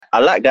I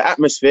like the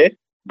atmosphere,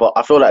 but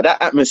I feel like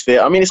that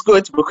atmosphere, I mean, it's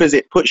good because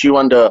it puts you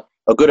under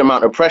a good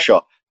amount of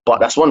pressure. But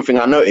that's one thing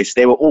I noticed.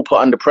 They were all put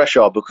under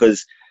pressure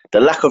because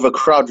the lack of a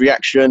crowd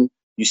reaction,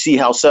 you see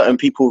how certain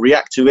people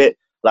react to it.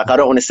 Like, I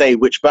don't want to say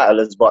which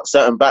battlers, but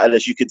certain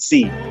battlers you could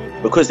see,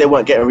 because they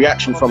weren't getting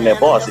reaction from their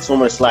bars, it's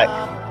almost like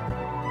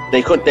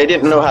they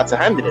didn't know how to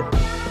handle it.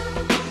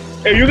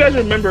 Hey, you guys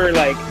remember,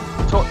 like,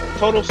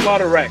 Total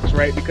Slaughter Rex,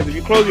 right? Because if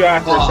you close your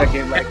eyes for a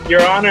second, like,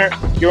 Your Honor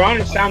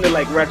sounded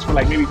like Rex for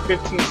like maybe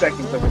 15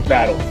 seconds of his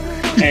battle.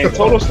 And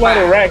Total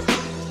Slaughter Rex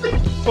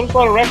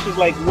was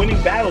like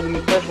winning battles in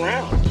the first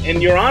round.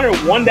 And Your Honor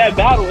won that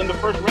battle in the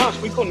first round.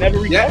 Squeako never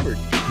recovered.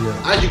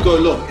 Yeah. As you go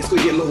along, it's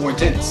going to get a lot more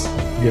intense.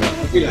 Yeah.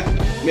 You know,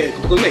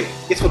 because mate,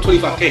 it's for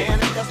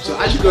 25k. So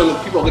as you go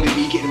along, people are going to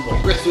be getting more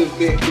aggressive,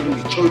 they're going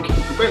to be choking.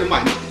 Bear in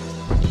mind,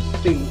 I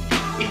think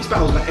each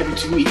battle is like every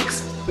 2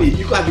 weeks.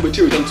 You got to have your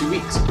material done 2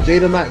 weeks.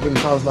 Jaden Nightwing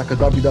sounds like a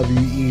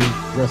WWE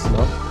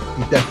wrestler.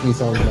 He definitely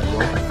sounds like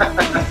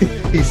Rock.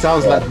 He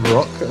sounds like The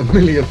Rock,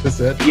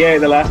 1,000,000%. Yeah,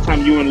 the last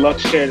time you and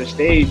Lux shared the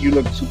stage, you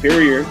looked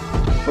superior,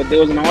 but there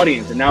was an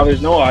audience, and now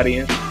there's no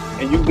audience.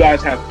 And you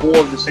guys have 4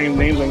 of the same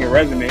names on your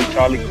resume: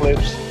 Charlie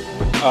Clips,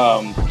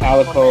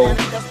 Calico,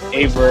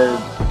 Averb,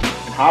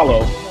 and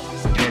Hollow.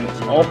 And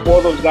all 4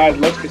 of those guys,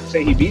 Lux could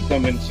say he beat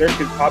them, and Sir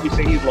could probably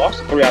say he's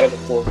lost 3 out of the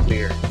 4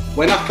 clear.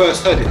 When I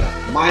first heard it,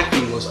 my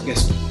thing was, I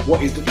guess,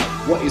 what is the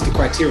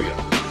criteria?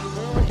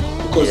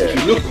 Because if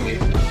you look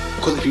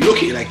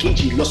at it, like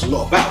Geechee lost a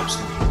lot of battles.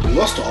 He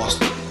lost to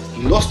Arsenal,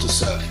 he lost to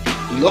Surf,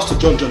 he lost to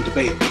John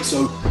Debate.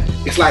 So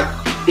it's like,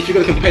 if you're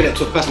going to compare that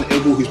to a person like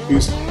Elbow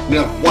who's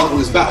won all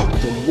his battle,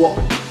 then what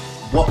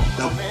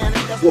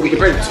we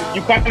compare it to?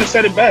 You kind of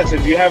said it best.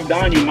 If you have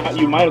Don,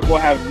 you might as well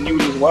have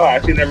News as well. I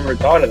actually never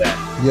thought of that.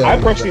 Yeah, I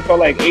personally felt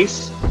like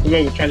Ace, we're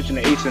going to transition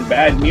to Ace, and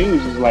Bad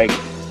News is like,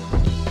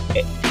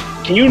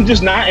 can you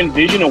just not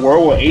envision a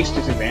world where Ace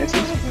just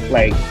advances?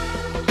 Like,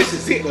 this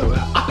is it though.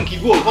 I think he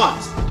will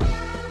advance.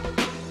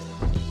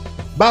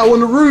 Battle on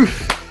the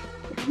Roof.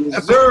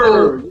 Yes,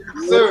 sir.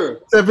 Yes, sir.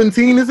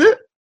 17, is it?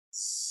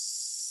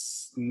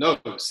 No,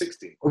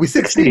 16. Are we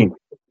 16?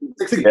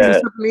 16 Yeah.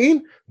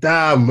 17?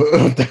 Damn.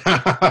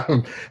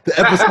 The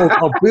episodes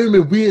are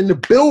booming. We in the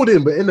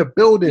building. We're in the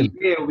building.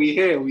 We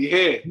here.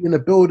 In the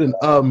building.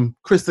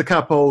 Chris the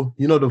Capo,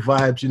 you know the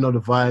vibes.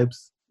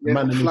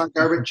 Yeah, Fly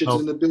Guy Richards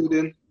in the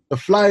building. The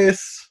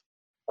Flyers.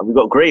 And we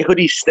got Grey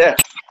Hoodie Steph.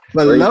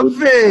 I love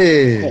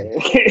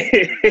it.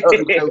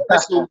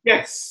 Special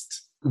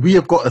guest. We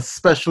have got a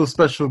special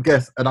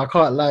guest, and I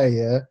can't lie,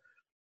 yeah.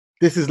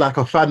 This is like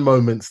a fan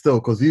moment still,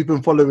 because we've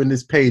been following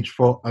this page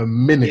for a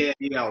minute.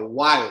 Yeah, a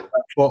while.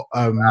 For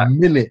a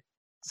minute.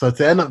 So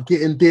to end up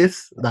getting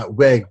this, like,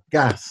 we're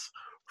gas.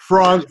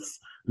 France,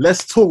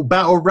 let's talk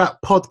battle rap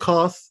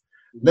podcast.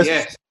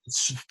 Let's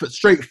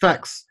straight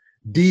facts.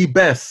 The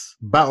best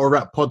battle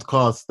rap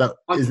podcast that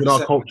 100%. Is in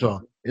our culture,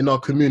 in our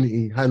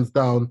community, hands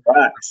down.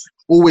 Facts.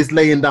 Always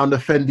laying down the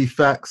Fendi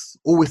facts,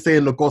 always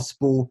saying the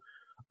gospel,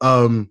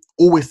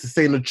 always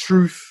saying the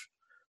truth,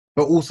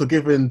 but also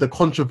giving the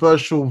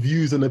controversial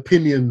views and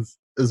opinions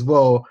as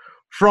well.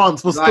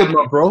 France, what's good,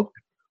 my bro?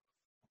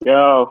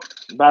 Yo,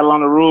 Battle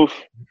on the Roof.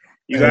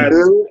 You guys,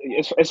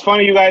 it's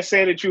funny you guys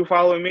say that you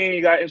follow me and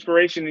you got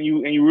inspiration and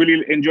you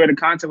really enjoy the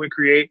content we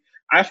create.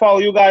 I follow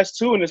you guys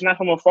too, and it's not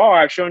from afar.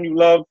 I've shown you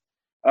love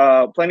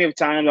plenty of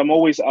times. I'm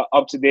always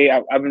up to date.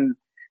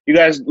 You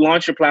guys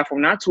launched your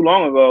platform not too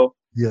long ago.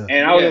 Yeah.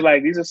 And I was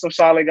like, these are some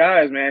solid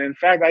guys, man. In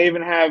fact, I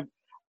even have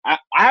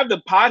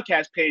the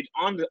podcast page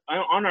on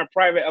our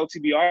private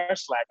LTBR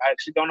Slack. I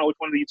actually don't know which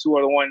one of you two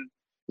are the one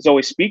that's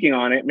always speaking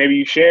on it. Maybe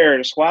you share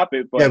or swap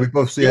it. But yeah, we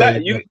both see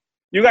it.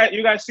 You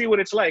guys see what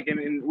it's like, and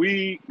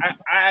I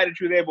added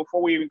you there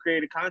before we even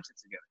created content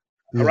together.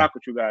 Yeah. I rock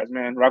with you guys,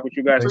 man. Rock with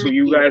you guys too.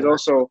 You guys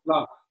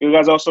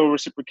also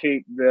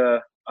reciprocate the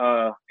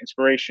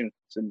inspiration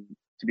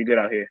to be good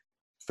out here.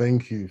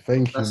 Thank you.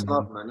 That's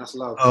love, man. That's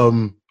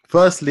love.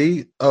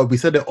 Firstly, we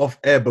said it off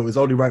air, but it's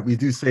only right we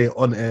do say it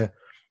on air.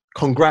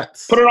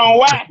 Congrats. Put it on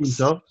wax.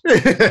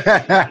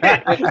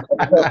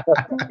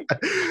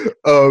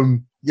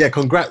 Yeah,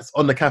 congrats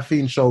on the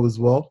Caffeine show as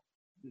well.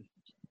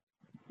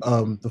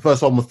 The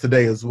first one was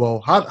today as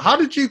well. How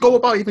did you go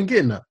about even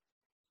getting that?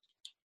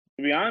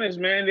 To be honest,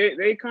 man,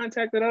 they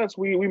contacted us.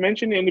 We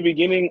mentioned it in the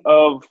beginning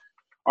of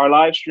our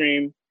live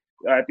stream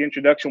at the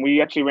introduction. We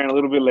actually ran a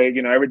little bit late.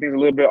 You know, everything's a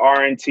little bit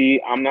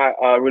R&T. I'm not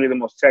really the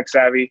most tech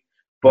savvy,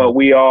 but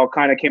we all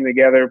kind of came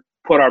together,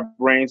 put our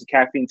brains, the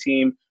Caffeine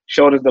team,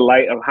 showed us the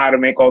light of how to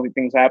make all these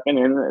things happen.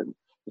 And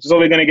it's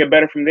only going to get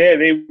better from there.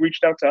 They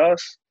reached out to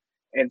us,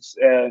 and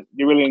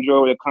they really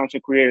enjoy the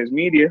Content Creators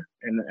Media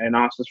and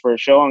asked us for a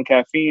show on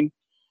Caffeine.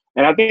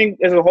 And I think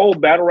as a whole,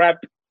 battle rap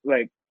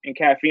and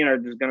Caffeine are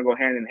just going to go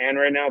hand in hand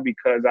right now,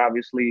 because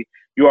obviously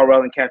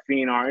URL and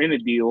Caffeine are in a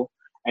deal,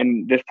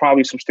 and there's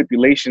probably some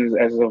stipulations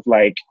as of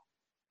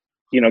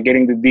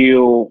getting the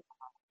deal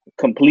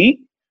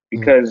complete,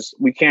 because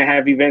we can't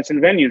have events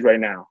and venues right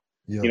now.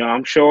 Yeah. You know,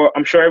 I'm sure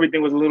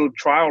everything was a little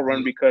trial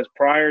run, because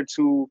prior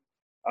to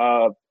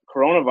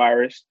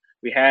coronavirus,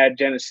 We had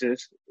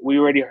Genesis. We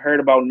already heard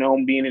about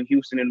Gnome being in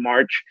Houston in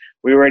March.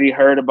 We already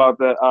heard about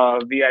the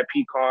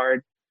VIP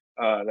card,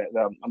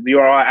 the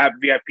URL app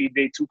VIP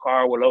Day 2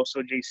 card with Loso,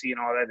 JC, and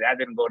all that. That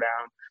didn't go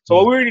down.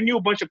 So we already knew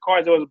a bunch of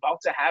cards that was about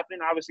to happen.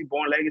 Obviously,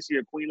 Born Legacy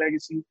or Queen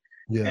Legacy.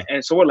 Yeah.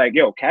 And so we're like,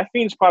 yo,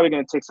 Caffeine's probably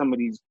going to take some of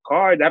these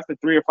cards after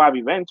 3 or 5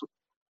 events.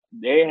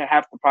 They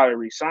have to probably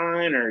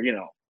resign, or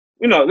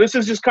this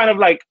is just kind of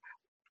like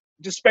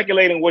just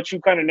speculating what you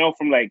kind of know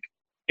from like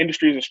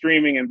industries of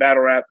streaming and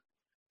battle rap.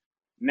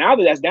 Now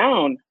that that's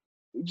down,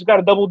 we just got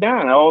to double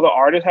down. All the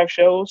artists have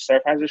shows.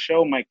 Surf has a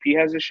show. Mike P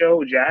has a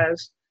show.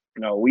 Jazz.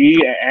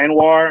 We,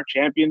 Anwar,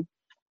 Champion.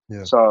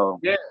 Yeah. So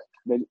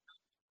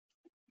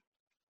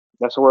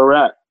that's where we're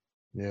at.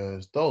 Yeah,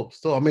 it's dope.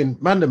 Still, I mean,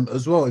 Mandem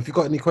as well. If you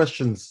got any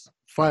questions,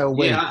 fire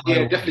away. Yeah,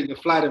 definitely can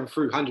fly them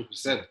through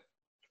 100%.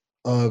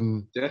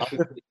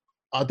 Definitely.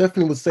 I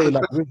definitely would say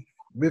like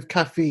with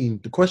Caffeine,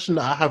 the question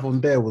that I have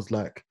on there was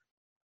like,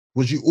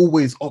 was you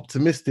always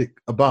optimistic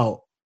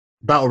about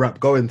battle rap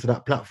going to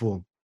that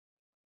platform?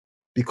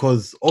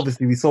 Because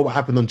obviously we saw what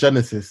happened on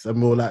Genesis,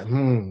 and we were like,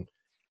 we're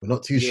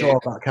not too sure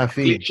about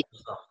Caffeine.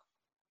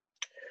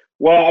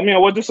 Well, I mean, I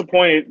was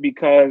disappointed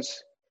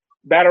because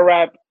battle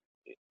rap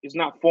is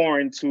not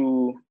foreign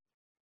to,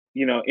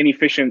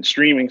 inefficient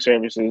streaming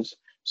services.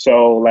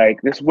 So,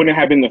 like, this wouldn't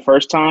have been the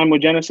first time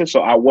with Genesis,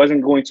 so I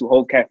wasn't going to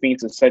hold Caffeine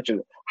to such a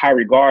high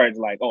regard,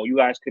 like, oh, you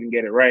guys couldn't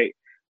get it right.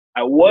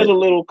 I was a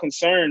little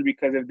concerned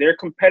because if their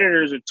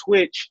competitors are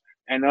Twitch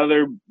and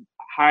other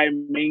high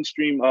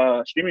mainstream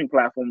streaming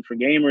platforms for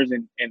gamers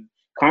and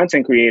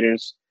content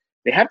creators,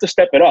 they have to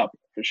step it up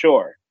for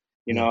sure.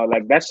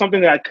 Like that's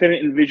something that I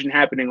couldn't envision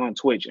happening on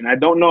Twitch. And I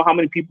don't know how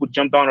many people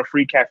jumped on a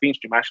free Caffeine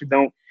stream. I actually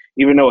don't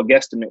even know a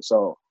guesstimate.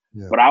 So,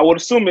 but I would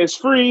assume it's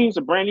free. It's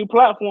a brand new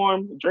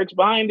platform. Drake's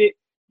behind it.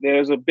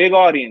 There's a big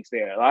audience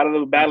there. A lot of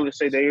the battlers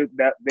say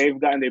that they've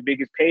gotten their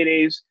biggest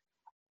paydays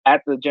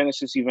at the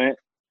Genesis event.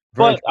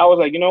 But I was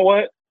like, you know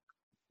what?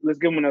 Let's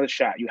give them another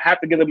shot. You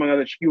have to give them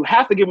another. You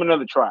have to give them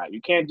another try.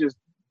 You can't just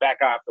back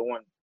off the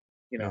one.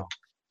 100%.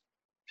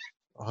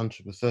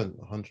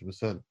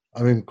 100%.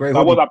 I mean, Grey Hoodie.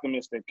 I was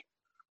optimistic.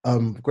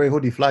 Grey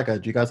Hoodie, Fly Guy,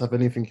 do you guys have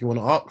anything you want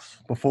to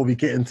ask before we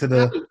get into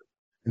the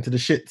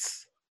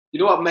shits? You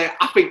know what, mate?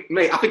 I think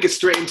it's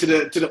straight into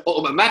the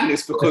Ultimate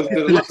Madness because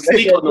there's a lot to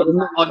speak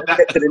on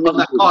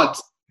that card.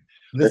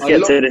 Let's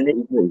get to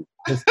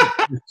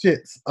the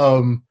shits.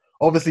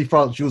 Obviously,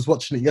 France, you was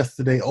watching it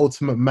yesterday.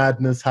 Ultimate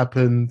Madness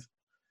happened.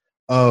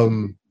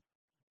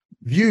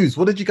 Views.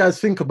 What did you guys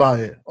think about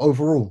it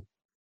overall?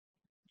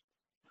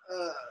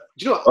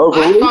 Do you know what?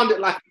 I found it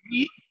like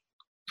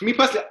for me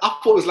personally, I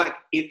thought it was like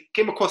it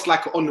came across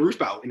like an on the roof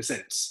battle in a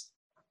sense.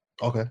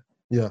 Okay.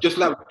 Yeah. Just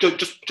like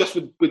just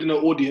within the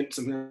audience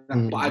and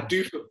that. But I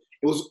do feel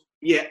it was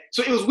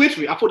So it was weird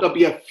for me. I thought there'd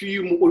be a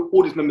few more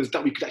audience members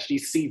that we could actually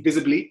see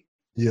visibly.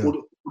 Yeah.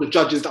 Or the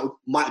judges that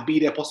might be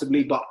there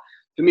possibly. But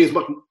for me,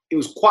 it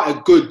was quite a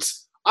good.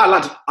 I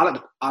liked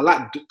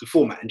the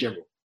format in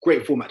general.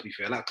 Great format, to be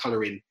fair. I like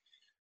colouring,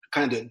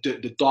 kind of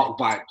the dark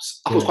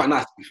vibes. I thought it was quite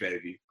nice, to be fair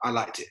with you. I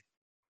liked it.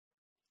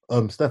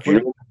 Steph,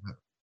 do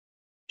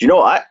you know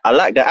what? I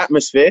like the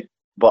atmosphere,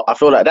 but I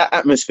feel like that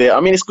atmosphere,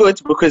 I mean, it's good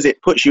because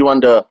it puts you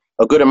under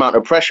a good amount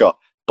of pressure.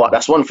 But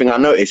that's one thing I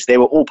noticed. They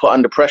were all put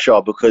under pressure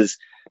because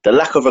the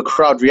lack of a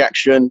crowd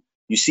reaction,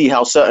 you see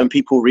how certain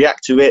people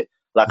react to it.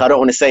 Like, I don't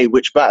want to say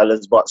which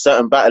battlers, but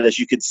certain battlers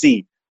you could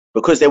see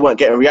because they weren't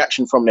getting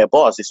reaction from their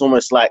bars. It's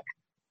almost like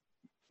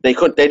they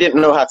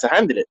didn't know how to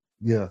handle it.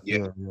 Yeah.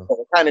 So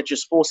they're kind of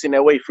just forcing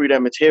their way through their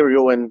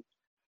material. And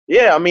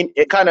yeah, I mean,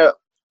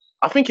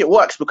 I think it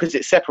works because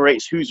it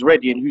separates who's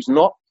ready and who's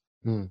not.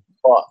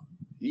 But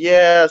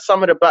yeah,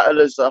 some of the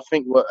battlers I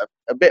think were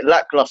a bit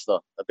lackluster,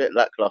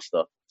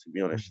 to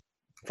be honest.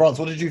 France,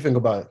 what did you think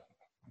about it?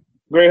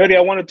 Grey Hoodie,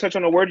 I want to touch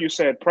on the word you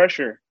said,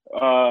 pressure.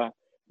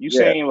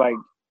 Saying like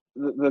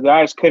the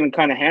guys couldn't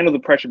kind of handle the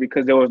pressure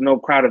because there was no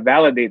crowd to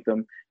validate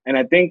them. And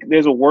I think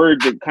there's a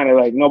word that kind of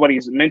like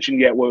nobody's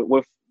mentioned yet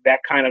with that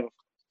kind of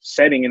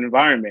setting and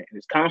environment.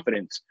 It's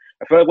confidence.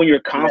 I feel like when you're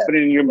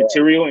confident in your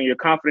material and you're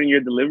confident in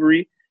your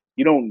delivery,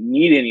 you don't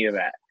need any of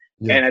that.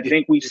 Yeah. And I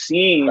think we've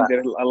seen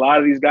that a lot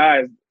of these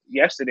guys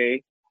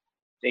yesterday,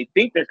 they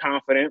think they're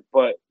confident,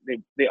 but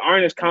they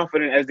aren't as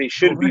confident as they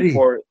should be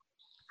for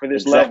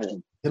this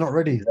level. They're not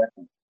ready.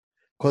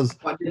 Because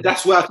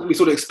that's where I think we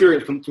saw the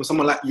experience from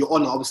someone like Your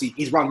Honor. Obviously,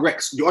 he's run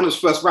Rex. Your Honor's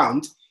first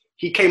round,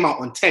 he came out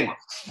on 10.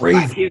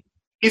 Crazy.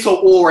 His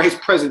whole aura, his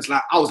presence,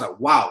 like I was like,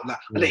 wow, like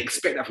I didn't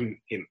expect that from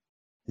him.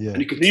 Yeah.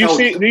 And you could do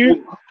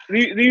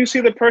you see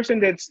the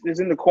person that's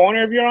in the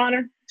corner of Your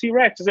Honor?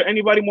 T-Rex. Is there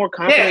anybody more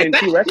confident in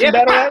T-Rex in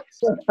battle rap?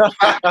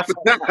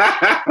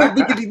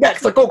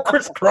 T-Rex, I go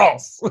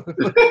crisscross.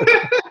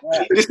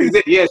 This is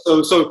it, yeah.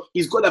 So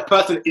he's got that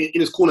person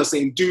in his corner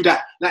saying, "Do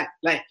that." Like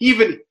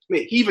he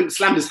even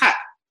slammed his hat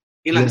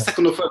in the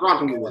second or third round. I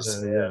think it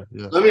was. Yeah.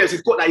 I mean,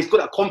 he's got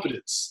that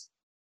confidence.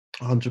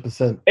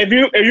 100%. If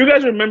you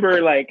guys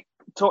remember, like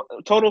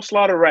Total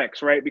Slaughter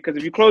Rex, right? Because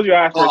if you close your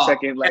eyes for a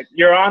second, like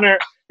Your Honor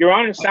Your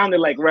Honor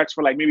sounded like Rex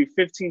for like maybe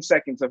 15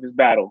 seconds of his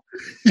battle,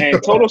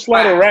 and Total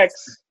Slaughter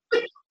Rex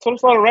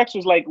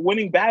was like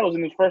winning battles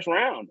in his first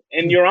round,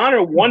 and Your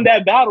Honor won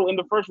that battle in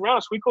the first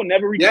round. Squeako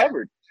never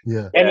recovered.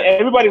 Yeah. And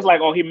everybody's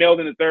like, "Oh, he mailed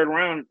in the third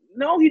round."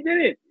 No, he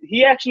didn't.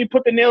 He actually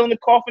put the nail in the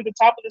coffin at the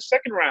top of the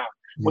second round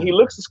when he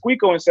looks at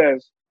Squeako and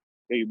says,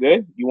 "Are you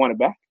good? You want it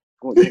back?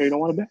 Oh, you sure you don't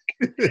want it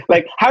back?"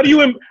 Like, how do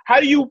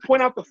you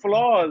point out the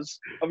flaws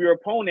of your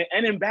opponent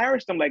and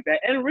embarrass them like that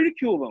and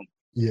ridicule them?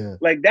 Yeah.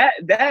 Like that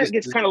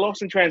gets kind of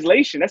lost in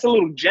translation. That's a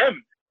little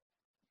gem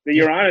that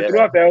Your Honor threw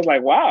out there. I was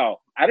like, wow,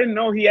 I didn't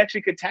know he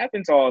actually could tap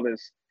into all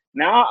this.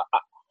 Now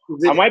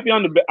I might be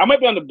on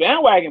the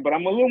bandwagon, but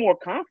I'm a little more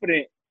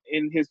confident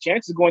in his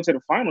chances going to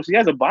the finals. He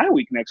has a bye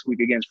week next week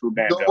against Fruit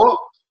Bando.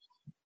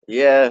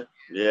 Yeah.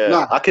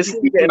 No, I can see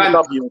getting a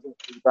W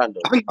against Bando.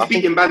 I think he's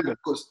beating Bando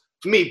because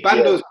for me,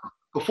 Bando's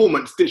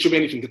performance didn't show me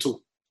anything at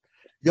all.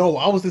 Yo,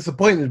 I was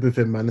disappointed with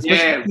him, man.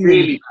 Especially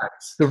really.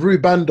 The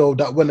Rubando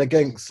that went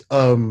against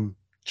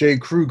Jay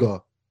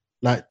Kruger.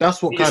 Like,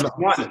 that's what kind of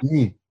upset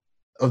me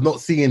of not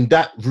seeing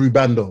that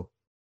Rubando.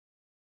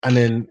 And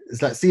then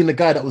it's like seeing the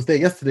guy that was there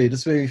yesterday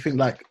just made me think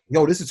like,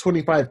 yo, this is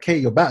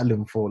 25K you're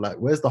battling for. Like,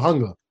 where's the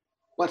hunger?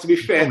 But to be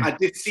fair, I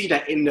did see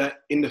that in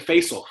the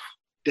face-off.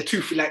 The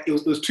two, like,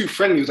 it was too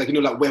friendly. It was like, you know,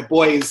 like we're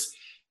boys.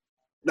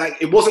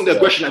 Like, it wasn't the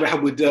aggression that we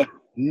had with the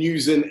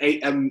News and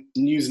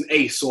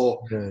Ace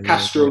or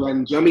Castro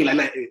and, you know what I mean?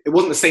 Like it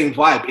wasn't the same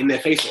vibe in their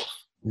face-off.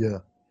 Yeah.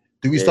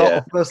 Do we start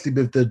off firstly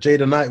with the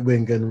Jada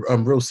Nightwing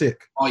and Real Sick?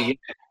 Oh, yeah.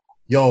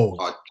 Yo,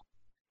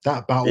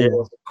 that battle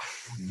was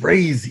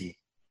crazy.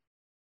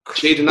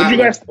 Jada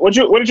Nightwing. What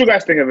did you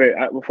guys think of it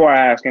before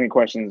I ask any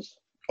questions?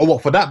 Oh,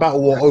 what, for that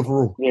battle or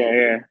overall?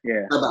 Yeah.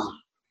 Do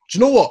you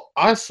know what?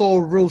 I saw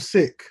Real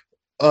Sick,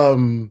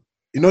 you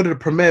know, the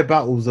Premier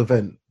Battles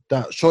event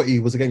that Shorty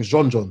was against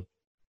John John.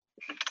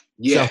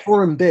 Yeah, so I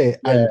saw him there,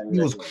 and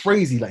he was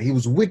crazy. Like, he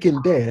was wigging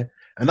there,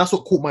 and that's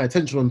what caught my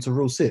attention onto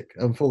Real Sick,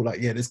 and felt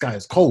like, yeah, this guy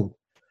is cold.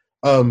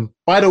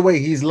 By the way,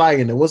 he's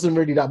lying. There wasn't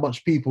really that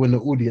much people in the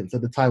audience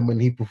at the time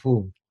when he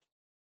performed.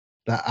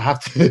 That I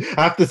have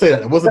to say that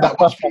there wasn't that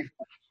much people.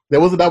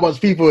 There wasn't that much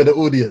people in the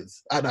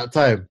audience at that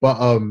time. But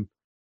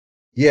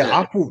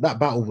I thought that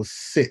battle was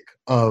sick.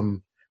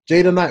 Jada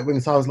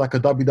Nightwing sounds like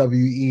a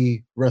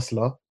WWE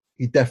wrestler.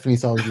 He definitely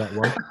sounds like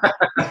one.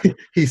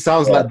 He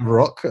sounds like The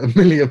Rock,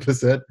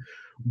 1,000,000%.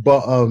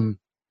 But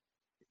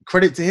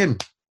credit to him.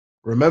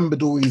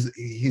 Remembered all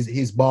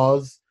his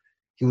bars.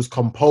 He was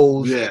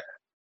composed. Yeah.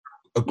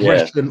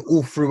 Aggression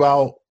all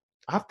throughout.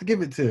 I have to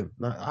give it to him.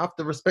 I have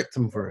to respect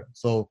him for it.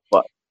 So,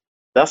 but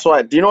that's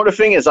why. Do you know what the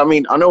thing is? I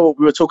mean, I know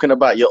we were talking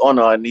about Your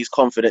Honor and his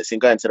confidence in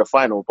going to the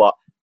final, but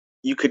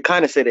you could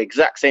kind of say the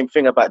exact same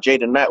thing about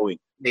Jada Nightwing.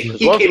 He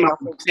came out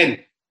from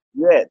 10.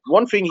 Yeah,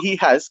 one thing he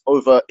has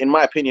over, in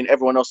my opinion,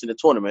 everyone else in the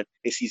tournament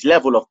is his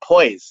level of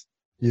poise.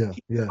 He's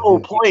so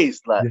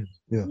poised, like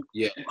you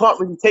can't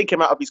really take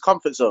him out of his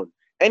comfort zone.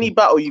 Any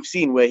battle you've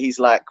seen where he's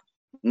like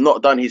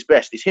not done his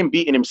best, it's him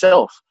beating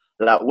himself.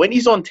 Like when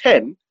he's on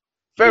 10,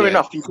 fair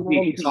enough,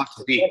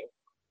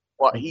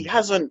 but he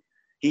hasn't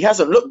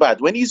looked bad.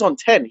 When he's on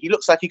 10, he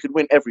looks like he could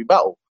win every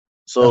battle.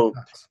 So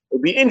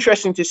it'd be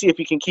interesting to see if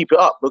he can keep it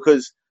up,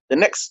 because the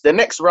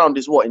next round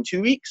is what, in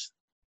 2 weeks?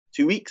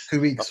 2 weeks? 2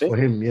 weeks for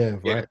him,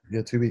 right?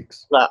 Yeah, 2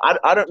 weeks. Like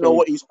I don't know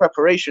what his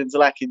preparations are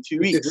like in 2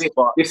 weeks,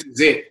 but this is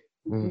it.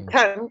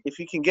 If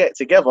he can get it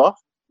together,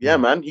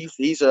 man,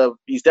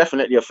 he's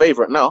definitely a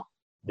favorite now.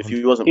 If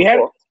he wasn't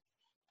before.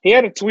 He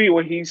had a tweet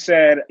where he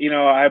said, you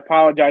know, I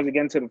apologize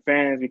again to the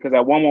fans because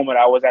at one moment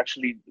I was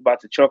actually about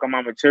to choke on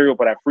my material,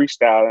 but I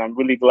freestyled, and I'm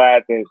really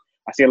glad that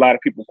I see a lot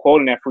of people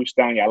quoting that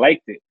freestyle and I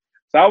liked it.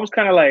 So I was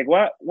kind of like,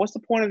 what's the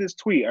point of this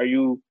tweet? Are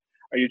you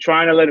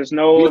trying to let us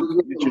know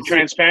that you're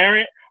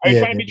transparent? Are you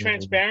trying to be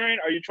transparent?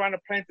 Are you trying to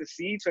plant the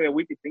seed so that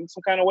we could think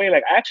some kind of way?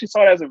 Like, I actually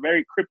saw it as a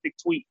very cryptic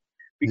tweet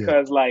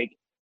because like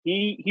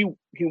he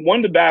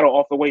won the battle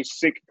off the way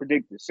Sick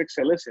predicted. Sick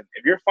said, listen,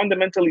 if you're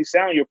fundamentally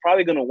sound, you're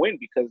probably going to win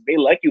because they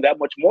like you that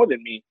much more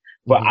than me.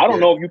 But I don't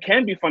know if you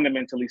can be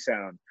fundamentally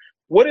sound.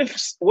 What if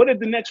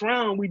the next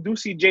round we do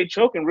see Jay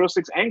choke and Real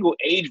Sick's angle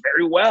age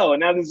very well,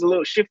 and now there's a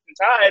little shift in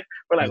tide?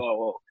 We're like, oh,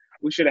 well,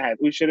 we should have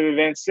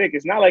advanced Sick.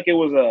 It's not like it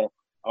was a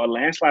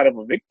landslide of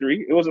a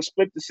victory. It was a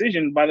split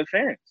decision by the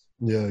fans.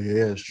 Yeah,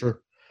 it's true.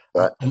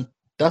 And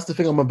that's the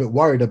thing I'm a bit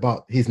worried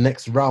about his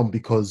next round,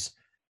 because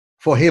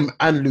for him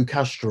and Lou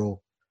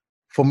Castro,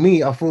 for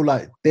me, I feel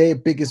like their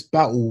biggest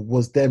battle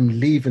was them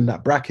leaving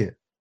that bracket,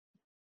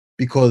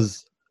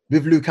 because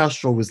with Lou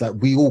Castro was like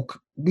we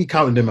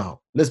counted him out.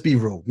 Let's be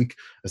real,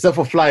 except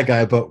for Fly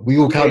Guy, but we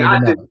all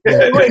counted him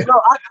out. Wait,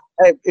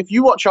 no, if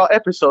you watch our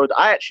episode,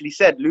 I actually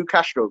said Lou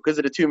Castro because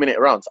of the 2-minute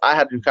rounds. I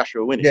had Lou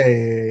Castro winning.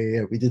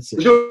 Yeah, we did say.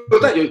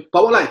 But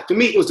like for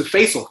me, it was the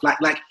face-off.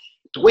 Like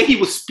the way he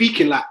was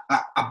speaking, like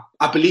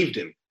I believed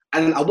him.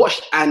 And I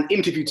watched an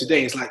interview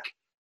today. It's like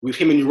with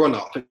him and Your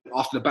Honor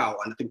after the battle,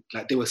 and I think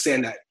like they were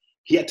saying that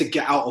he had to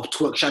get out of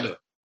Twerk shadow.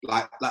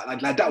 Like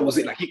that was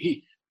it. Like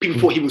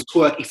people thought he was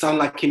Twerk. He sounded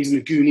like him. He's in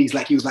the Goonies.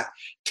 Like he was like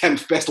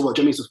 10th best or what.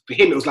 Do you know what I mean? So for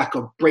him, it was like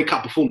a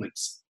breakout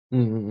performance.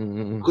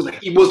 Because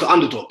like, he was the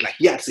underdog. Like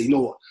he had to say, you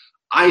know what,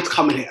 I need to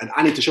come in here and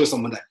I need to show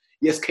someone that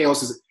yes,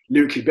 Chaos is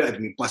lyrically better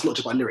than me, but it's not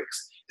just about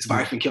lyrics. It's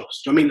about everything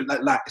else. Do you know what I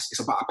mean? Like it's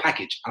about a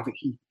package. I think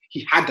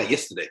he had that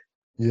yesterday.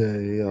 Yeah,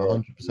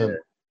 100%.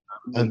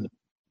 And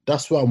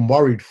that's why I'm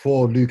worried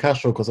for Lou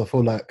Castro, because I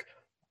feel like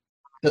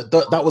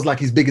that was like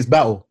his biggest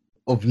battle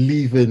of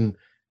leaving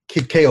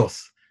Kid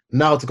Chaos.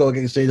 Now to go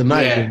against Jaden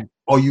Knight,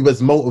 are you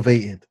as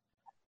motivated?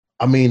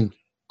 I mean,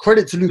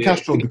 credit to Lou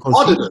Castro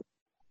because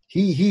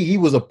he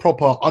was a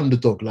proper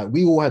underdog. Like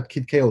we all had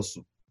Kid Chaos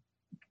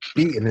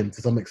beating him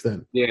to some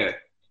extent. Yeah.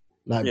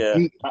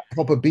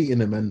 Proper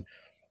beating him. And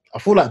I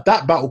feel like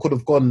that battle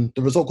the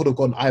result could have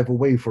gone either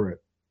way for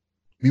it.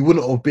 We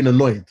wouldn't have been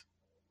annoyed.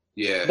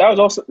 Yeah. That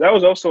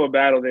was also a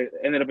battle that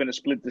ended up in a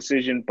split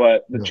decision,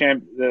 but the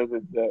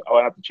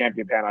not the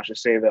champion panel, I should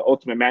say, the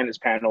Ultimate Madness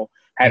panel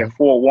had it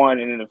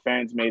 4-1, and then the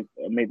fans made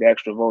the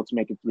extra vote to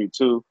make it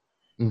 3-2.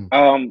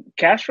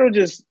 Castro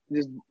just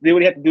did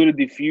what he had to do to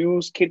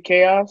defuse Kid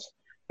Chaos,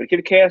 but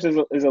Kid Chaos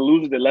is a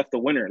loser that left the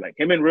winner. Like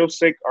him and Real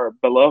Sick are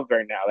beloved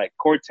right now. Like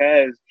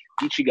Cortez,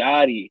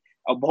 Ichigati,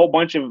 a whole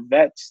bunch of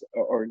vets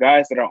or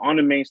guys that are on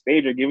the main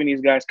stage are giving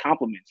these guys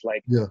compliments.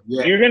 Like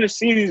you're gonna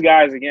see these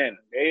guys again.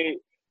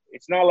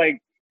 It's not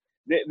like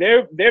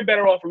they're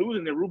better off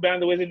losing than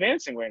Rubando is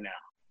advancing right now.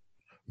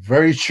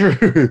 Very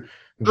true.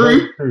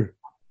 Very true.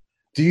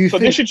 Do you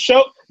think this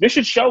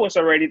should show us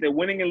already that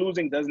winning and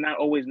losing does not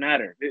always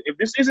matter. If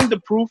this isn't the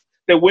proof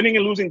that winning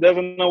and losing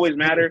doesn't always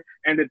matter,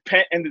 and the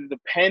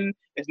pen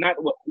is not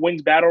what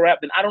wins battle rap,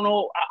 then I don't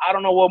know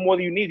what more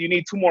do you need. You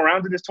need 2 more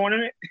rounds of this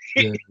tournament.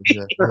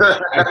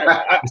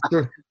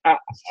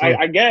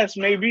 I guess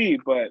maybe,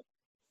 but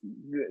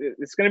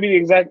it's going to be the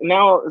exact.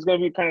 Now it's going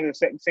to be kind of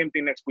the same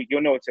thing next week.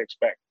 You'll know what to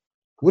expect.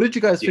 What did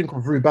you guys think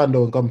of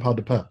Rubando and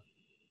Gunpowder Pat?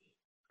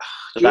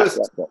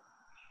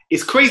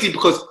 It's crazy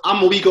because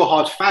I'm a We Go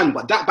Hard fan,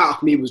 but that battle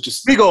for me was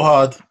just We Go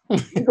Hard.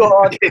 We Go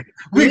Hard.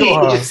 We Go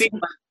Hard. It just seemed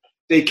like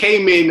they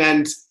came in,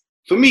 and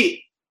for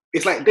me,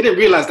 it's like they didn't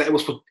realize that it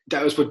was for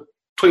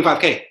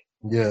 25K.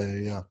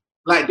 Yeah.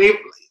 Like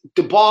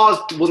the bars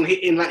wasn't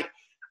hitting. Like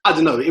I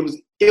don't know. It was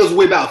a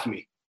weird battle for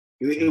me.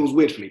 It was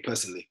weird for me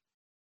personally.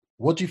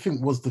 What do you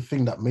think was the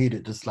thing that made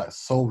it just like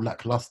so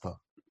lackluster?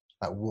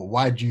 Like,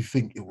 why do you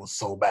think it was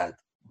so bad?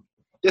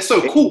 They're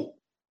so cool.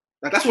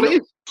 Like that's what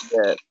it is.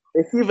 Yeah.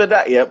 It's either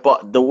that,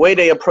 but the way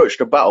they approached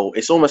the battle,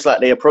 it's almost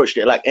like they approached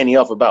it like any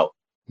other battle.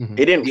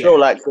 It didn't feel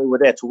like they were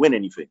there to win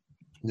anything.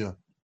 Yeah.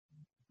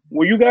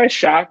 Were you guys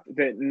shocked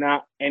that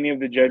not any of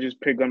the judges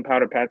picked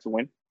Gunpowder Pat to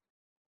win?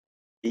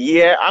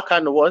 Yeah, I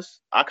kind of was.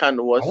 I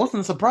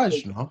wasn't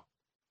surprised, you know.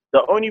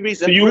 The only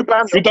reason so you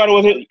thought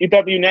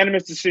the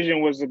unanimous decision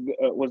was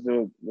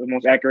the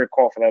most accurate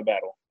call for that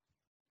battle?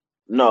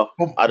 No,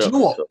 I don't. You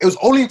know what? So. It was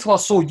only until I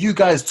saw you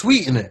guys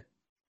tweeting it.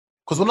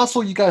 Because when I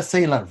saw you guys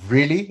saying, like,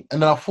 really?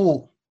 And then I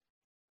thought,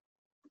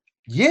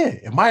 yeah,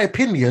 in my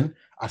opinion,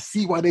 I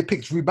see why they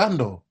picked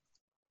Rubando.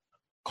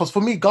 Because for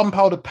me,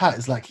 Gunpowder Pat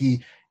is like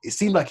it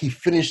seemed like he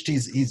finished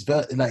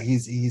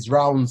his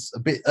rounds a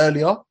bit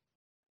earlier.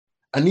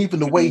 And even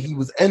the way he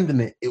was ending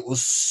it, it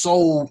was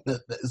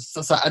it's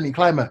just an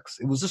anticlimax.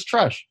 It was just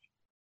trash.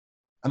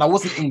 And I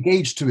wasn't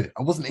engaged to it.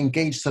 I wasn't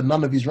engaged to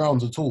none of his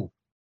rounds at all.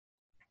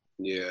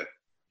 Yeah.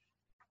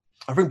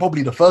 I think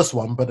probably the first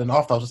one, but then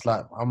after I was just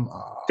like,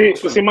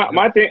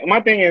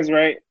 my thing is,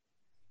 right,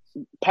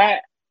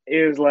 Pat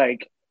is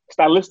like,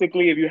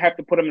 stylistically, if you have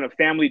to put him in a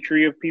family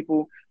tree of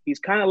people, he's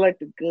kind of like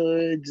the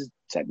Goods,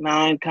 Tech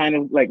 9, kind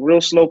of like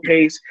real slow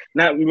pace,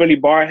 not really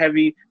bar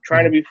heavy,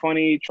 try to be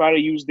funny, try to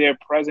use their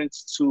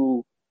presence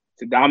to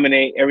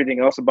dominate everything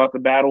else about the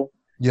battle.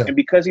 Yeah. And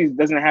because he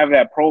doesn't have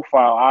that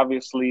profile,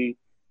 obviously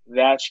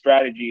that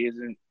strategy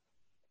isn't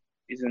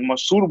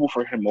much suitable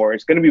for him, or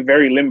it's going to be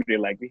very limited.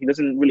 Like he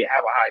doesn't really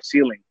have a high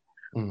ceiling.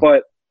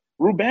 But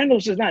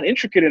Rubando's just not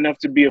intricate enough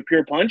to be a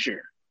pure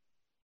puncher.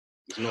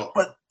 No.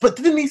 But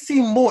didn't he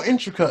seem more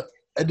intricate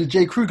at the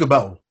Jay Kruger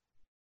battle?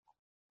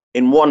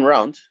 In one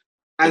round.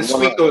 And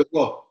Sweeto as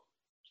well.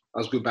 That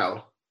was a good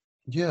battle.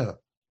 Yeah.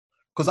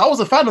 Because I was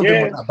a fan of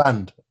him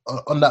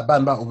on that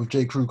band battle with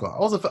Jay Kruger.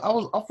 I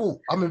thought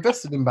I'm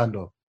invested in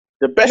Bando.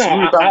 The best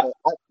Rubando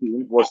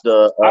actually was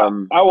the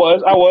I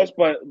was,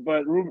 but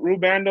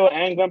Rubando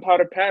and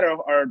Gunpowder Pat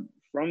are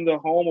from the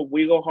home of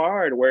We Go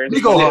Hard, where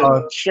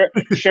it's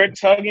shirt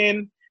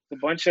tugging, a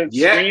bunch of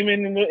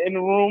screaming in the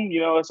room.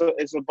 You know,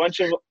 it's a bunch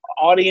of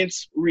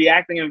audience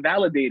reacting and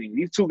validating.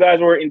 These two guys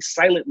were in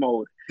silent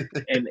mode,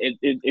 and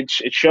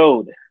it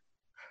showed.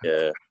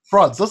 Yeah,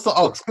 Franz, that's the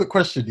ask. Quick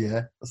question,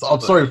 yeah. So,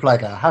 I'm sorry,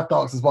 Flagger. I have to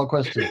ask this one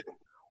question.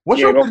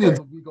 What's your opinion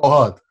of We Go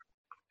Hard?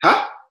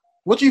 Huh?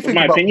 What do you think?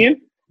 My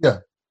opinion? Yeah.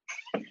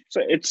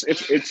 So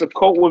it's a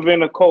cult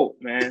within a cult,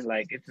 man.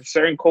 Like it's a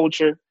certain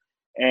culture,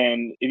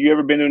 and if you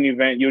ever been to an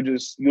event,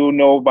 you'll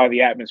know by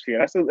the atmosphere.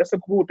 That's the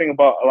cool thing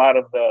about a lot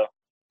of the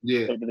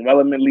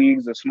development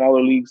leagues, the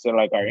smaller leagues that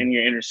are in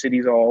your inner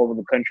cities all over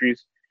the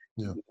countries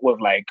with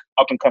like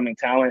up and coming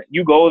talent.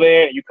 You go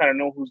there, you kind of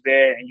know who's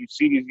there, and you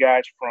see these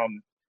guys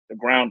from the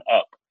ground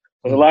up.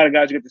 There's a lot of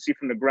guys you get to see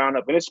from the ground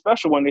up, and it's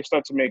special when they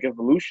start to make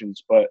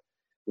evolutions. But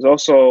is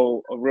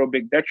also a real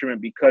big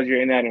detriment because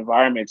you're in that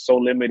environment. It's so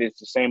limited. It's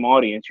the same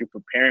audience. You're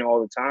preparing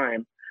all the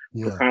time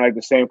for kind of like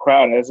the same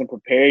crowd. It doesn't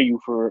prepare you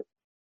for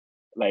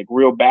like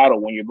real battle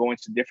when you're going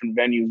to different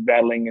venues,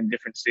 battling in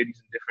different cities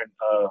and different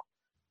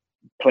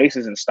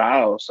places and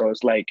styles. So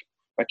it's like,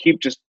 I keep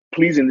just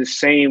pleasing the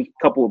same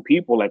couple of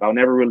people, like I'll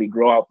never really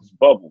grow out this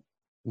bubble.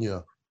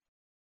 Yeah.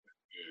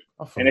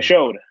 And it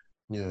showed.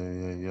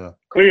 Yeah.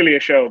 Clearly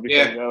it showed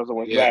because that was a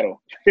worst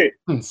battle.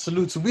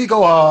 Salute to We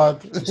Go Hard.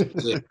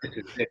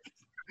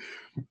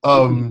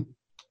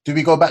 Do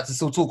we go back to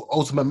still talk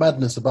Ultimate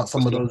Madness about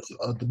some of those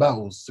the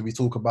battles? Do we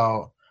talk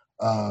about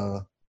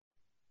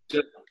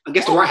I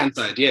guess the right hand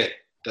side,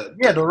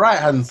 the right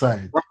hand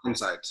side. Right hand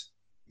side.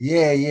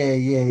 Yeah.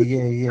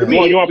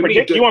 You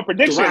want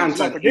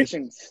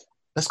predictions?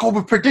 Let's go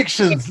with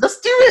predictions. Let's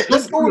do it.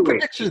 Let's go with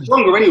predictions.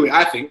 Stronger anyway,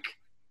 I think.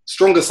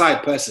 Stronger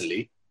side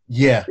personally.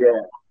 Yeah.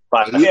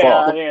 But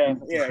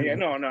yeah.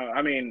 No.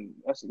 I mean,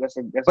 that's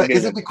But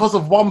is it because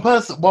of one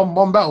person,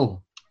 one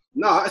battle?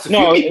 No, it's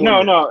no.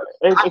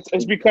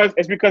 It's because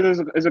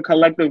it's a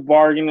collective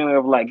bargaining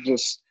of like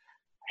just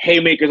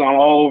haymakers on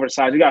all over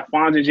sides. You got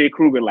Fonz and Jay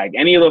Kruger. Like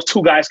any of those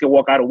two guys can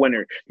walk out a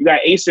winner. You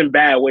got Ace and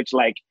Bad, which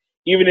like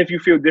even if you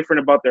feel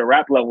different about their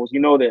rap levels, you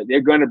know that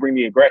they're gonna bring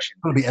the aggression.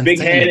 Big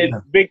Hand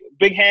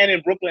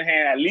and Brooklyn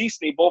Hand. At least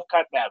they both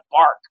got that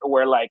bark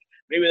where like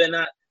maybe they're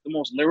not the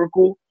most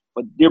lyrical,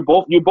 but you're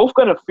both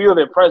gonna feel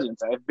their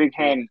presence if Big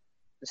Hand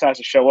decides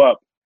to show up.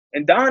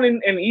 And Don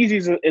and Easy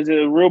is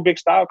a real big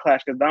style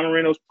clash because Don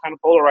Marino's kind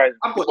of polarizing.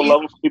 People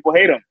love him, people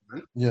hate him.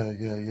 Yeah.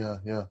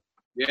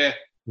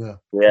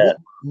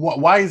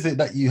 Why is it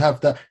that you have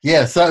that?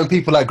 Yeah, certain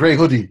people like Grey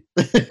Hoodie.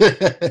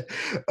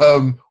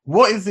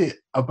 What is it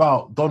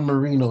about Don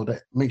Marino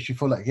that makes you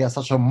feel like he has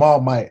such a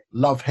Marmite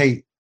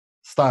love-hate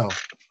style?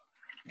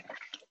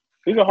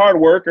 He's a hard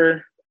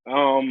worker.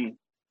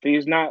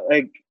 He's not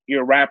like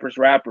your rapper's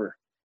rapper.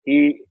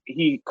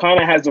 He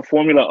kind of has the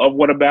formula of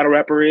what a battle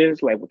rapper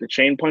is, like with the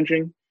chain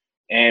punching,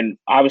 and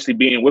obviously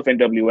being with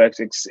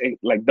NWX, it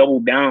like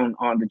doubled down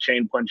on the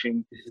chain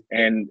punching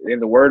and in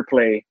the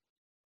wordplay.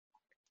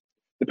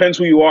 Depends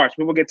who you are. So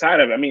people get tired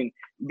of it. I mean,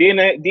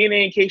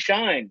 DNA and K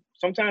Shine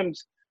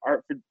sometimes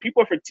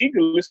people are fatigued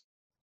to listen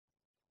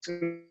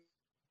to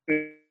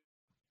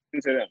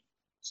them.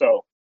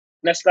 So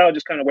that style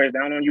just kind of wears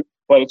down on you.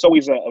 But it's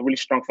always a really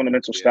strong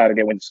fundamental style to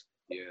get wins.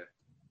 Yeah.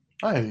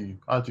 I hear you.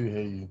 I do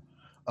hear you.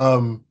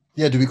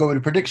 Do we go with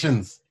the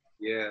predictions?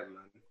 Yeah,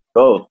 man.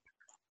 Go.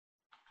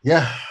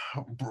 Yeah.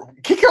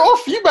 Kick it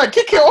off, you man.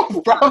 Kick it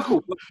off,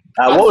 bro.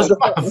 What was the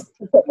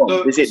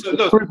one? Is it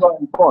Kruger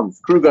and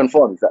Fonz? Kruger and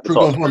Fonz at the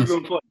top. Kruger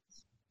and Fonz.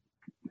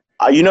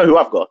 You know who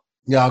I've got?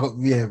 Yeah,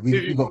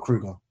 we got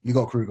Kruger. You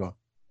got Kruger.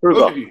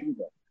 Kruger.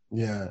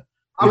 Yeah.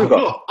 I've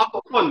got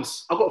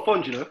Fonz. I've got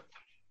Fonz, you know.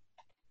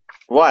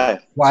 Why?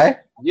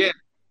 Yeah.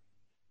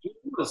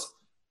 Because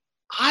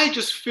I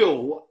just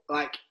feel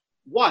like,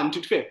 one, to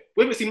be fair,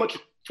 we haven't seen much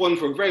Fonz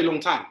for a very long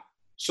time.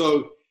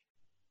 So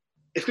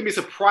it's going to be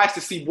a surprise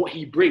to see what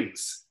he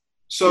brings.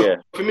 So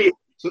for me,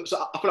 so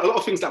I feel like a lot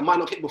of things that might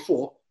not hit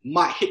before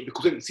might hit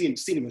because we haven't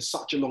seen him in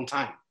such a long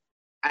time.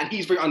 And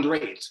he's very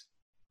underrated.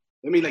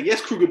 I mean, like,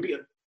 yes, Kruger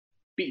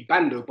beat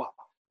Bando, but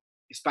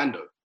it's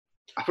Bando.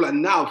 I feel like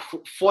now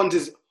Fonz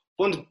is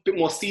a bit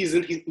more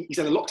seasoned. He's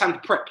had a lot of time to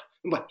prep.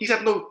 Remember, he's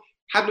had no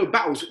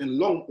battles in a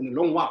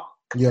long while.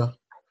 Yeah.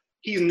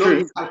 He's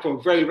known that for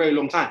a very, very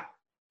long time.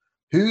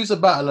 Who's a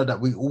battler that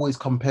we always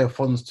compare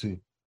Fonz to?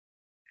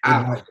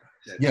 Av.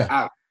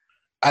 Av.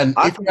 And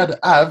if you had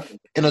Av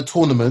in a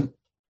tournament,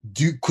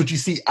 could you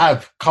see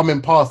Av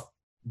coming past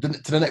to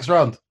the next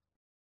round?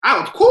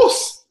 Av, of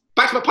course.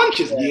 Back to the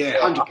punches. Yeah,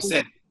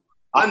 100%.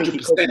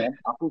 100%.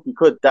 I think he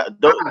could.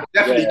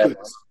 Definitely could.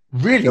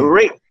 Really?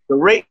 The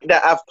rate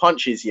that Av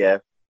punches, yeah,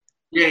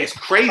 it's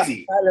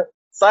crazy.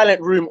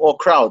 Silent room or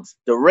crowds,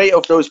 the rate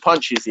of those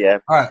punches, all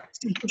right,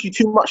 gives you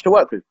too much to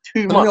work with.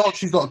 Too much. Let me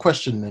ask you got a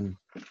question then.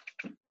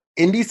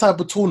 In these type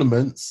of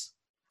tournaments,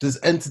 does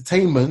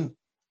entertainment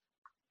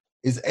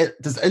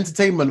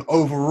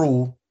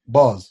overrule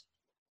bars?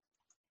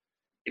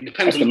 It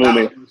depends on the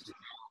battle.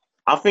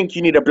 I think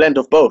you need a blend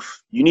of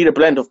both.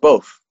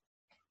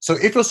 So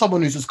if you're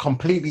someone who's just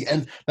completely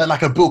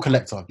like a bill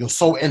collector, you're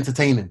so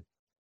entertaining.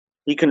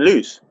 He can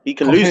lose. He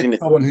can lose in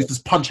someone who's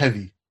just punch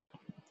heavy.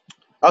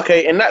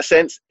 Okay, in that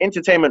sense,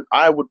 entertainment,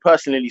 I would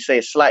personally say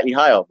is slightly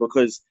higher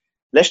because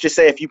let's just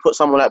say if you put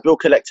someone like Bill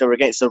Collector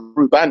against a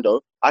Rubando,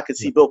 I could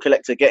see Bill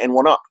Collector getting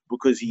one up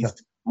because he's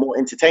more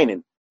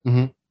entertaining.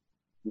 Mm-hmm.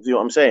 You see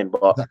what I'm saying?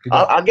 But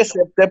I guess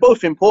they're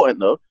both important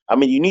though. I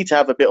mean, you need to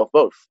have a bit of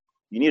both.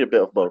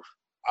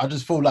 I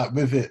just feel like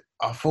with it,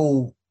 I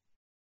feel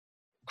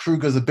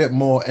Kruger's a bit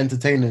more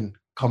entertaining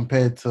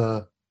compared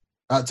to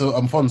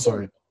Fonz,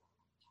 sorry.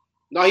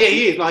 No, yeah,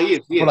 he is. I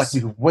feel like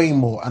he's way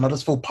more, and I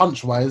just feel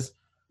punch-wise,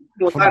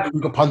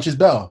 Kruger punches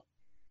better.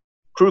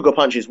 Kruger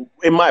punches,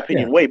 in my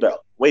opinion, way better.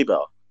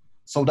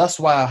 So that's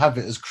why I have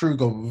it as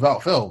Kruger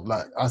without fail.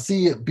 Like, I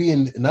see it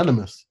being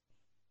unanimous.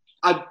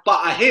 But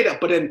I hear that,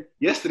 but then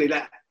yesterday,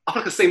 like, I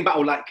feel like the same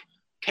battle like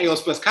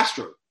Chaos versus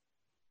Castro.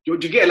 You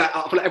get like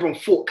I feel like everyone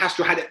thought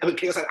Castro had it. I mean,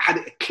 Chaos had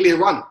it a clear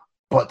run.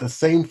 But the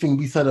same thing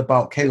we said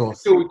about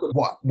Chaos,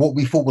 what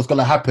we thought was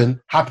gonna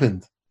happen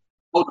happened.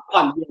 Oh, the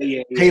punch,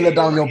 yeah. Tailor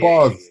down your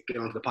bars. Get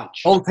on to the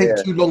punch. Don't take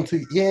too long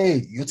to. Yeah,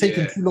 you're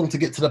taking too long to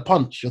get to the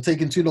punch. You're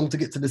taking too long to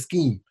get to the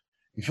scheme.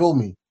 You feel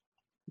me?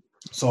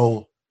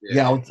 So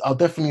I'll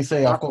definitely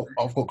say I've got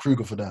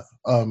Kruger for that.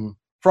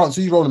 France,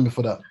 who you rolling with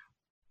for that?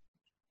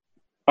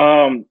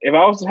 If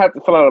I was to have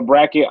to fill out a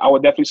bracket, I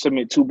would definitely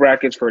submit 2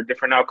 brackets for a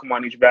different outcome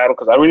on each battle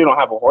because I really don't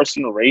have a horse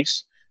in the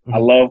race. Mm-hmm. I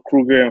love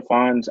Kruger and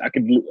Fonz. I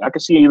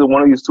could see either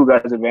one of these 2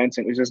 guys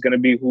advancing. It's just going to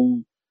be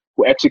who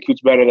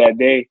executes better that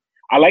day.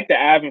 I like the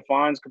Av and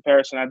Fonz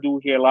comparison. I do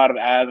hear a lot of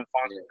Av and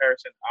Fonz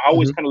comparison. I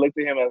always kind of looked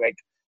at him as like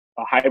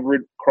a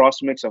hybrid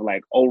cross mix of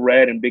like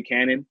O-Red and Big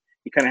Cannon.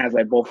 He kind of has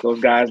like both those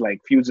guys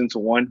like fused into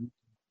one.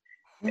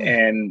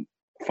 And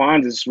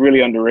Fonz is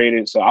really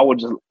underrated. So I would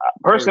just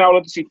personally, I would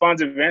love to see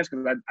Fonz advance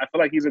because I feel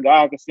like he's a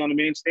guy I can see on the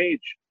main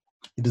stage.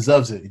 He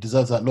deserves it. He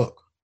deserves that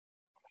look.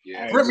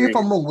 Yeah. Correct me if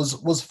I'm wrong. Was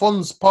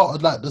Fonz part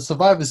of like the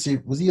Survivor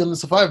Series? Was he on the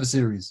Survivor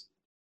Series?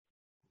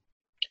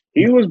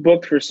 He was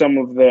booked for some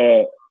of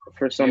the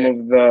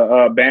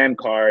band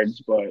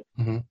cards, but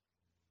I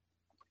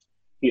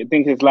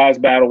think his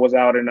last battle was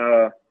out in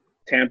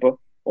Tampa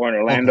or in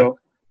Orlando. Okay.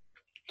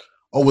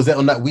 Or was it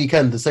on that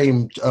weekend? The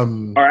same.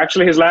 Or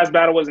actually, his last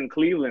battle was in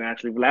Cleveland.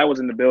 Actually, Vlad was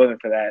in the building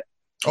for that.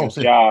 Oh,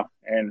 sick. Ja,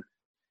 and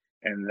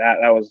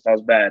that was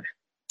bad.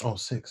 Oh,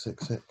 sick.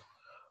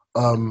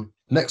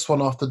 Next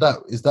one after that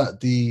is that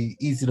the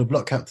Easy the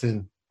Block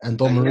captain and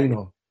Don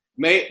Marino.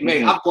 Mate,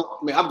 I've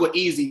got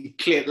Easy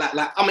clear. Like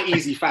I'm an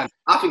Easy fan.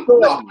 I feel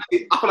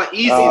like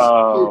Easy.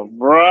 Oh,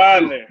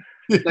 brother.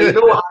 Like, you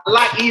know what? I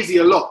like Easy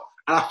a lot,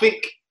 and I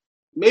think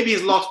maybe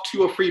his last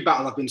 2 or 3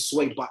 battles I've been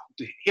swayed, but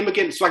him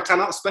against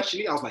Swagtana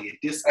especially, I was like,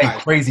 this guy.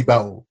 Crazy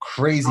battle.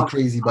 Crazy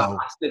battle.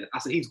 I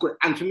said he's good,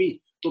 and for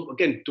me,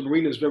 again, Don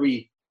Marino's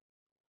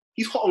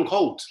he's hot and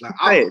cold.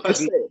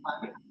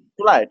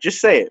 Like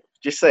just say it.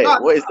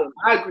 What is that?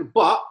 I agree,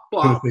 but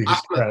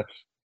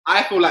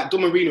I feel like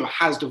Don Marino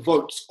has the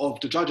votes of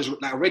the judges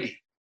already.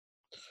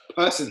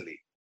 Personally.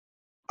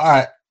 All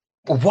right.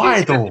 But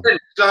why though? You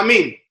know what I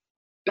mean?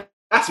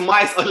 That's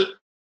my.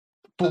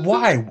 But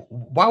why?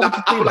 Why would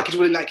you? I feel like he's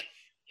really like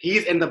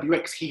he's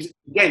NWX. He's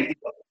again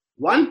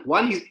one.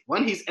 He's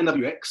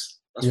NWX.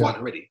 That's one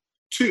already.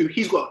 2.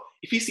 He's got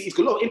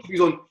a lot of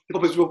interviews on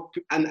Hip Hop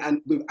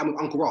and with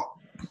Uncle Ra.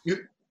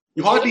 You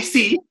hardly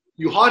see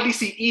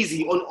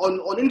Easy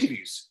on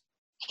interviews.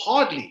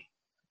 Hardly.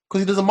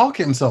 Because he doesn't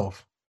market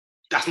himself.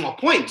 That's my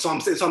point. So I'm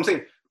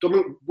saying,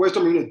 whereas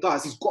Don Marino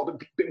does, he's got a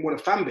bit more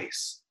of a fan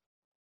base.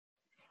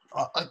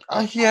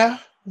 Yeah.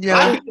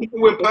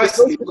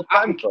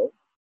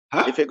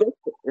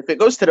 If it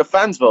goes to the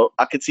fans vote,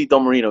 I could see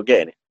Don Marino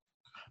getting it.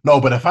 No,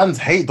 but the fans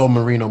hate Don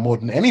Marino more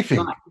than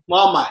anything.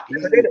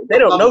 They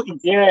don't know.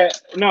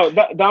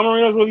 Don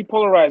Marino's really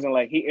polarizing.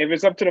 Like, if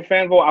it's up to the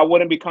fan vote, I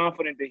wouldn't be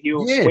confident that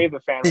he'll sway the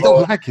fan vote. They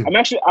don't like him.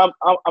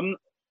 I'm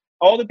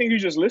all the things you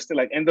just listed,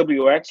 like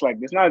NWX, like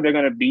it's not that they're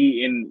gonna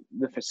be in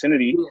the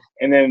vicinity,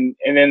 and then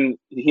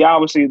he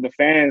obviously the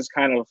fans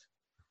kind of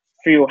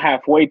feel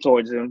halfway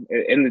towards him,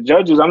 and the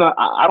judges. I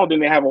don't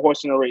think they have a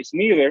horse in the race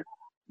neither.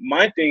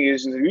 My thing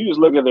is if you just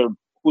look at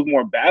who's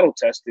more battle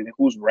tested and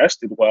who's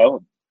rested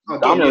well.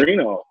 Don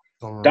Marino.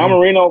 Don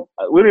Marino.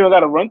 We don't got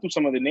to run through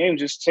some of the names.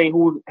 Just say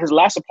who his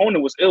last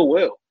opponent was. Ill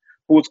Will,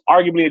 who was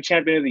arguably a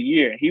champion of the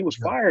year. He was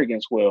fire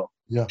against Will.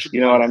 Yeah, you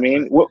know what I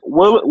mean.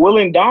 Will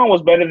and Don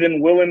was better than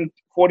Will and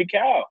 40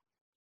 Cal.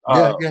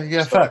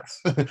 Yeah.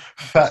 Facts.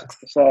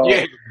 So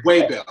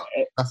way better.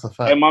 That's a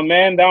fact. And my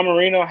man Don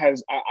Marino I've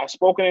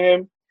spoken to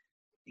him.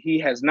 He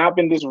has not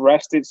been this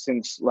rested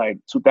since like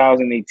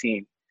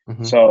 2018.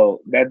 Mm-hmm.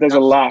 So that does a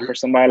lot for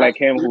somebody like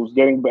him who's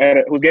getting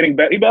better.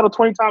 He battled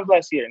 20 times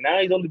last year. Now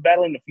he's only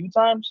battling a few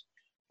times.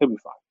 He'll be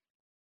fine.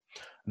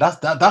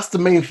 That's the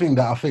main thing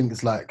that I think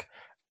is like,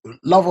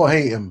 love or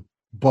hate him,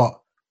 but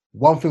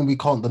one thing we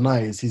can't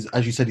deny is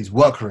as you said, his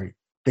work rate.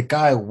 The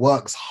guy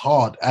works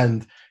hard,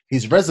 and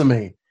his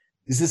resume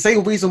is the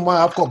same reason why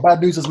I've got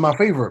Bad News as my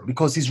favorite,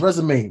 because his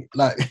resume,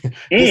 like,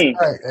 this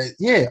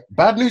guy,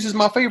 Bad News is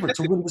my favorite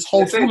to win this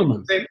whole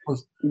tournament.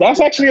 That's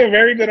actually a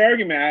very good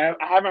argument.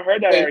 I haven't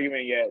heard that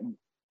argument yet.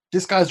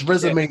 This guy's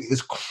resume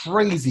is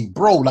crazy,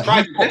 bro.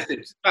 Like,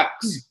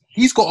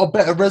 he's got a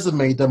better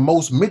resume than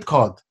most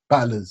mid-card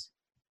battlers.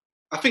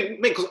 I think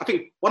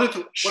one of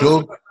the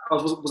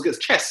was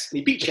against Chess, and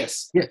he beat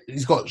Chess. Yeah,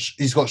 he's got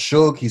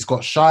Suge, he's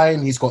got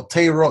Shine, he's got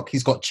Tay-Rock,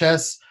 he's got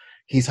Chess,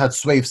 he's had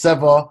Swave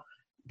Sever.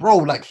 Bro,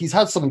 like, he's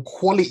had some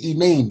quality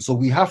names, so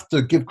we have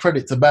to give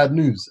credit to Bad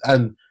News.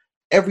 And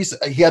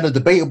he had a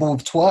debatable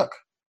with Twerk.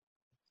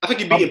 I think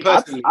he beat him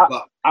personally.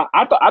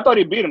 I thought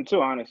he beat him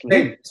too,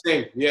 honestly.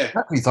 Same, yeah.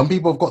 Exactly. Some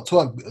people have got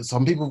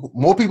Twerk.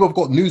 More people have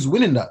got News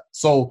winning that.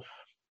 So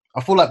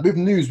I feel like with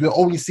News, we're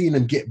only seeing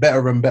him get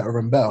better and better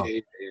and better.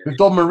 Yeah. With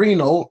Don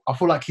Marino, I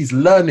feel like he's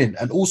learning,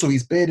 and also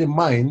he's bearing in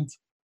mind,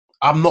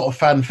 I'm not a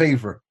fan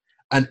favorite,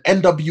 and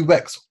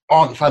NWX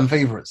aren't fan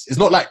favorites. It's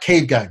not like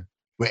Cave Gang,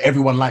 where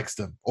everyone likes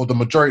them, or the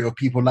majority of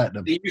people like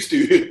them. They used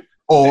to.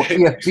 Or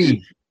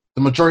EFB,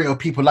 the majority of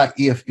people like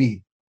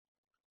EFB.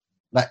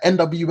 Like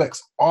NWX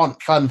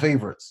aren't fan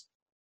favorites.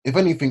 If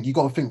anything, you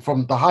got to think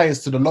from the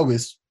highest to the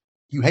lowest,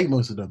 you hate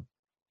most of them.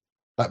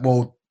 Like,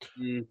 well,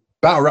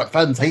 battle rap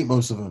fans hate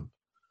most of them.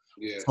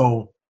 Yeah.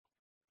 So,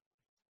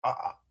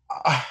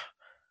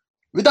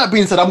 with that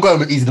being said, I'm going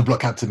with Easy the Block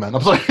Captain, man.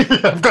 I'm sorry.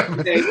 I'm going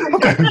with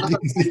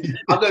Easy.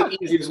 I'm going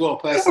Easy as well,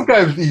 personally. I'm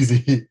going with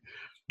Easy.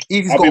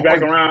 Easy's I'll be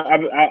back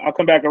around. I'll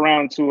come back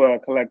around to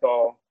collect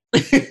all my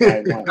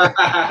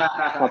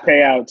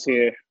payouts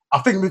here. I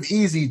think with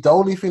Easy, the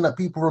only thing that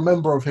people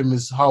remember of him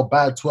is how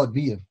bad Twerk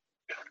beat him.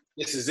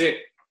 This is it.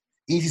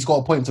 Easy's got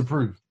a point to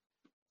prove.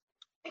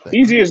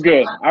 Easy is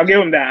good. I'll give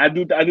him that. I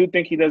do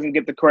think he doesn't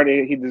get the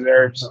credit he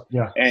deserves.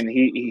 Yeah. And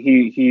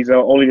he's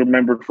only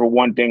remembered for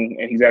one thing,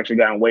 and he's actually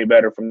gotten way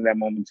better from that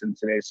moment to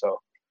today. So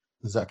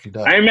exactly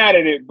that. I ain't mad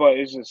at it, but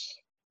it's just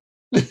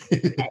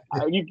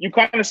you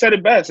kind of said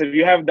it best. If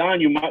you have Don,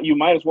 you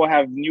might as well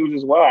have News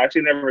as well. I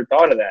actually never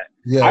thought of that.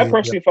 Yeah, I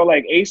personally felt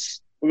like Ace.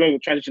 We're going to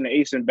transition to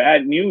Ace, and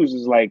Bad News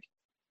is like,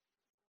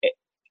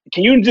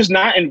 can you just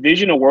not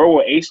envision a world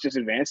where Ace just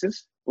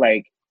advances?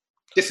 Like,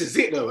 this is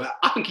it though.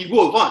 I think he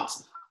will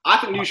advance. I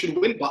think you should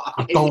win, but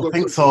I don't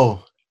think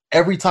so.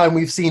 Every time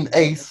we've seen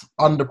Ace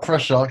under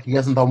pressure, he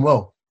hasn't done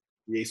well.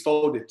 Yeah, he's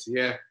folded.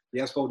 Yeah, he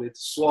has folded.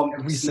 Swamp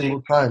every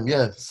single time.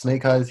 Yeah,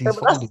 Snake Eyes. He's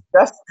folded.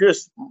 That's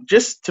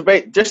just to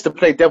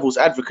play devil's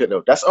advocate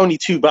though. That's only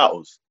 2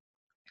 battles.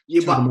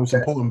 Yeah, two of the most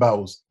important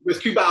battles. There's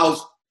 2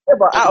 battles. Yeah,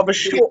 but out of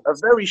a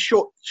very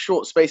short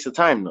space of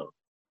time though.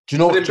 Do you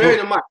know? But bear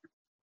in mind,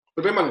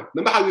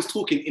 remember how he was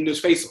talking in those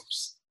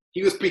face-offs?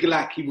 He was speaking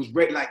like he was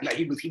ready, like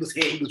he was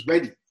here, he was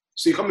ready.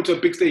 So you come into a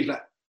big stage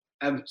like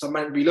some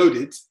man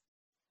reloaded,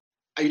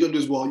 and you don't do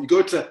as well. You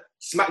go to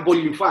Smack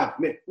Volume 5,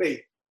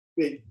 mate,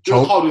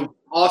 Joe hard with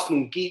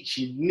Arsenal,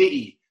 Geechee,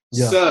 Nitty,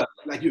 Sir,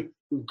 like you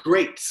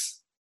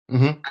greats.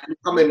 Mm-hmm. And you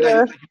come in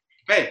like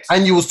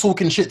and you was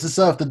talking shit to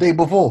Surf the day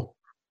before.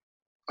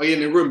 Oh, yeah,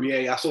 in the room,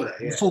 yeah, I saw that.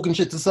 Yeah. You was talking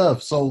shit to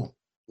Surf, so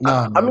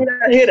nah. I mean,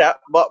 I hear that,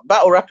 but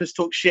battle rappers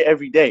talk shit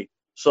every day.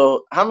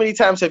 So how many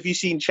times have you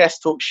seen Chess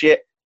talk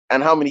shit,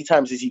 and how many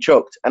times has he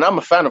choked? And I'm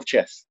a fan of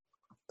Chess.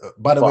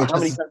 By the way,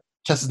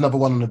 Chess has never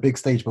won on a big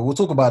stage, but we'll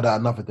talk about that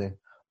another day.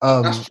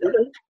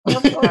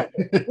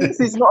 This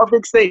is not a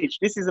big stage.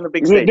 This isn't a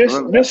big stage.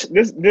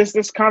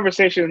 This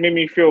conversation made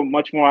me feel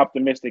much more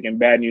optimistic in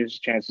Bad News'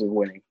 chances of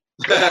winning.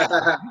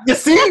 You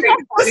see?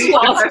 That's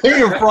what I'm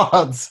saying,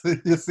 France.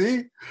 You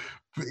see?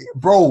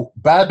 Bro,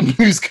 Bad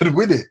News could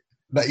win it.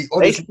 Like, he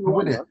honestly could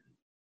win it.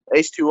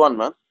 Ace 2-1,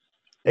 man.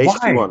 Ace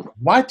 2-1.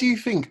 Why do you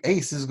think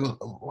Ace is going?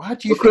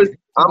 Because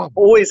I'm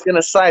always going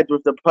to side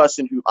with the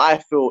person who I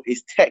feel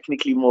is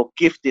technically more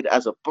gifted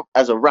as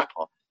a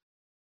rapper.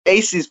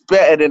 Ace is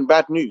better than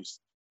Bad News.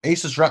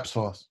 Ace just raps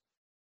fast.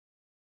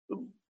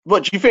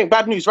 What, do you think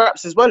Bad News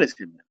raps as well as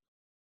him?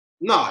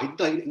 No, he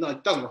doesn't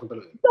rap better than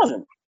him. He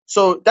doesn't.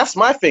 So that's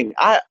my thing.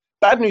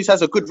 Bad News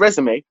has a good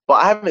resume, but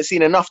I haven't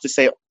seen enough to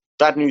say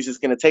Bad News is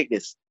going to take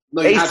this.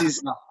 No, Ace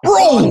is...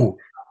 Bro!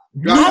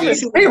 You haven't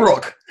seen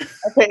A-Rock.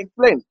 Okay,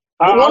 explain.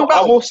 I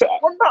will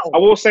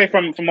say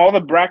from all the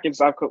brackets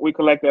we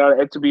collected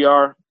at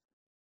TBR,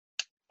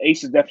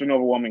 Ace is definitely an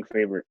overwhelming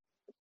favorite.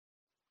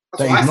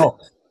 That he's not.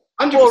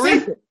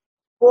 100%.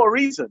 For a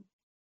reason.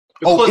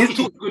 Because he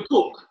talks good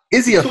talk.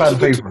 Is he a fan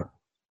favorite?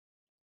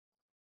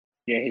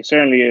 Yeah, he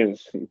certainly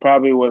is. He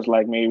probably was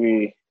like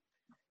maybe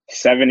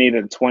 70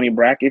 to 20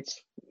 brackets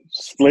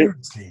split.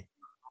 Seriously?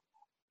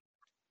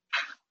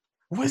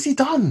 What has he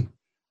done?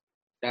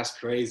 That's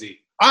crazy.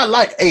 I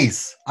like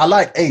Ace,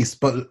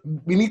 but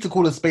we need to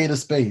call a spade a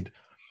spade.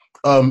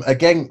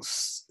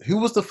 Against who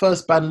was the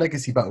first Bad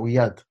Legacy battle we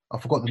had? I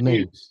forgot the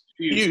name.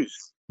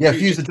 Fuse. Yeah,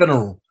 Fuse the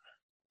General.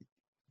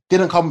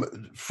 Didn't come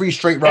 3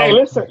 straight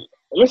rounds. Hey,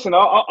 listen.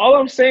 All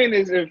I'm saying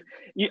is,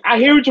 I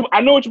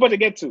know what you're about to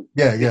get to.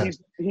 Yeah.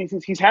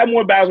 He's had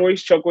more battles where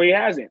he's choked where he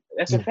hasn't.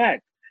 That's a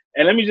fact.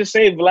 And let me just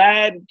say,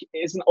 Vlad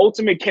is an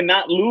ultimate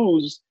cannot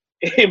lose.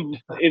 If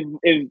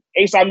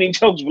Ace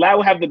chokes, Vlad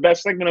will have the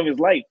best segment of his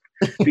life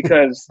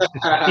because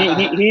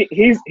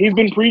he's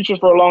been preaching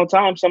for a long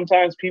time.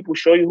 Sometimes people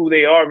show you who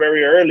they are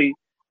very early,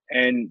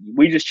 and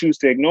we just choose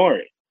to ignore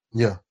it.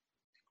 Yeah,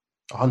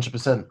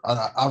 100%.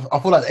 I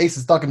feel like Ace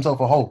has dug himself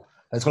a hole.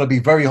 It's going to be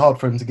very hard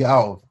for him to get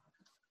out of.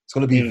 It's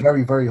going to be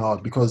very, very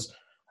hard because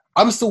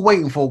I'm still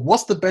waiting for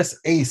what's the best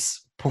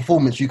Ace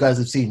performance you guys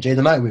have seen, Jada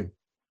Nightwing?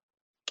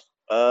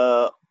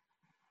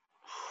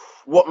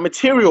 What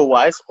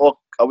material-wise, or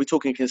are we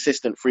talking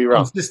consistent 3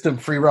 rounds?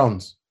 Consistent 3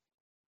 rounds.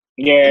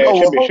 Yeah,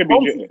 should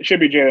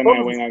be Jada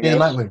Nightwing, I guess.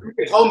 Jada Nightwing.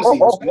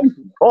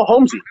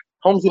 Holmesy.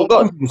 Holmesy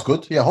was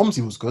good. Yeah,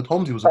 Holmesy was good.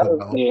 Holmesy was a good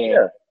battle.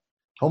 Yeah.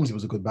 Holmesy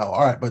was a good battle.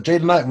 All right, but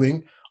Jada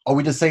Nightwing, are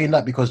we just saying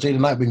that because Jada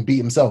Nightwing beat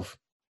himself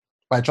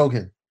by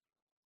choking?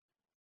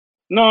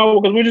 No,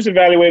 because we're just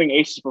evaluating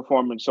Ace's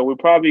performance. So you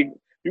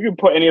can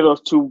put any of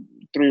those 2-3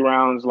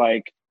 rounds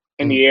like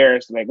in the air,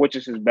 like which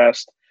is his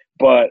best.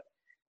 But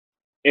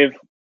if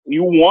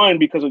you won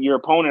because of your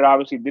opponent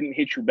obviously didn't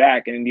hit you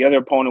back, and the other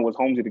opponent was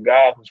Holmesy the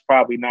God, who's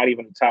probably not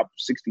even a top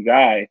 60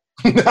 guy.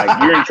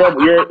 Like you're in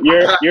trouble.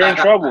 You're in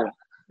trouble.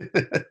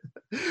 Yeah,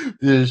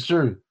 it's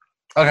true.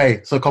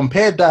 Okay, so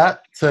compare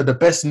that to the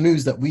best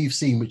news that we've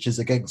seen, which is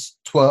against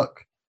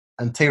Twerk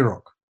and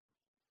Tay-Rock.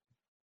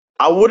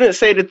 I wouldn't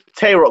say the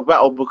Tay-Rock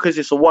battle because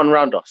it's a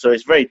one-rounder, so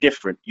it's very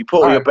different. You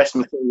put all your best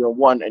material on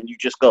one and you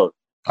just go.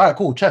 All right,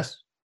 cool. Chess.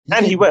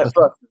 And he went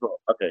first as well.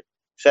 Okay.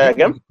 Say that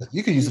again?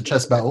 You can use a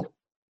chess battle.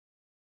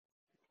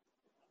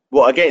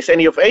 What, against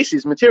any of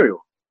Ace's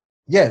material?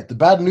 Yeah, the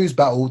bad news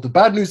battle. The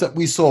bad news that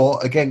we saw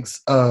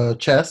against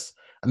Chess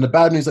and the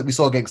bad news that we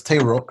saw against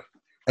Tay-Rock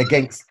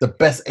against the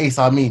best Ace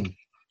Amin.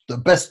 The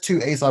best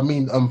two Ace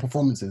Amin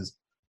performances.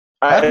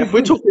 If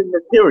we're talking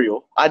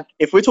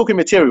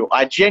material,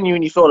 I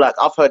genuinely feel like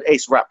I've heard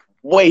Ace rap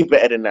way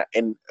better than that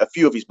in a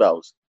few of his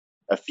battles.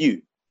 A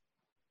few.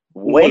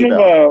 Way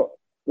better.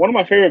 One of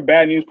my favorite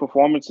bad news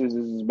performances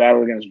is his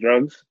battle against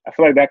Drugs. I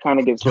feel like that kind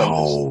of gets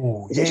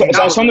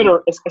it's under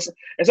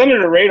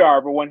the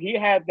radar, but when he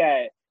had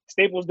that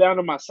Staples down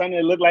to my son,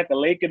 it looked like a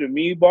lake of the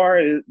me bar.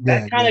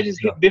 That kind of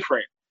just hit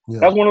different. Yeah.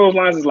 That's one of those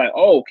lines. Is like,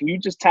 oh, can you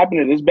just tap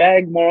into this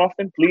bag more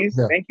often, please?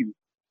 Yeah. Thank you.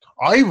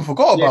 I even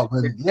forgot about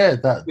when. Yeah,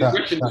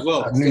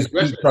 that news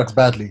beat Drugs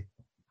badly.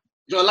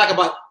 You know what I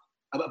like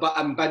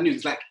about bad news?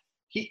 It's like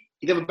he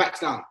never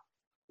backs down.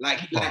 Like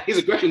his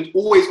aggression's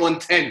always on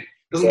 10.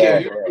 Doesn't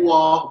care who you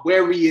are,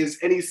 where he is,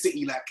 any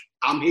city. Like,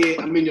 I'm here,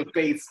 I'm in your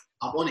face,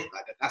 I'm on it.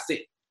 Like, that's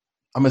it.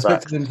 I'm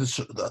expecting him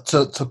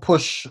to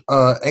push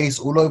Ace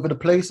all over the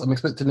place. I'm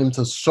expecting him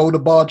to shoulder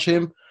barge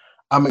him.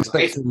 I'm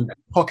expecting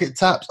pocket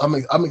taps.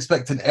 I'm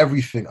expecting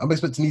everything. I'm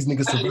expecting these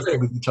niggas to wrestle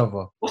with each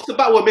other. What's the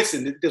battle we're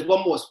missing? There's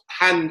one more.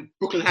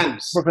 Brooklyn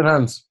Hands. Brooklyn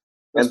Hands.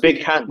 And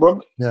Big Hand.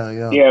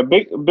 Yeah,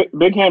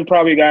 Big Hand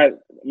probably got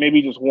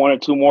maybe just one or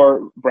two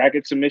more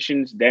bracket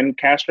submissions than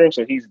Castro,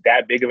 so he's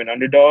that big of an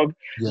underdog.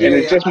 Yeah. And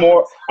it's just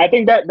more. I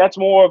think that's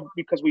more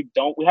because we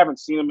haven't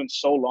seen him in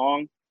so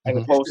long, as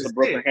opposed to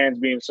Brooklyn Hands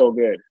being so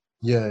good.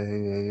 Yeah.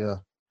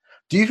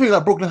 Do you think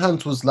that Brooklyn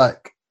Hands was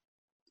like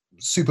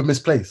super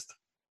misplaced?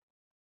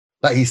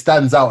 Like he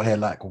stands out here.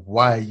 Like,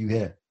 why are you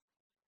here?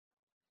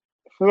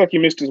 I feel like he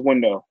missed his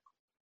window.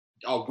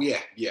 Oh yeah.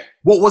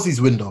 What was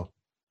his window?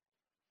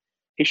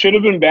 He should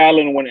have been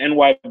battling when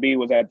NYB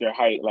was at their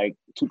height, like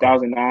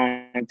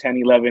 2009, 10,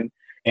 11.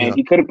 And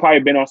he could have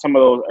probably been on some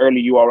of those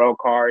early URL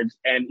cards.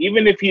 And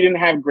even if he didn't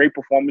have great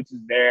performances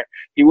there,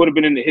 he would have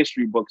been in the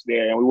history books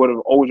there. And we would have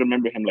always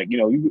remembered him. Like,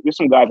 there's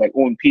some guys like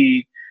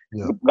OMP,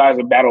 guys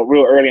that battled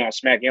real early on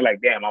Smack. You're like,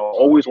 damn, I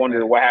always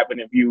wondered what happened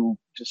if you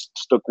just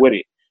stuck with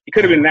it. He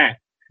could have been that.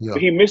 Yeah.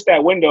 But he missed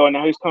that window, and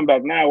now he's come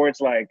back now where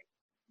it's like,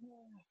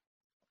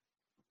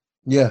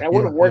 that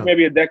would have worked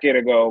maybe a decade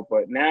ago,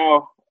 but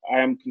now I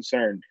am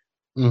concerned.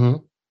 Mm-hmm.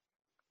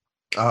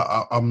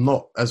 I'm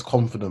not as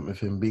confident with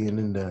him being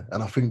in there.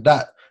 And I think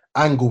that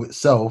angle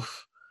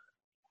itself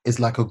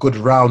is like a good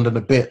round and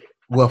a bit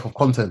worth of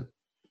content.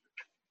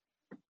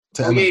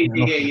 Yeah. I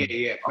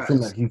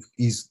think like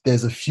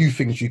there's a few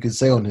things you could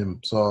say on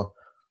him. So,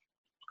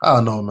 I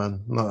don't know,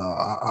 man. No,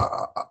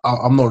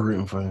 I'm not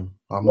rooting for him.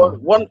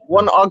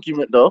 One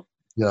argument, though.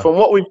 Yeah. From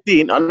what we've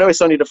seen, I know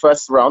it's only the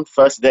first round,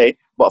 first day,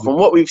 but from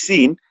what we've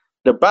seen,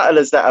 the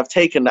battlers that have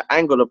taken the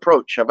angle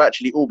approach have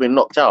actually all been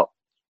knocked out.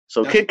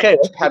 So Kid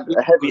Chaos had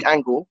a heavy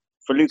angle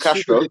for Lou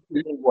Castro.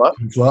 Didn't work.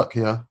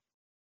 Yeah.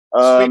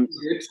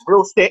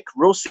 Real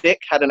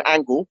Sick had an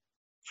angle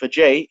for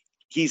Jay.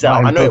 He's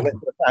out. I know it went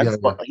to the fans,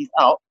 but he's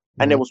out.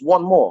 And there was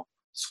one more.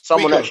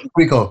 Someone actually.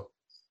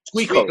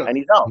 Squeako, and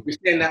he's out.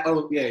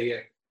 Yeah.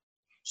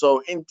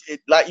 So,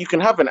 like, you can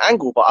have an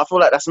angle, but I feel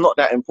like that's not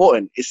that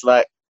important. It's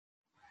like,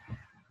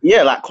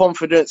 like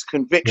confidence,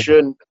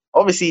 conviction,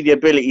 obviously the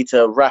ability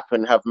to rap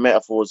and have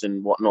metaphors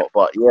and whatnot.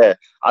 But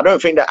I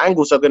don't think that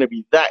angles are going to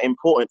be that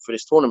important for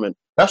this tournament.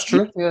 That's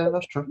true.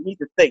 That's true. You need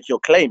to take your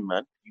claim,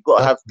 man. You got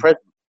to have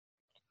presence.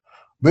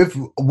 With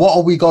what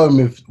are we going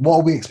with? What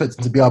are we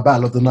expecting to be our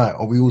battle of the night?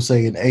 Are we all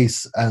saying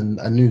Ace and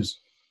News?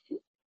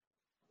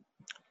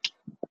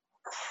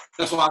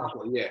 That's what I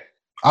thought. Yeah.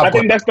 I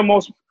think that's the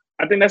most.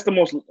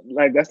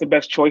 Like, that's the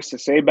best choice to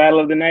say battle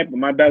of the night. But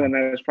my battle of the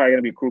night is probably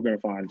gonna be Kruger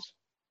and Fonz.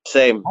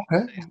 Same.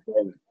 Okay.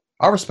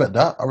 I respect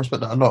that. I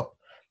respect that a lot.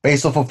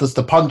 Based off of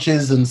the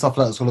punches and stuff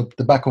like that, sort of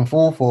the back and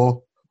forth.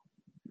 Or.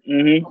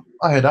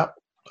 I hear that.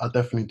 I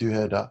definitely do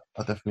hear that.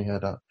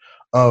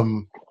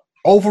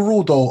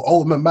 Overall, though,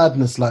 Ultimate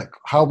Madness, like,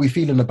 how are we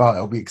feeling about it?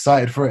 Are we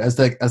excited for it? As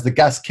the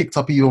gas kicked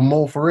up even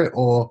more for it,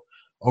 or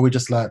are we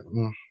just like?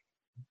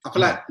 I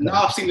feel like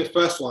now I've seen the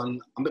first one,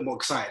 I'm a bit more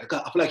excited.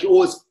 I feel like you're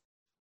always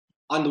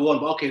under one,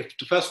 but okay,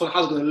 the first one,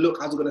 how's it going to look?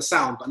 How's it going to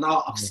sound? But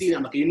now I've seen it,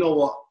 I'm like, you know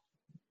what?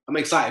 I'm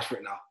excited for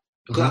it now.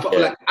 Because I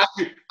feel like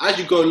as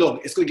you go along,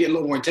 it's going to get a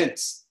lot more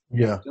intense.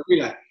 Yeah.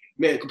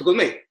 Because,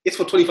 mate, it's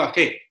for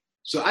 25K.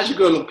 So as you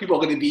go along, people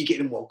are going to be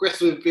getting more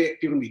aggressive with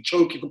it. People are going to be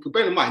choking. But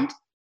bear in mind,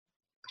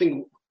 I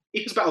think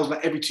if this battle was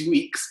like every 2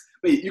 weeks,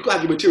 mate, you got to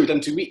have your material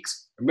done 2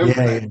 weeks. Remember,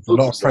 it's a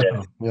lot of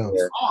pressure. Yeah.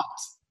 It's hard.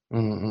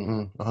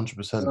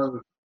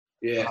 100%.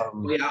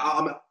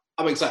 I'm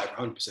I'm excited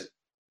for 100%.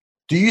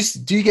 Do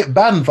you get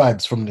band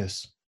vibes from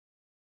this?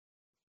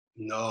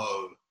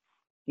 No,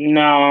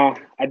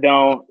 I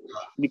don't.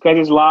 Because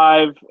it's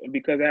live,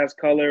 because it has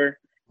color,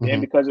 Mhm.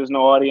 and because there's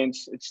no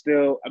audience, it's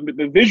still. I mean,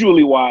 but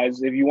visually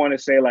wise, if you want to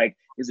say like,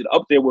 is it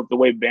up there with the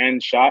way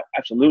band shot?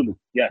 Absolutely,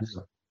 yes.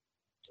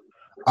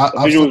 The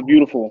visual is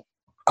beautiful.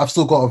 I've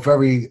still got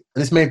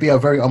this may be a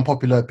very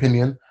unpopular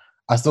opinion.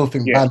 I still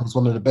think Yeah. band was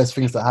one of the best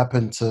things that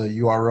happened to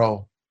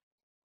URL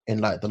in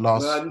like the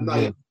last year.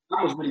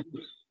 that was really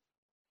good.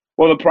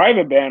 Well, the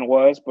private band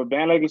was, but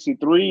Band Legacy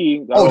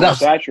 3 got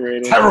that's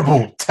oversaturated. Terrible.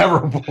 Yeah,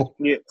 terrible.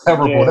 yeah,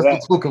 Let's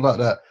not talk about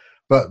that.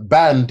 But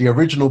band, the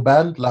original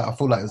band, like I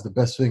feel like it's the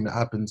best thing that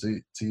happened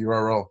to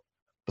URL,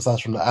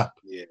 besides from the app.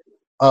 Yeah.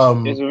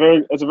 It's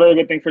a very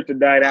good thing for it to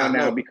die down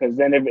now, because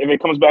then if it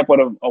comes back with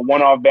a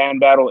one-off band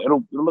battle,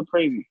 it'll look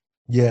crazy.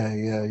 Yeah.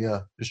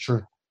 It's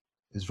true.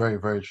 It's very,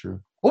 very true.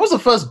 What was the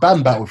first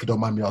band battle, if you don't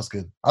mind me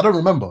asking? I don't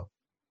remember.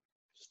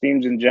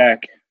 Steams and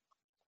Jack.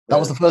 That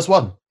was the first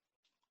one?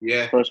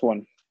 Yeah. First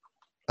one.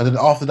 And then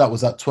after that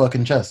was that Twerk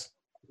and Chess?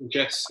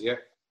 Chess, yeah.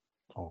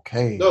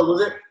 Okay. No,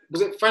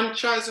 was it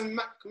Franchise and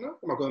Mac? No?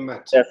 Am I going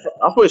mad? Yeah,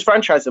 I thought it was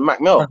Franchise and Mac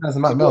Mill. Franchise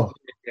and Mac Mill.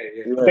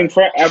 Yeah. I think,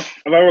 if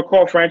I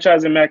recall,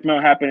 Franchise and Mac Mill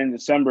happened in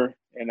December,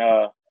 and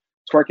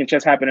Twerk and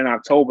Chess happened in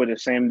October, the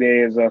same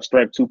day as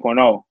Strike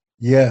 2.0.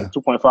 Yeah.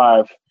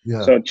 2.5.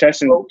 Yeah. So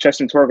Chess and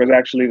Twerk was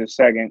actually the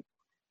second,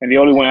 and the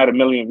only one had 1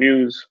 million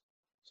views.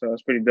 So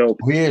it's pretty dope.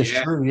 Yeah, it's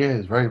true. Yeah,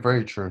 it's very,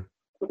 very true.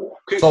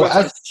 Quick So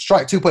question. as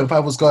Strike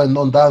 2.5 was going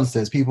on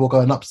downstairs, people were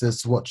going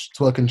upstairs to watch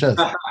Twerk and Chess.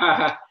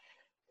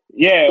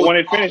 Yeah, when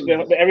it finished,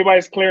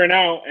 everybody's clearing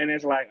out, and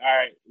it's like, all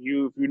right,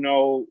 if you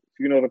know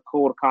the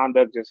code of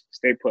conduct, just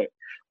stay put.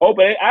 Oh,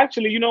 but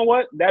actually, you know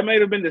what? That may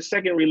have been the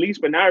second release,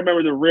 but now I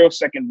remember the real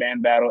second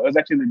band battle. It was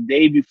actually the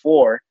day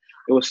before.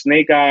 It was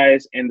Snake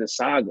Eyes and the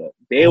Saga.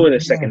 They were the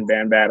second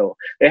band battle.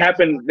 They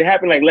happened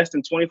like less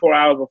than 24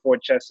 hours before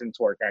Chess and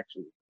Twerk,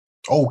 actually.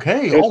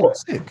 Okay.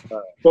 Sick.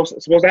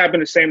 Supposed to happen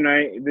the same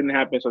night. It didn't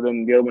happen, so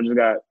then the other one just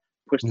got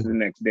pushed to the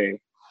next day.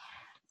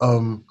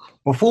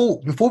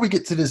 Before we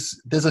get to this,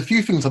 there's a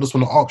few things I just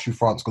want to ask you,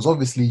 France, because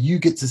obviously you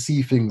get to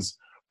see things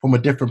from a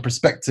different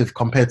perspective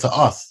compared to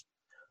us.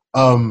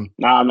 Nah,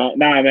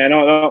 man,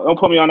 don't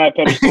put me on that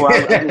pedestal.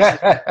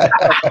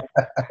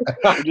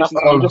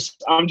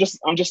 I'm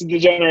just a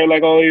degenerate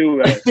like all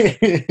you guys.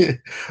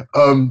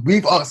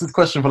 We've asked this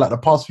question for like the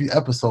past few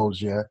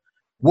episodes. Yeah,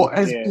 what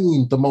has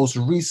been the most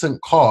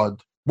recent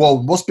card?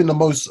 Well, what's been the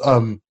most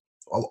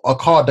a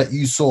card that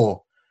you saw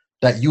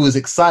that you was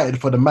excited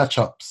for the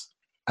matchups,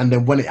 and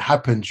then when it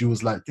happened, you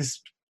was like,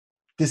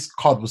 this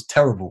card was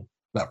terrible.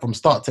 Like from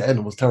start to end,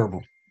 it was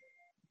terrible.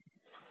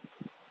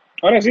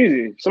 Oh, that's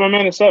easy. Summer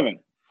Madness 7.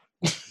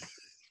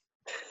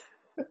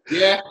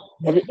 Yeah.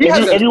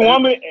 If you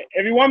want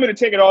me to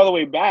take it all the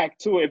way back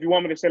to it, if you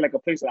want me to say like a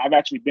place that I've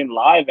actually been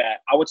live at,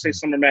 I would say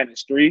Summer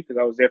Madness 3 because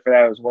I was there for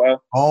that as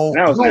well. Oh, and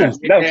that was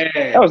nasty.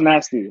 That was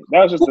nasty.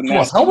 That was just a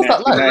nasty. How was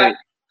that like? Night.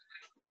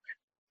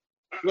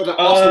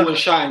 Arsenal and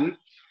Shine.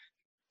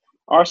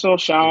 Arsenal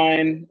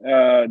Shine,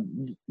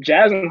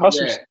 Jazz and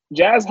Hustle. Yeah.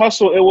 Jazz,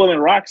 Hustle, Ill Will,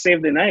 and Rock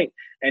saved the night.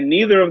 And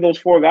neither of those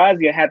four guys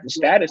yet had the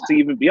status to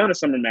even be on a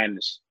Summer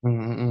Madness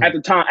at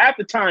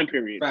the time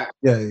period. Right.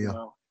 Yeah. You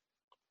know?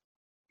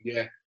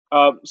 Yeah.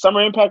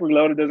 Summer Impact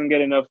Reloaded doesn't get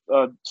enough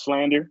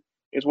slander.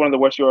 It's one of the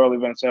worst URL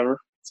events ever.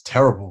 It's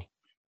terrible.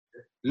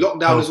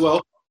 Lockdown as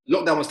well.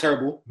 Lockdown was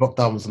terrible.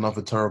 Lockdown was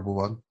another terrible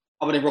one.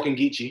 Other than Rockin'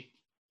 Geechee.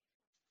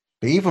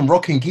 But even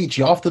Rockin'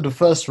 Geechee, after the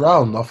first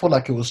round, I feel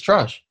like it was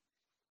trash.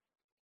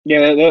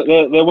 Yeah,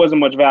 there wasn't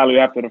much value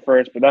after the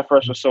first, but that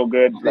first was so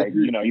good. Like,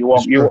 you know, you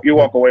walk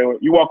away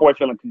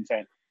feeling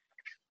content.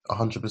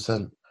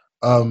 100%.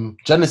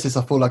 Genesis,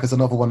 I feel like is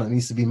another one that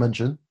needs to be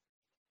mentioned.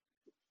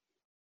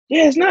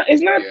 Yeah, it's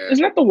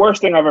not the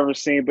worst thing I've ever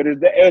seen, but it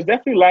was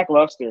definitely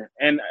lackluster.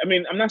 And I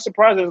mean, I'm not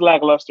surprised it's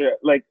lackluster.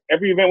 Like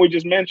every event we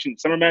just mentioned,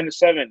 Summer Madness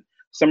 7,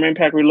 Summer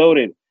Impact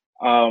Reloaded,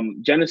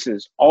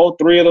 Genesis, all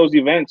three of those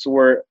events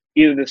were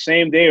either the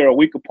same day or a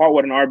week apart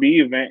with an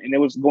RBE event, and it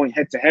was going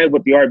head to head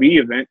with the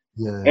RBE event.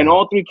 Yeah. In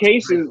all three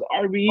cases,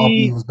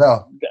 RBE was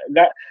better.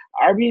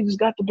 RBE just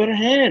got the better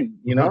hand.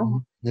 You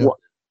know,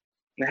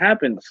 it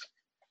happens.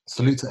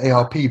 Salute to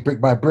ARP,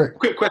 brick by brick.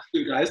 Quick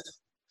question, guys.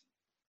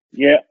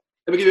 Yeah.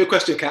 Let me give you a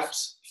question,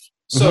 Caps.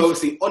 So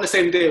obviously, on the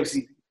same day,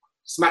 obviously,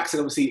 Smacks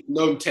and obviously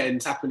Gnome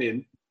 10's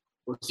happening.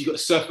 Obviously, you got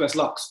Surf vs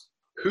Lux.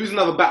 Who's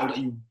another battle that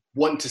you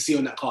want to see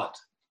on that card?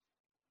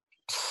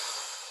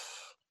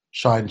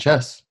 Shine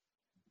Chess.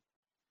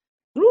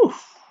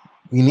 Oof.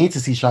 We need to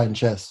see Shine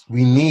Chess.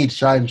 We need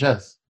Shine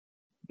Chess.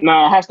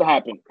 No, it has to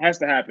happen.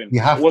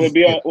 Will it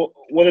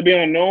be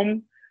on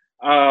Gnome?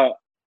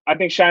 I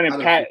think Shine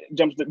and Pat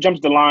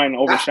jumps the line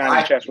over Shine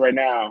and Chess right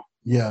now.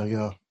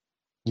 Yeah.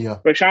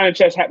 But Shine and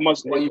Chess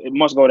must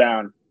go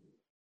down.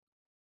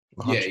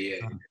 100%.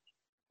 Yeah.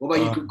 What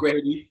about you,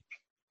 Grady?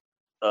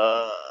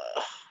 I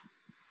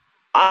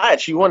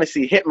actually want to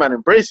see Hitman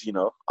and Briz, you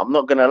know. I'm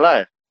not going to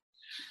lie.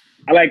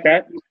 I like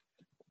that.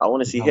 I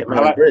want to see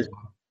Hitman and Briz.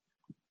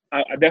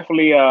 I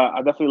definitely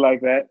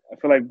like that. I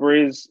feel like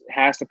Briz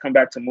has to come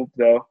back to Mook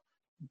though,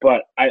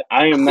 but I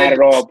am not at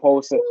all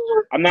opposed to.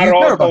 I'm not at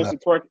all opposed to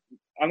Twerk.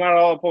 I'm not at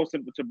all opposed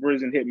to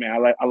Briz and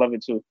Hitman. I love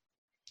it too.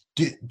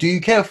 Do you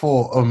care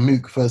for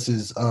Mook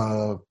versus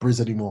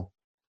Briz anymore?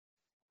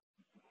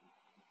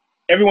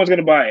 Everyone's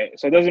gonna buy it,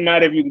 so it doesn't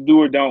matter if you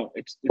do or don't.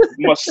 It's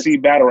must see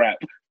battle rap.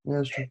 Yeah,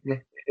 it's true. Yeah.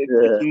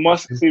 It's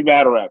must see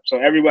battle rap, so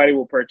everybody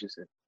will purchase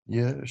it.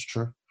 Yeah, it's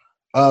true.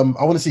 I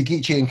want to see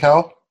Geechee and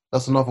Cal.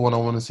 That's another one I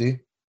want to see.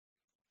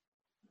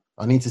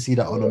 I need to see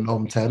that on a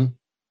Nom 10.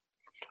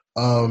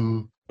 But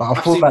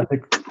I feel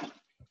like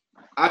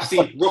I've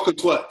seen Rock and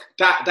Twerk.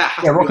 That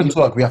has Rock and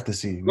Twerk. We have to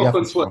see. Rock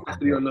and Twerk has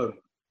to be unknown.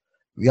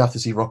 We have to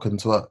see Rock and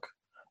Twerk.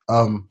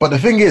 But the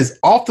thing is,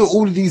 after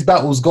all of these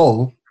battles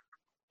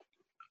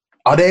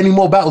are there any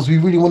more battles we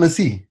really want to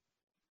see?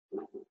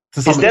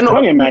 Is there not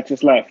any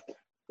matches left?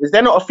 Is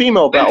there not a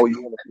female battle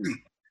you want to see?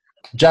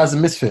 Jazz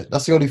and Misfit.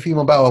 That's the only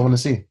female battle I want to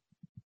see.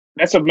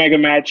 That's a mega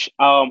match.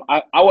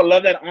 I would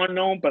love that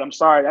unknown, but I'm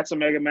sorry, that's a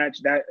mega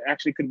match. That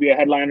actually could be a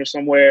headliner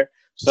somewhere.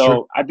 So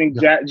sure. I think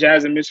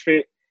Jazz and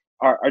Misfit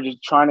are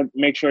just trying to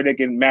make sure they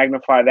can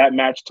magnify that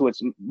match to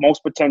its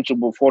most potential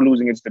before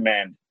losing its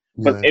demand.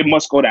 But it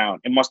must go down.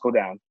 It must go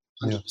down.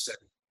 100%.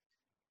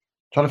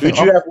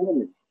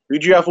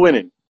 Who'd you have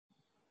winning?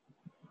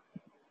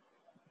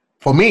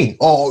 For me?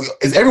 Oh,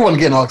 is everyone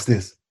getting asked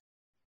this?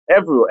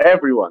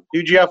 Everyone.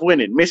 Who'd you have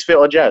winning? Misfit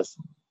or Jazz?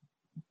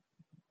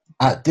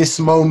 At this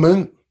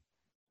moment,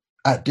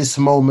 I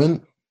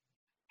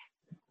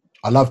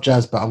love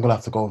Jazz, but I'm going to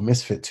have to go with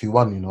Misfit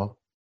 2-1, you know.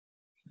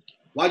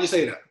 Why'd you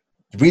say that?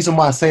 The reason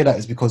why I say that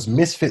is because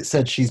Misfit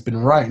said she's been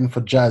writing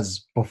for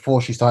Jazz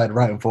before she started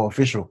writing for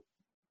Official.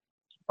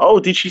 Oh,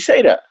 did she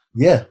say that?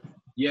 Yeah.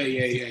 Yeah.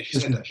 She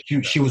said that.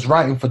 She was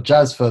writing for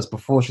Jazz first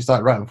before she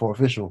started writing for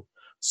Official.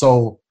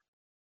 So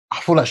I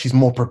feel like she's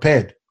more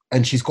prepared.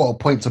 And she's got a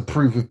point to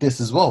prove with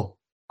this as well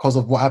because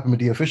of what happened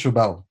with the Official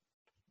battle.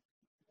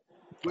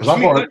 Because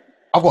I've got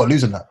to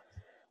lose in that.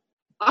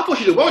 I thought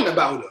she did well in that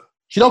battle, though.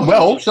 She done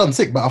well. She done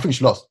sick, but I think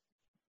she lost.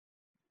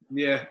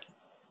 Yeah.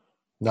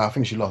 No, I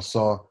think she lost.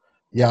 So,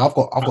 yeah, I've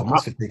got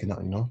Misfit taking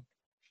that, you know.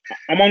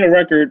 I'm on the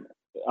record.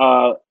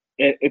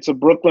 It's a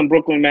Brooklyn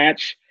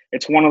match.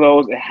 It's one of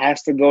those, it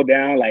has to go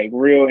down, like,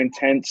 real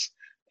intense.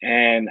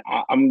 And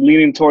I'm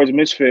leaning towards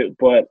Misfit,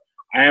 but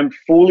I am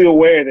fully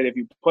aware that if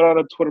you put out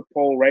a Twitter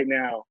poll right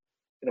now,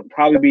 it'll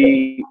probably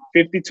be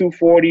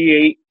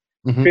 52-48,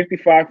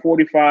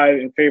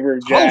 55-45 in favor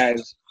of Jazz.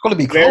 It's going to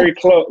be close. Very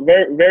close.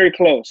 Very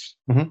close.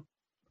 Mm-hmm.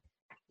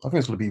 I think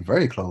it's going to be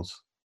very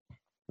close.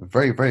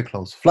 Very, very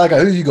close. Fly Guy,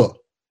 who you got?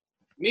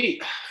 Me.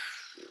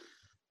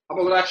 I'm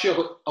going to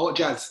actually I got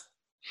Jazz.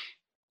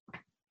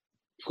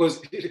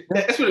 Because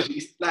that's what it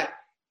is. Like,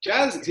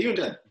 Jazz, even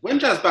Jazz, when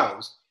Jazz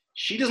battles,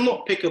 she does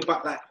not pick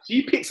about like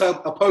she picks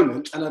her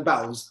opponent and her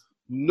battles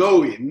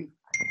knowing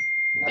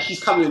that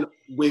she's coming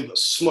with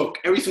smoke.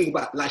 Everything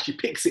about like she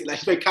picks it like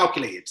she's very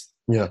calculated.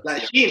 Yeah.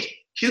 Like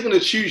she's gonna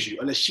choose you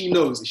unless she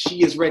knows that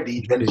she is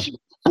ready and she's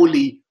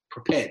fully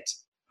prepared.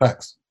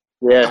 Facts.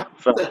 Yeah.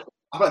 The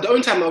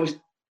only time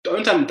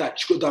that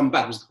she got done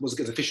bad was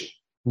against Official.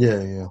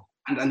 Yeah.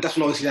 And that's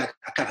when obviously like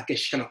I guess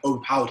she kind of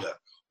overpowered her.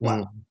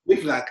 But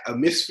with like a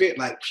Misfit,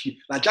 like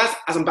Jazz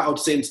hasn't battled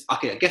since I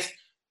guess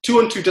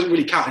 2-on-2 doesn't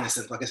really count in a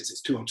sense. I guess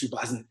it's 2-on-2,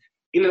 but as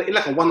in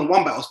like a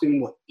 1-on-1 battle, it's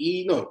been what?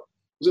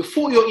 Was it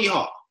 40 or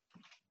E-Heart?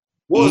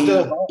 What was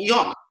the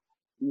E-Heart?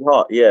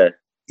 E-Heart, yeah.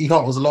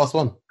 E-Heart was the last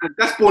one. And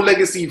that's Born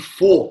Legacy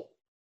 4.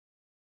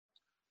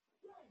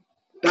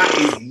 That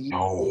is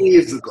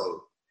years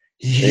ago.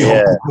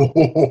 Yeah.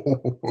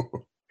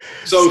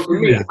 So for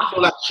me, I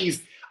feel like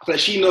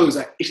she knows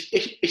that if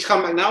she's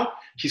coming back now,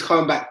 she's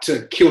coming back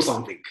to kill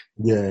something.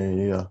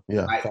 Yeah.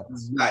 So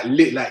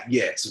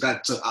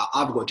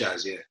I've got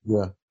Jazz.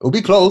 Yeah, it'll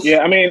be close. Yeah,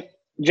 I mean,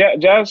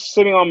 Jazz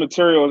sitting on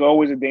material is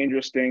always a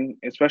dangerous thing,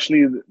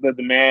 especially the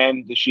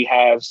demand that she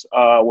has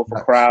with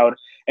a crowd.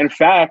 In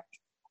fact,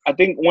 I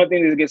think one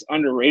thing that gets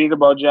underrated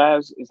about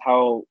Jazz is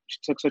how she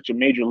took such a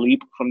major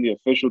leap from the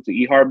Official to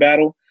E-Heart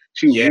battle.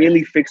 She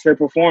really fixed her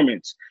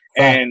performance.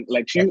 And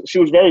like she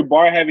was very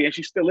bar heavy, and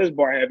she still is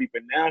bar heavy,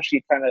 but now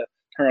she kind of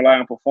can rely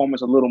on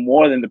performance a little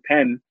more than the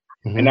pen.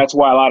 And that's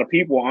why a lot of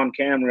people on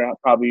camera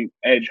probably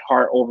edge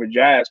Heart over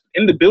Jazz.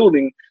 In the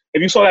building,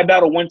 if you saw that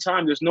battle one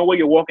time, there's no way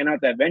you're walking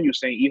out that venue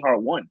saying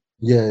E-Heart won.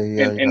 And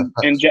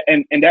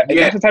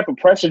that's the type of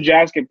pressure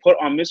Jazz can put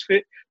on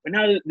Misfit. But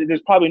now that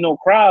there's probably no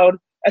crowd,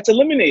 that's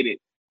eliminated.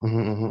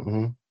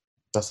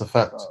 That's a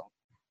fact.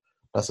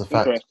 That's a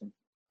fact.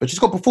 But she's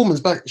got performance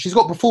back. She's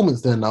got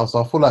performance there now,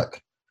 so I feel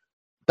like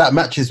that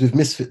matches with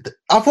Misfit.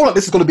 I feel like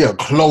this is going to be a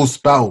close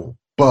battle,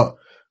 but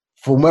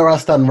from where I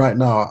stand right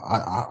now,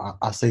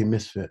 I say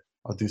Misfit.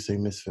 I do say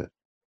Misfit.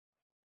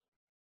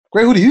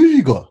 Grey Hoodie, who have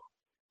you got?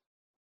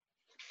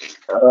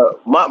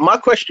 My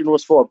question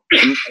was for a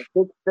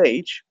big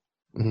stage,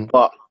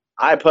 but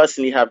I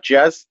personally have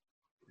Jazz.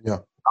 Yeah.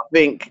 I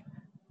think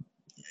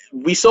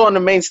we saw on the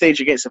main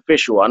stage against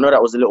Official. I know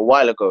that was a little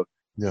while ago.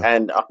 Yeah.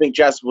 And I think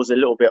Jazz was a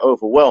little bit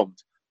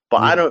overwhelmed.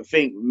 But I don't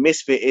think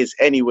Misfit is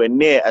anywhere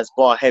near as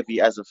bar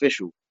heavy as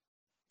Official.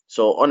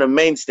 So on the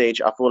main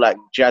stage, I feel like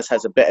Jazz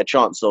has a better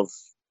chance of,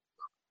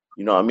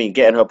 you know what I mean,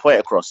 getting her point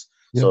across.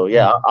 Yeah. So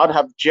yeah, I'd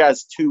have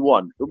Jazz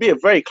 2-1. It'll be a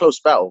very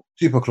close battle.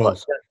 Super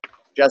close.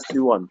 Jazz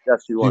 2-1.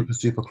 Jazz 2-1.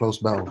 Super close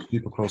battle.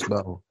 Super close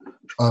battle.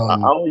 I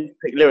always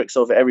pick lyrics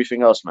over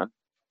everything else, man.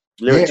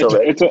 Lyrics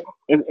over.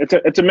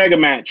 It's a mega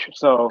match.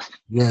 So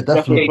yeah,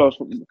 definitely. Close.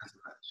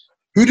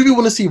 Who do we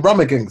want to see Rum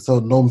against? So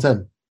Norm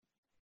 10.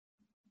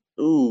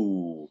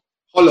 Ooh.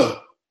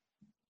 Hollow.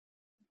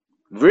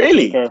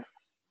 Really? Okay.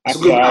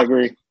 I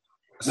agree.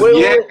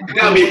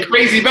 That'll be a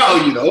crazy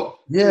battle, you know.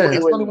 Yeah,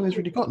 that's the only one he's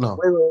really got now.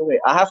 Wait.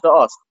 I have to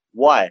ask,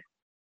 why?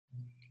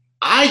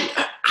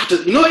 I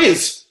just, you know what it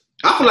is?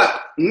 I feel like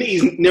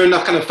Nitty's near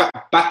enough kind of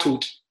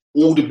battled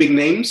all the big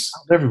names.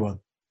 Everyone.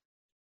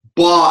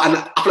 And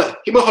I feel like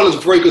him and Hollow's a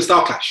very good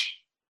style clash.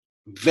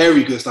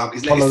 Very good style.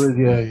 Hollow is,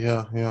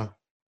 yeah.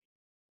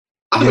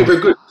 I think we're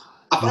very good.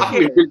 I think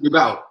we're a very good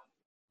battle.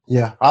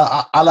 Yeah,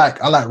 I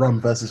like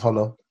Rum versus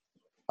Hollow.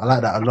 I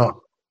like that a lot.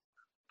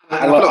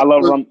 I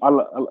love Rum. I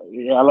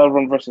love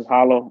Rum versus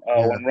Hollow.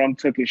 When Rum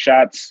took his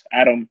shots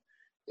at him,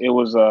 it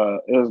was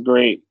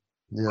great.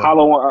 Yeah.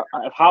 Hollow,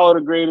 if Hollow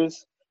the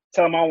greatest,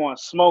 tell him I want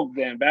smoke.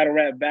 Then battle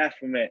rap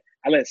Baphomet.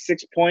 I let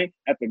 6 point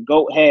at the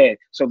goat head.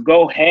 So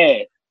go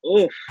head.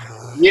 Oof.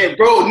 Yeah,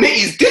 bro,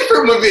 Nitty's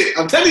different with it.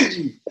 I'm telling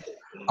you.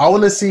 I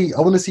want to see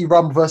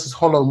Rum versus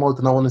Hollow more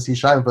than I want to see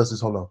Shine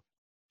versus Hollow.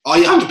 Oh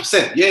yeah,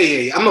 100%.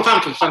 Yeah. I'm not a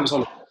fan for Shine versus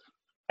Hollow.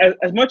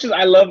 As much as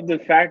I love the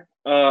fact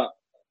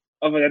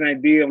of an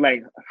idea of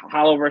like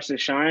Hollow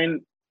versus Shine,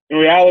 in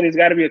reality, it's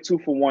got to be a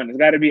 2-for-1. It's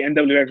got to be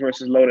NWX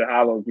versus Loaded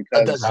Hollows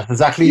because that's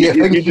exactly it.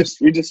 You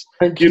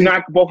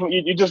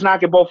just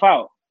knock it both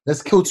out.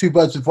 Let's kill two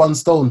birds with one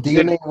stone.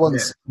 DNA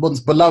wants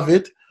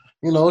Beloved.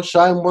 You know,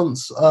 Shine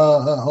wants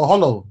a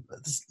Hollow.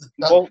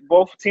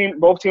 Both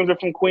teams are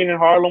from Queen and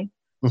Harlem,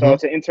 so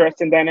it's an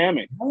interesting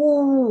dynamic.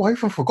 Oh, I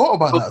even forgot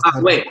about that.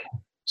 Wait,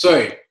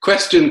 sorry.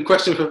 Question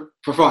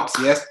for France.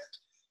 Yes.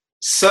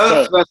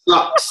 Surf versus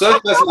Lux.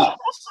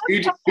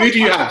 Who do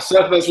you have?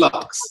 Surf versus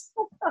Lux.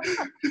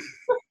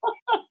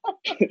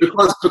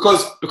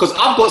 because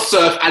I've got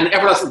Surf and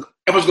everyone's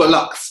got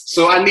Lux.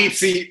 So I need to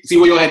see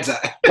where your head's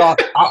at.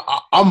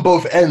 I'm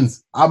both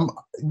ends. One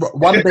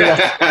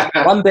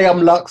day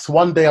I'm Lux,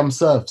 one day I'm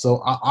Surf.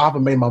 So I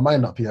haven't made my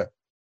mind up yet.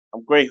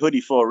 I'm Grey Hoodie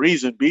for a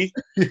reason, B.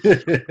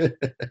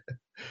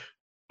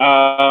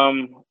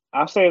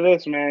 I'll say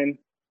this, man.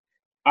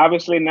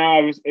 Obviously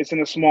now it's in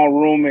a small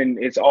room and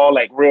it's all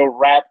like real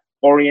rap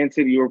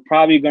oriented. You're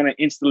probably gonna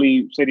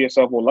instantly say to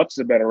yourself, "Well, Lux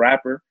is a better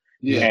rapper,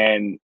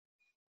 and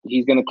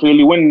he's gonna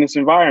clearly win in this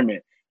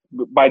environment."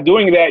 But by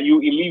doing that, you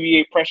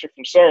alleviate pressure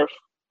from Surf,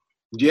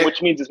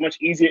 which means it's much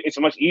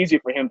easier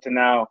for him to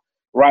now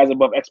rise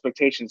above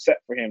expectations set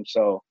for him.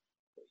 So,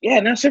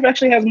 yeah, now Surf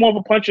actually has more of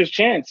a puncher's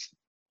chance.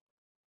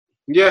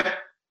 Yeah.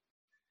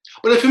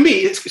 But for me,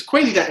 it's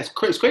crazy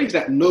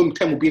that Gnome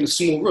 10 will be in a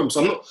small room.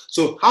 So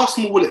how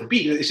small will it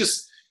be? It's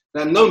just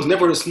that Gnome's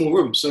never in a small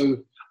room. So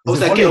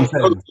that's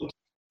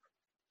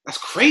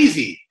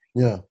crazy.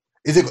 Yeah.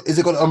 Is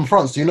it going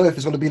France? Do you know if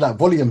it's going to be like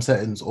volume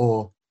settings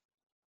or?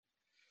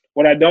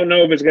 What I don't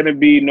know if it's going to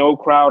be no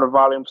crowd or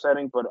volume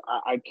setting, but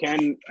I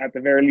can at the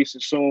very least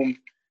assume,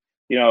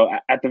 you know,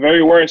 at the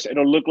very worst,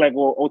 it'll look like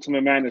what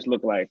Ultimate Madness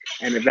look like.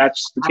 And if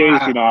that's the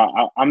case, you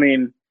know, I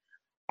mean,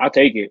 I'll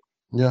take it.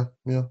 Yeah.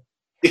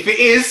 If it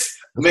is,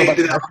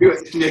 maybe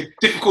it's a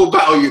difficult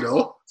battle, you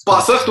know.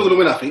 But Surf's still going to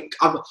win, I think.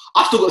 I've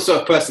still got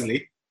Surf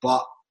personally,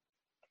 but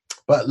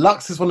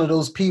Lux is one of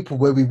those people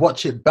where we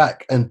watch it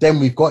back and then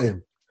we've got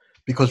him.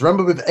 Because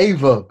remember with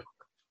Averb,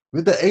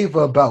 with the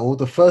Averb battle,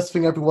 the first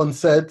thing everyone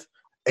said,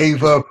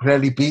 Averb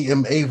clearly beat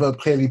him, Averb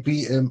clearly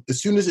beat him.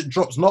 As soon as it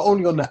drops, not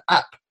only on the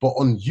app, but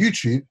on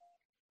YouTube,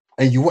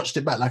 and you watched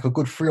it back like a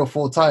good 3 or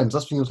 4 times,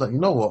 that's when you was like, you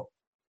know what?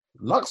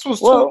 Lux was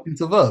talking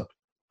to Verb.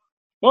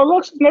 Well,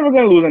 Lux is never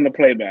going to lose on the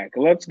playback.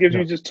 Lux gives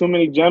you just too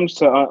many gems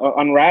to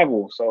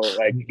unravel. So,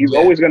 like, he's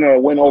always going to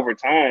win over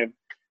time.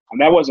 And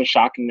that wasn't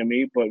shocking to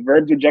me. But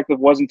Verb's objective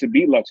wasn't to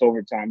beat Lux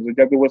over time. His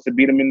objective was to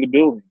beat him in the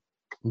building.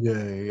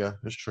 Yeah.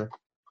 It's true.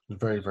 It's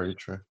very, very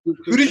true.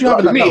 Who did you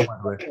have in that battle, by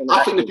the way?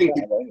 I think the thing.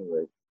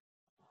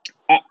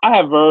 I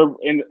have Verb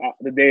in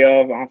the day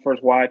of on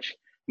first watch.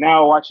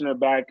 Now, watching it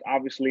back,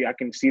 obviously, I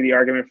can see the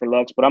argument for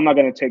Lux. But I'm not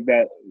going to take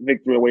that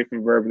victory away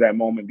from Verb at that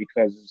moment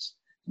because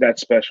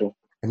that's special.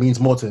 It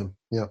means more to him.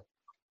 Yeah.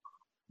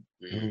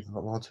 It means a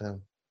lot more to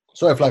him.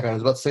 Sorry, Flag, I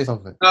was about to say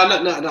something.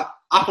 No.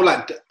 I feel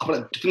like the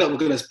thing that we're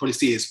going to probably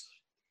see is,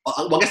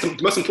 I guess the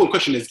most important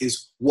question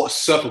is what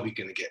Surf are we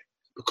going to get?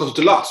 Because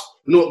the Lux,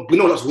 we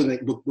know Lux we're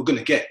going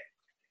to get.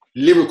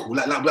 Lyrical,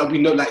 like we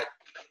know, like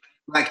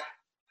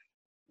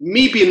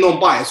me being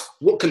non-biased,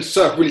 what can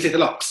Surf really say to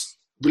Lux?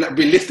 Like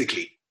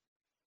realistically?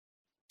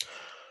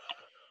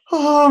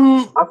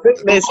 I think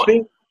there's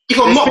things. If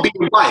I'm not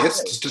being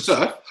biased to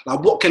Surf, like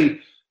what can?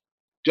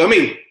 Do you know what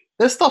I mean?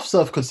 There's stuff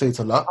Surf could say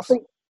to Lux.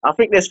 I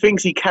think there's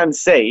things he can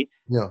say.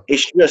 Yeah.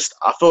 It's just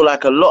I feel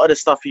like a lot of the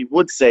stuff he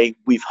would say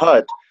we've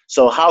heard.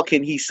 So how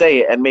can he say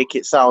it and make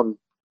it sound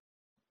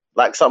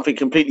like something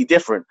completely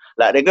different.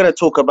 Like they're gonna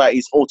talk about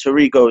his alter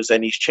egos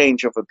and his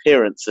change of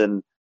appearance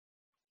and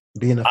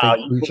being a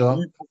fake creature.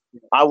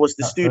 I was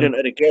the student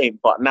of the game,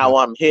 but now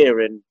I'm here,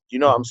 and you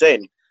know what I'm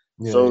saying.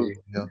 So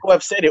people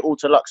have said it all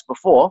to Lux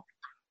before,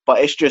 but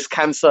it's just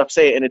can Surf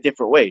say it in a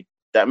different way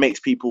that makes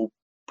people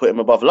put him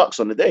above Lux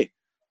on the day.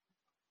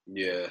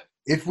 Yeah.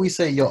 If we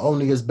say you're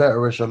only as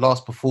better as your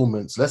last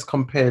performance, let's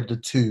compare the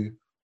two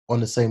on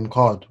the same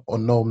card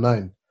on Gnome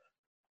 9.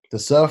 The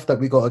Surf that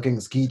we got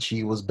against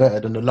Geechee was better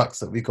than the Lux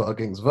that we got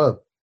against Verb.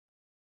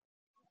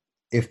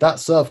 If that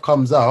Surf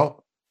comes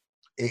out,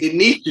 it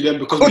needs to then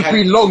because could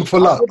be long for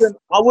Lux.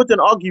 I wouldn't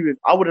argue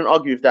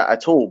with that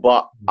at all,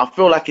 but I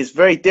feel like it's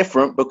very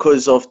different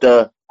because of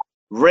the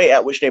rate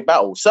at which they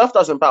battle. Surf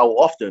doesn't battle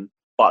often,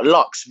 but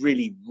Lux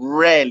really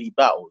rarely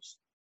battles.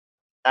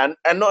 And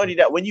not only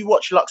that, when you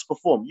watch Lux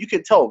perform, you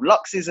can tell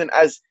Lux isn't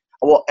as,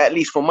 well, at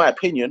least from my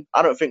opinion,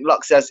 I don't think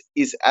Lux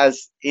is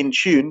as in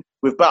tune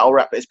with battle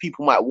rap as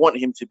people might want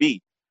him to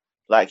be.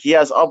 Like, he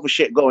has other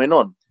shit going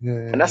on.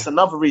 And that's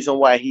another reason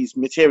why his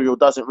material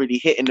doesn't really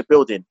hit in the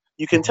building.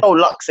 You can tell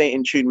Lux ain't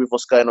in tune with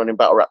what's going on in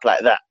battle rap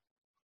like that.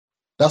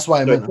 That's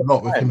why I meant a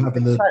lot with him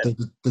having the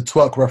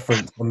twerk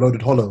reference on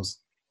Loaded Hollows.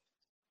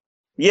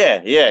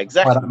 Yeah,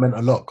 exactly. That meant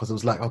a lot because it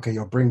was like, okay,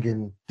 you're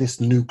bringing this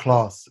new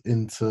class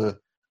into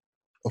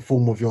a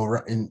form of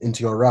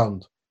into your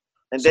round.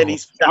 And then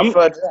he's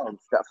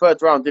that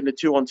third round in the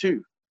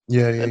 2-on-2.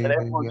 Yeah. And then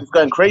everyone's just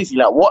going crazy.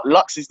 Like, what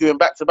Lux is doing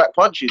back-to-back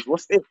punches?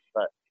 What's this?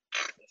 Like,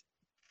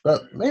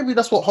 but maybe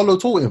that's what Hollow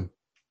taught him.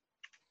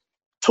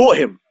 Taught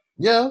him?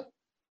 Yeah.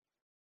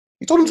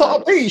 He told him to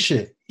update his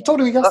shit. He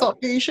told him he has to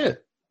update his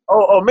shit.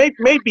 Oh,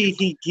 maybe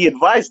he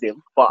advised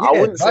him, but I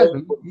wouldn't say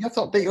him. You have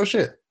to update your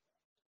shit.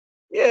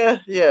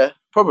 Yeah,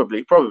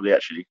 probably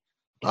actually.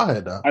 I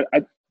heard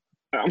that.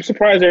 I'm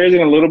surprised there isn't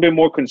a little bit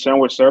more concern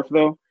with Surf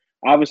though.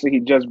 Obviously, he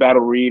just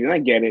battled Reed, and I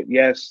get it.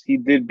 Yes, he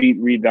did beat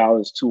Reed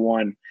Dollars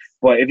 2-1.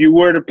 But if you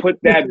were to put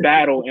that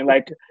battle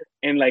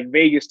in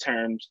Vegas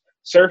terms,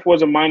 Surf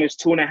was a minus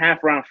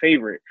 2.5 round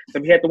favorite,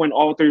 so he had to win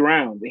all 3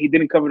 rounds. He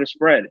didn't cover the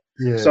spread.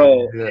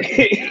 So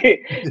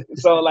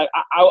like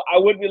I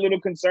would be a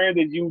little concerned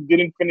that you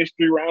didn't finish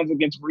 3 rounds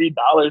against Reed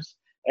Dollars.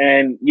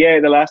 And yeah,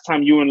 the last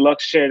time you and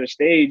Lux shared a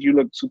stage, you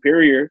looked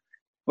superior,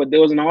 but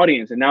there was an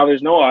audience, and now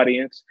there's no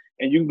audience.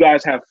 And you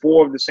guys have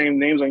 4 of the same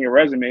names on your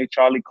resume: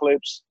 Charlie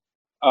Clips,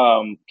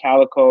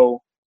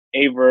 Calico,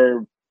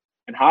 Averb,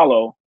 and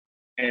Hollow.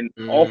 And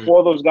all 4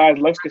 of those guys,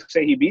 Lux could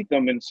say he beat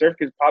them, and Surf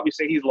could probably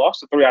say he's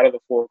lost to 3 out of the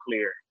 4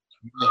 clear.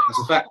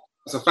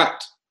 That's a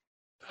fact.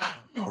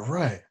 You're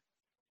right.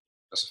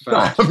 That's a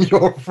fact.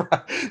 You're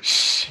right.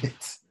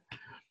 Shit.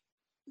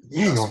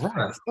 Yeah, you're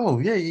right.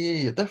 Still,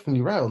 yeah,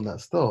 definitely right on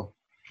that. Still,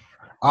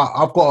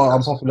 I've got an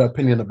unpopular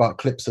opinion about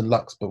Clips and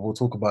Lux, but we'll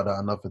talk about that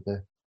another day.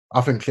 I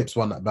think Clips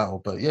won that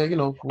battle, but yeah,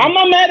 I'm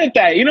not mad at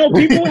that.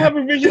 People have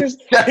revisionist.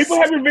 People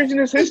have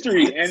revisionist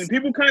history, and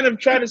people kind of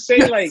try to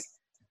say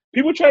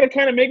people try to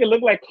kind of make it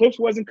look like Clips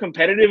wasn't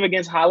competitive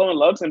against Hollow and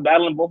Lux and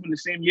battling both in the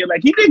same year.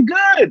 Like, he did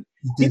good.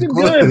 He did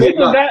good.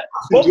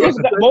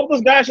 Both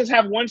those guys just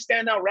have one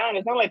standout round.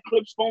 It's not like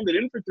Clips phoned it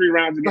in for 3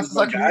 rounds against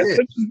those guys.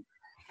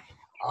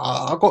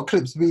 I got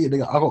Clips beating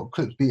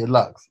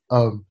Lux.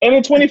 And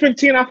in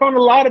 2015, I found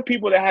a lot of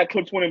people that had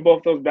Clips winning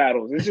both those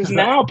battles. It's just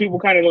now people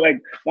kind of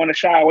like want to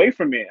shy away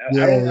from it. I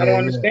don't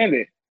understand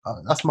it.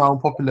 That's my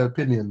unpopular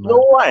opinion, man. You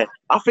know why?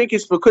 I think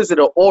it's because of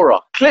the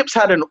aura. Clips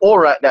had an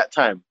aura at that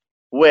time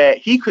where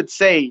he could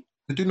say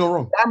do no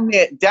wrong,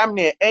 damn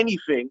near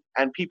anything,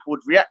 and people would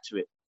react to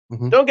it.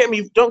 Mm-hmm. Don't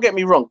get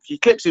me wrong.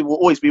 Clips will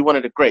always be one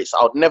of the greats.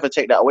 I would never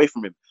take that away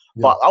from him.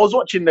 Yeah. But I was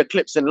watching the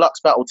Clips and Lux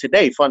battle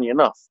today. Funny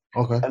enough,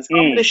 and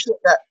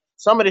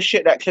some of the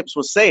shit that Clips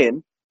was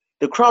saying,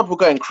 the crowd were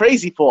going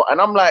crazy for.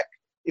 And I'm like,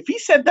 if he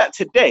said that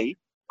today,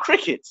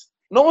 crickets,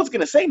 no one's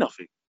gonna say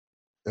nothing.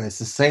 It's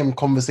the same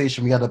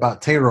conversation we had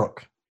about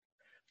Tay-Rock.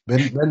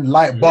 When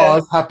light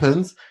bars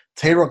happens,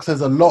 Tay-Rock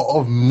says a lot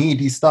of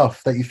meaty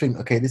stuff that you think,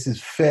 okay, this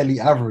is fairly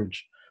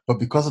average. But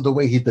because of the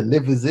way he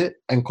delivers it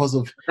and because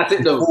of that's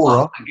it though.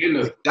 Aura,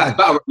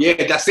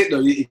 that's it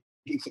though.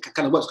 It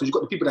kind of works because you've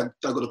got the people that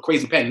got the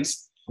crazy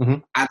pens,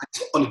 and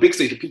on the big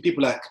stage, the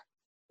people like,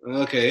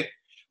 okay.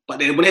 But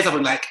then when there's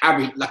something like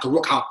average, like a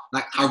rock,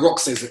 like how Rock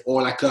says it,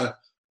 or like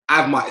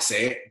Av might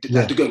say it,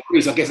 like to go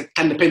crazy. I guess it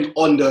can depend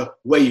on the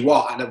where you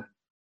are at the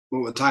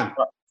moment of time.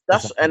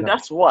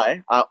 That's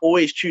why I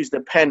always choose the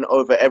pen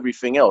over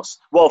everything else.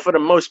 Well, for the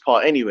most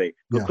part, anyway,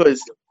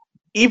 because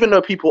even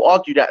though people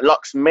argue that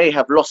Lux may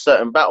have lost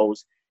certain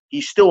battles,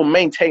 he still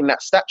maintained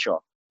that stature.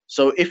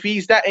 So if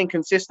he's that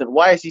inconsistent,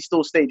 why has he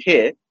still stayed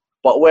here?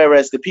 But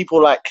whereas the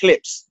people like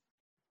Clips,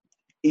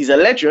 he's a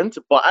legend,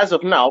 but as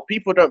of now,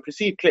 people don't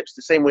perceive Clips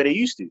the same way they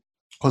used to.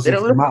 Because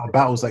of the amount of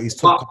battles that he's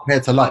took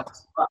compared to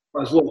Lux.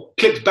 As well,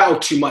 Clips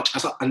battled too much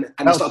and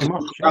started to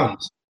joke around.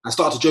 And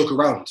started to joke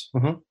around.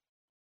 Mm-hmm.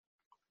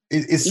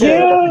 It's sort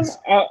of,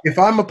 if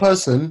I'm a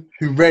person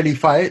who rarely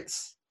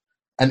fights,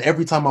 and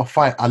every time I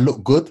fight, I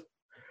look good,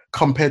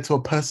 compared to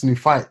a person who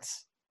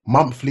fights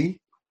monthly,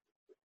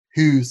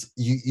 who's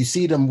you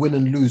see them win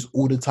and lose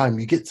all the time.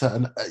 You get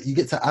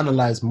to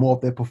analyze more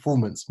of their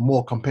performance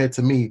more compared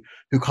to me,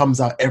 who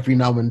comes out every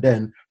now and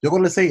then. You're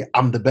gonna say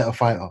I'm the better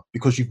fighter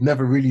because you've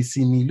never really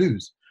seen me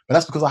lose, but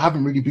that's because I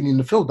haven't really been in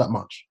the field that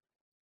much.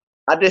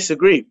 I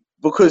disagree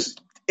because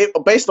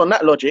based on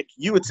that logic,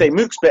 you would say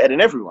Mook's better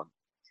than everyone.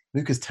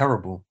 Mook is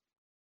terrible.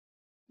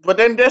 But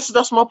then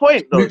that's my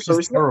point, though. Mook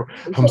is terrible.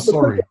 I'm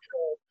sorry.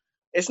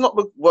 It's not.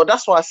 Well,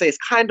 that's why I say it's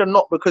kind of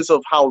not because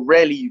of how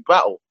rarely you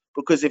battle.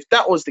 Because if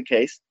that was the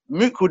case,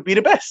 Mook would be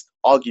the best,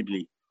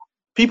 arguably.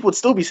 People would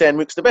still be saying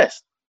Mook's the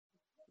best.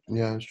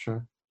 Yeah, it's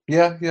true.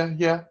 Yeah.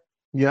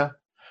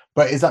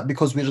 But is that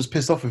because we're just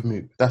pissed off with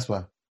Mook? That's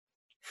why.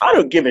 I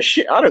don't give a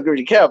shit. I don't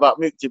really care about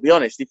Mook, to be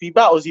honest. If he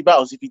battles, he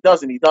battles. If he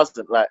doesn't, he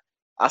doesn't. Like,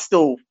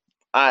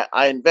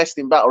 I invest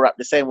in battle rap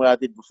the same way I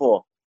did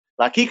before.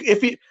 Like,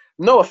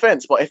 no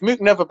offense, but if Mook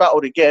never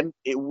battled again,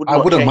 it would not I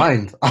wouldn't change.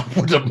 mind. I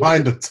wouldn't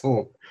mind at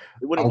all.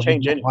 It wouldn't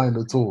change anything. Mind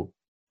at all.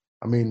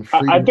 I mean,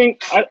 I think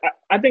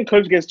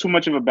Clips gets too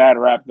much of a bad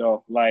rap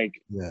though.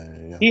 Like,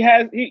 yeah. he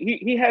has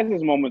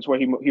his moments where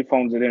he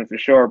phones it in for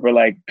sure. But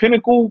like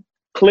Pinnacle,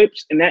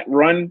 Clips, and that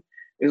run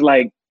is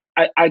like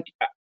I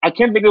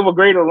can't think of a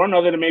greater run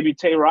other than maybe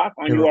Tay Rock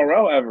on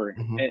URL ever.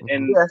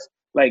 And yes,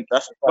 like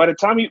by the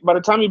time he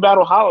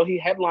battled Hollow, he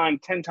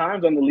headlined 10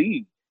 times on the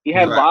league. He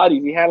had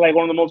bodies. He had like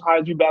one of the most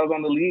highest view battles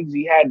on the leagues.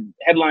 He had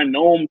headline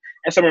Gnome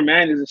and Summer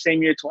Madness the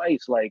same year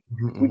twice. Like,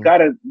 we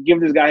gotta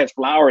give this guy his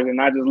flowers and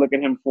not just look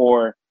at him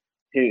for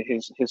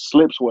his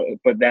slips.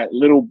 But that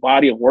little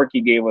body of work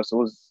he gave us, it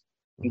was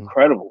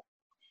incredible.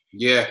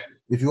 Yeah.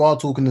 If you are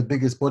talking the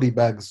biggest body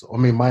bags, I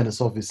mean,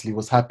 minus obviously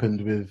what's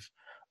happened with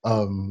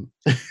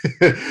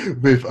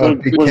Big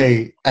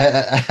K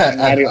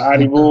and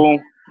Adibul.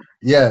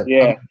 Yeah.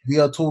 We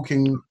are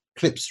talking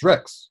Clips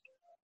Rex.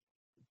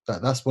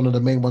 That's one of the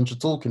main ones you're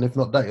talking. If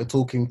not that, you're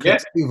talking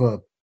Clips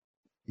Reverb.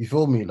 You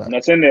feel me? Like,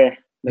 that's in there.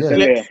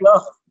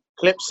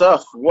 Clip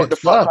Surf. What the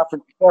fuck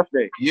happened to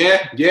birthday?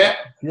 Yeah.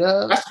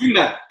 That's doing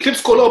that.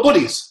 Clips caught a lot of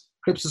bodies.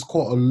 Clips has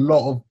caught a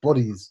lot of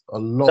bodies.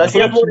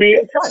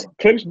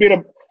 Clips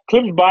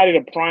bodied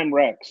a Prime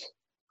Rex.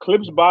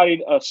 Clips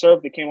bodied a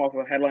Surf that came off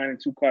a headline and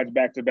 2 cards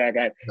back to back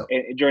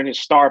during his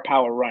Star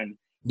Power run.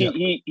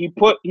 He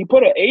put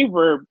an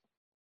Averb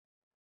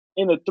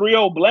in a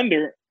 3-0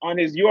 blender on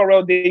his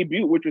URL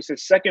debut, which was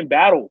his second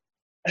battle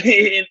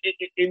in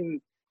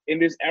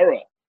this era.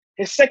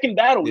 His second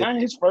battle, not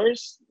his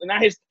first,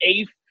 not his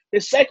 8th,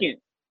 his second.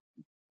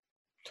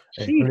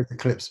 Hey, credit the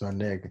Clips, man.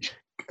 There.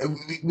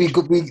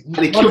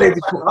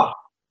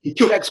 He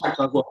killed X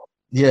Factor as well.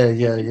 Yeah.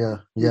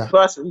 His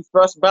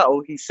first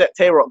battle, he set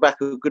Tay-Rock back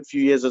a good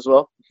few years as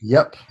well.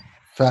 Yep.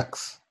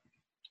 Facts.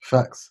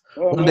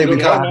 One day we've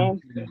got to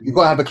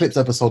have a Clips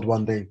episode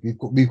one day.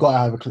 We've got to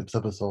have a Clips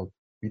episode.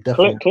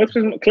 Clips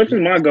is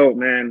my GOAT,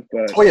 man.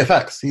 But... Oh yeah,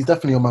 facts. He's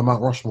definitely on my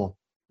Mount Rushmore.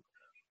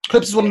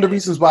 Clips is one of the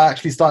reasons why I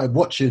actually started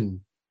watching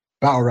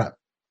battle rap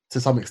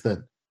to some extent.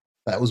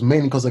 That was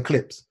mainly because of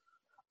Clips.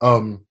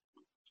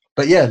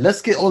 But yeah,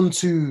 let's get on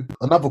to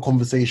another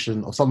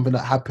conversation of something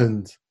that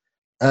happened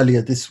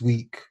earlier this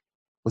week.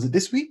 Was it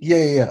this week?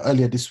 Yeah.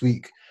 Earlier this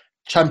week,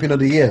 Champion of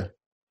the Year.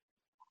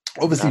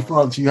 Obviously,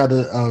 France, you had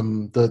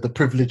the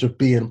privilege of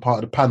being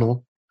part of the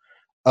panel.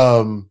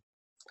 What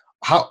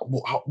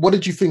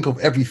did you think of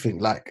everything?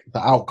 Like the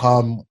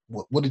outcome?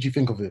 What did you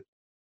think of it?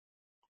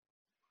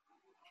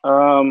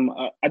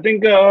 I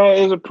think it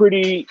was a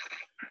pretty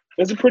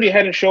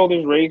head and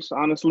shoulders race.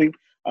 Honestly,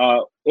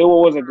 Iwa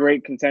was a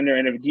great contender,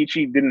 and if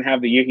Geechee didn't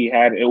have the year he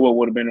had, Iwa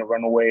would have been a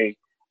runaway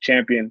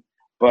champion.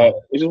 But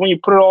it's just when you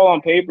put it all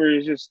on paper,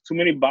 it's just too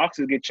many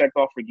boxes get checked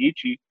off for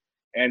Geechee,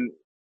 and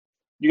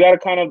you got to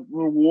kind of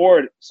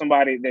reward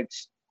somebody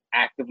that's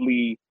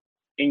actively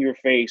in your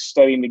face,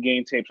 studying the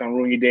game tapes on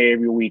Ruin Your Day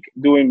every week,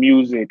 doing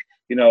music,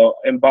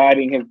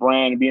 embodying his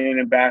brand, being an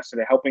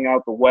ambassador, helping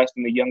out the West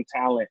and the young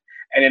talent.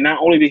 And then not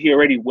only did he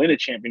already win a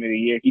Champion of the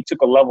Year, he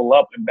took a level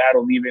up and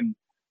battled even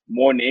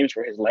more names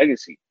for his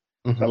legacy.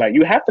 So,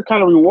 you have to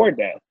kind of reward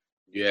that.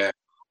 Yeah.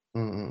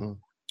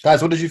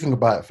 Guys, what did you think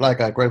about it? Fly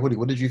Guy, Greg Hoodie,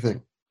 what did you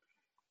think?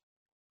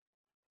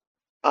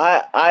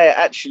 I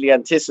actually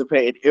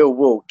anticipated Ill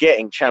Will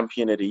getting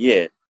Champion of the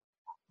Year,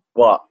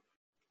 but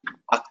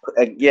I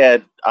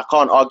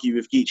can't argue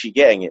with Geechee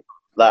getting it.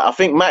 Like, I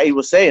think Matty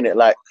was saying it,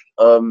 like,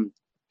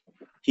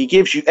 he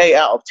gives you 8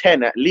 out of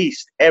 10 at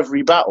least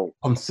every battle.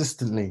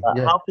 Consistently.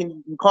 Like, how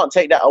can you can't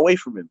take that away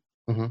from him?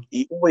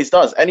 He always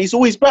does. And he's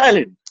always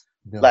battling.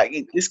 Yeah.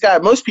 Like, this guy,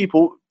 most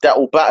people that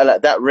will battle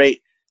at that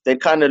rate, they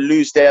kind of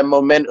lose their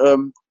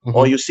momentum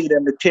or you see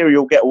their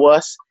material get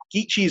worse.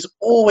 Geechee's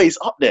always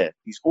up there.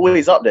 He's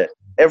always up there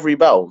every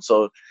battle.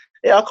 So,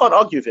 yeah, I can't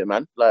argue with it,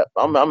 man. Like,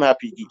 I'm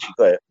happy Geechee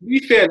got it. To be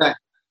fair, like,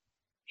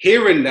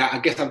 hearing that, I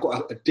guess I've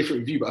got a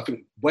different view. But I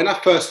think when I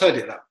first heard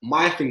it, like,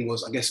 my thing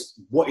was, I guess,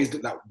 what is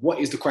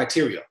the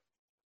criteria?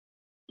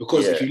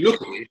 Because if you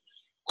look at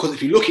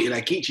it,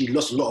 like, Geechee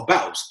lost a lot of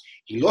battles.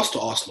 He lost to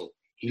Arsenal.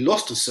 He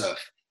lost to Surf.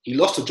 He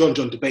lost to John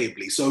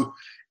debatably. So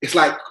it's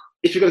like,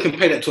 if you're going to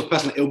compare that to a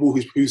person like Ill Will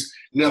who's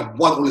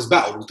won all his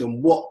battles,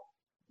 then what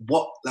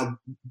what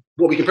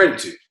we compare it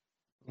to.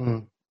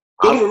 Mm.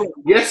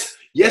 Yes,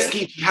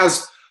 Geechee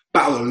has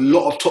battled a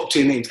lot of top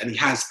tier names, and he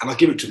has, and I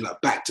give it to him like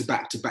back to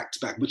back,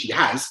 which he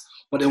has.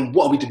 But then,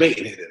 what are we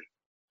debating here then?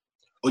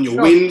 On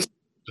your wins,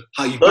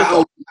 how you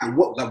battle, and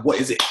what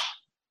is it?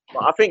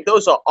 But I think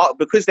those are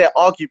because they're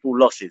arguable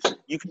losses.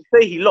 You can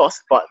say he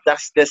lost, but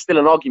there's still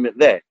an argument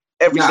there.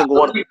 Every single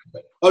one.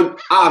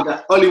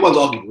 Only one's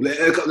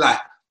arguable. Like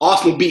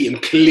Arsenal beat him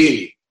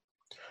clearly.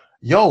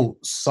 Yo,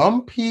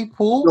 some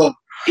people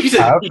if you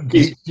have said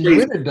Geechee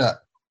winning that.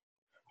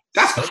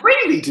 That's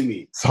crazy to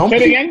me. Say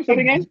it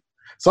again.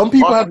 Some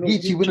people have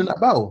Geechee winning that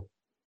battle.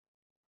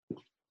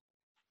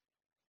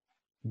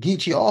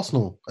 Geechee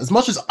Arsenal. As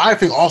much as I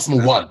think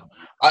Arsenal won.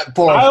 I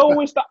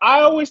always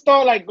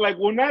thought like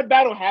when that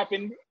battle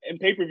happened in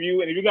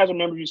pay-per-view, and if you guys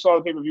remember, you saw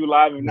the pay-per-view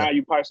live, and now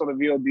you probably saw the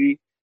VOD.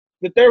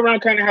 The third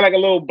round kind of had like a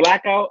little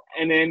blackout,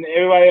 and then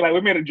everybody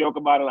we made a joke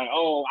about it, like,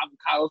 oh,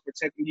 Kyle's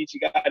protecting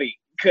Geechee Gotti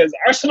because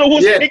Arsenal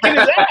was kicking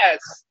his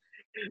ass.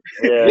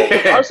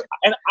 Yeah.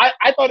 And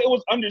I thought it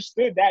was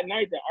understood that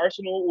night that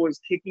Arsenal was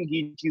kicking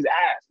Geechee's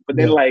ass, but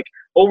then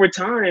over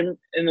time,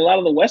 and a lot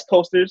of the West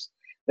Coasters,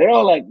 they're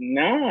all like,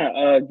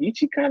 nah,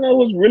 Geechee kind of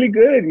was really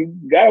good. You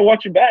gotta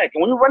watch your back.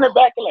 And when you run it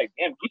back, you're like,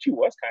 damn, Geechee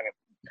was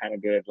kind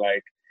of good.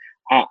 Like,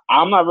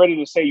 I'm not ready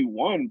to say you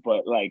won,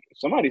 but like, if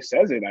somebody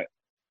says it,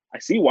 I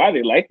see why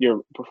they like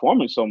your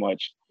performance so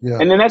much. Yeah.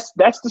 And then that's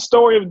the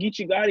story of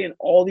Geechee Gotti in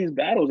all these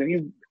battles, and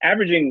he's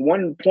averaging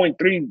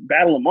 1.3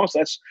 battle a month. So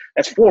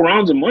that's 4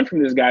 rounds a month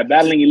from this guy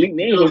battling elite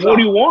names. What more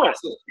do you want?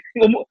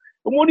 What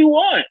more do you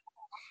want?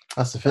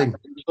 That's the thing.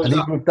 And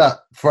even with that,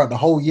 throughout the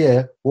whole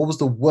year, what was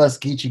the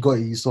worst Geechee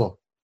Gotti you saw?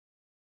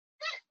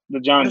 The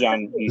John.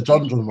 The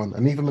John one.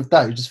 And even with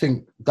that, you just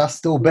think that's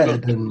still better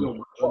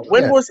than...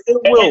 When was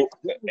Ill Will?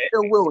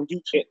 Ill Will and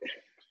Geechee?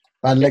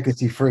 Bad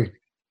Legacy 3.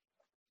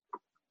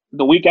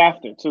 The week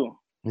after, too.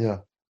 Yeah.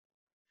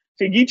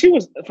 See,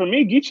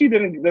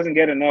 Geechee doesn't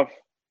get enough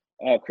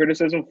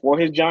criticism for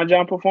his John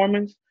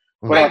performance.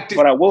 But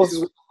I will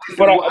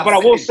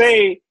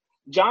say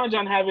John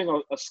having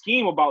a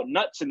scheme about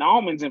nuts and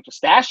almonds and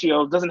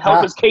pistachios doesn't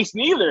help his case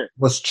neither.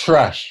 Was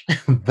trash.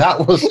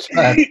 That was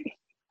trash.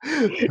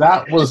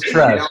 That was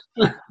trash.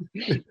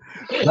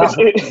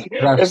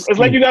 It's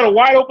like you got a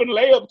wide open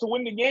layup to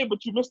win the game,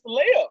 but you missed the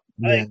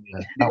layup.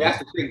 That's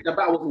the thing. The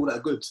battle wasn't all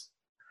that good.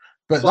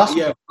 But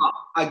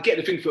I get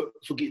the thing for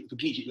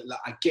Geechee. Like,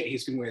 I get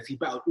his thing where he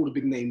battled all the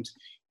big names.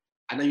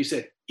 I know you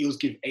said he was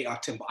given 8 out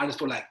of 10, but I just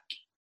feel like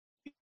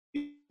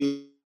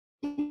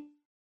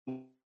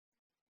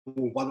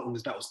one on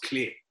this battle was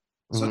clear.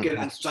 So I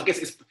guess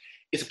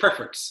it's a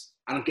preference,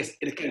 and I guess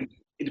it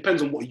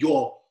depends on what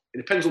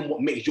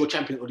makes your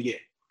champion of the year.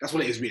 That's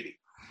what it is really.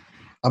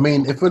 I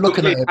mean, if we're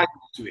looking at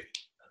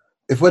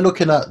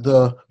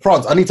the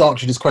France, I need to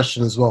ask you this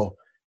question as well.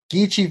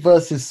 Geechee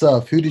versus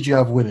Surf, who did you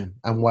have winning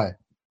and why?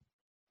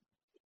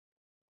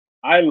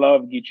 I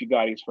love Geechee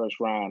Gotti's first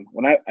round.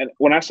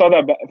 When I saw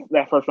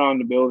that first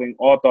round in the building,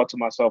 all I thought to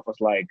myself was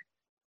like,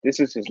 this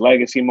is his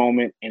legacy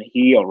moment, and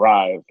he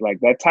arrived. Like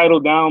that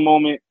title down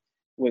moment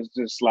was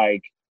just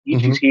like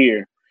Geechee's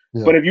here.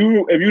 Yeah. But if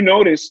you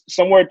notice,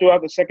 somewhere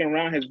throughout the second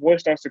round, his voice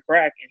starts to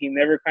crack, and he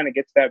never kind of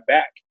gets that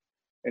back.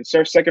 And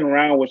Surf's second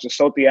round was just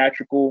so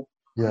theatrical.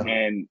 Yeah.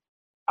 And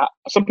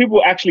some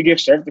people actually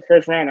give Surf the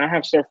first round. I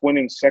have Surf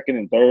winning second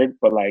and third,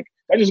 but like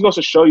that just goes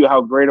to show you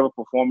how great of a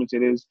performance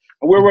it is.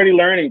 And we're already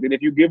learning that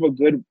if you give a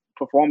good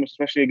performance,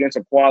 especially against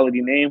a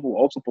quality name who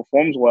also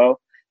performs well,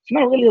 it's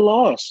not really a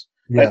loss.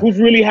 Yeah. Like who's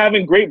really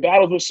having great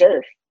battles with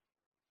Surf?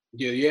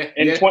 In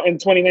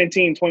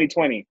 2019,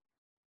 2020.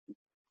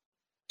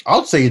 I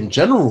would say in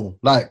general,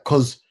 like,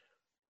 because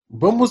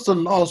when was the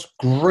last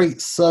great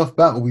Surf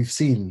battle we've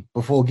seen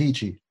before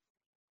Geechee?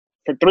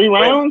 For 3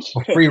 rounds?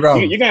 For 3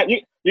 rounds.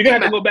 You're gonna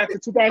have to go back to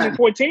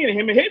 2014 and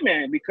him and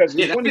Hitman, because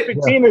from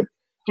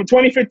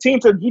 2015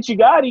 to Geechee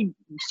Gotti,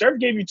 Surf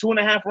gave you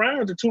 2.5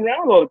 rounds or 2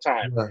 rounds all the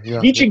time.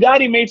 Geechee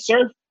Gotti made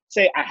Surf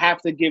say, I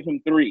have to give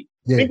him 3.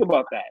 Yeah. Think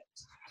about that.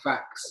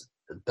 Facts.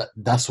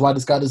 That's why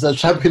this guy deserves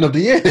champion of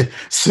the year.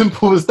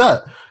 Simple as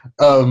that.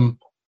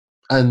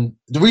 And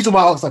the reason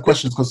why I asked that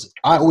question is because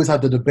I always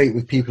had the debate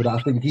with people that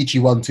I think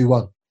Geechee won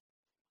 2-1.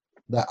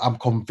 That I'm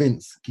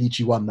convinced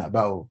Geechee won that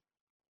battle.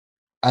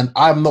 And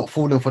I'm not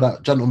falling for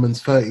that gentleman's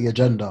 30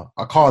 agenda.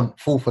 I can't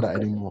fall for that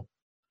anymore.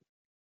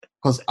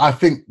 Because I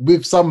think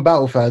with some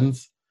battle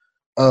fans,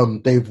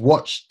 they've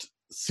watched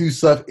Sue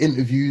Surf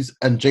interviews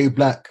and Jay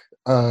Black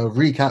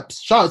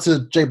recaps. Shout out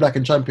to Jay Black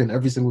and Champion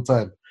every single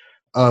time.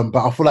 But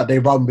I feel like they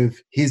run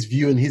with his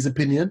view and his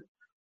opinion.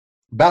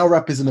 Battle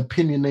rap is an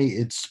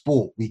opinionated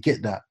sport. We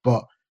get that.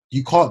 But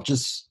you can't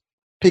just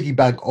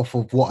piggyback off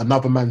of what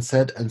another man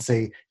said and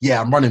say, yeah,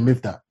 I'm running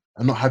with that,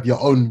 and not have your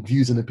own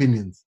views and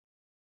opinions.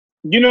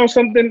 You know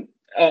something?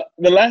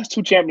 The last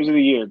 2 champions of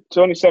the year,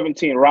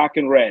 2017, Rock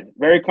and Red,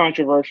 very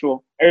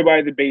controversial.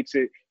 Everybody debates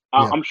it.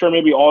 I'm sure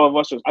maybe all of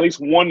us, or at least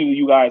one of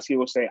you guys here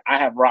will say, I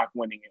have Rock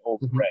winning it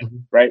over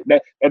Red, right?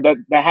 That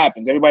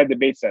happens. Everybody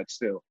debates that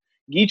still.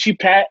 Geechee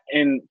Pat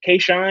and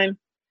K-Shine,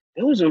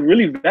 it was a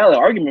really valid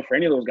argument for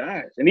any of those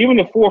guys. And even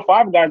the 4 or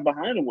 5 guys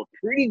behind him were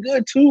pretty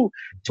good too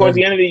towards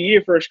the end of the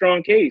year for a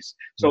strong case.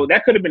 So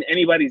that could have been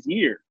anybody's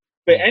year.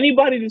 But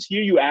anybody this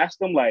year, you ask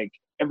them, like,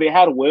 if they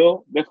had a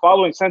will, their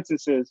following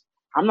sentence is,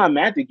 I'm not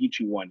mad that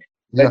Geechee won it.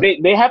 Like,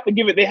 they have to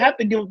give it, they have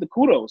to give the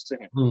kudos to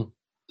him.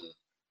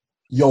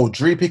 Yo,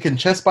 Dree picking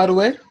chess, by the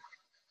way.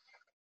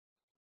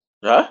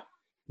 Huh?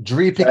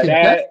 Dree picking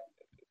chess?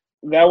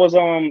 That was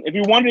if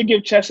you wanted to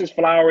give Chess his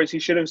flowers, he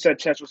should have said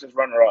Chess was his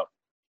runner-up.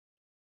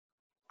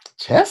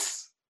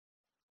 Chess?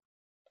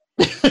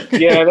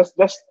 Yeah,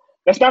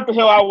 that's not the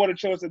hill I would have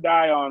chose to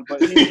die on,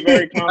 but he's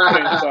very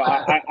confident. So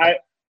I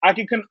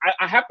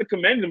have to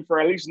commend him for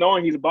at least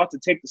knowing he's about to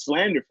take the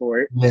slander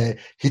for it. Yeah,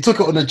 he took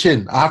it on the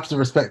chin. I have to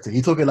respect it.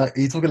 He took it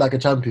like a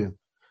champion.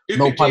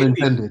 No pun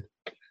intended.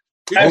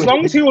 As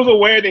long as he was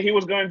aware that he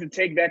was going to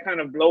take that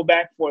kind of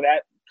blowback for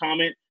that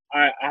comment,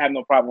 I have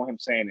no problem with him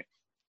saying it.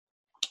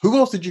 Who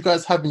else did you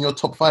guys have in your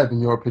top 5, in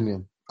your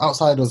opinion?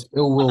 Outside of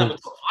Ill Will? Top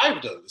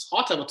 5, though. It's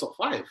hard to have a top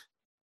 5,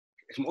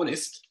 if I'm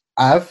honest.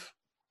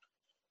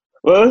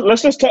 Well,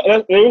 let's just talk.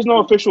 There is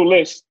no official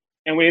list,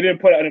 and we didn't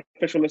put an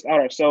official list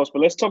out ourselves, but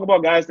let's talk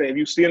about guys that if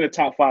you see in the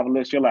top 5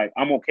 list, you're like,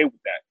 I'm okay with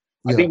that.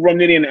 Yeah. I think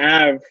Romnitty and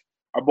Av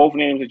are both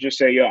names that just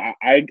say, yo,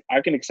 I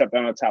can accept that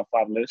on the top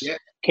 5 list. Yeah.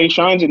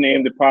 K-Shine's a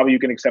name that probably you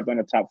can accept on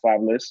the top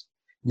 5 list.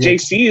 Yeah.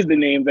 JC is the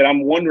name that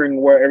I'm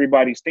wondering where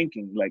everybody's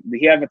thinking. Like, did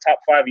he have a top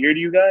 5 year to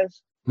you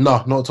guys?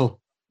 No, not at all.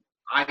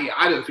 I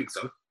don't think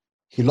so.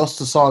 He lost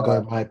to Saga,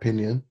 in my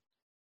opinion.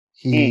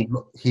 He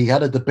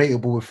had a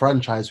debatable with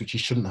franchise, which he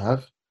shouldn't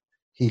have.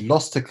 He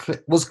lost to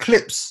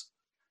Clips.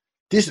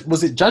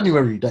 Was it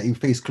January that he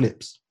faced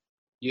Clips?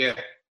 Yeah.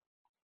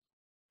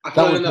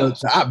 That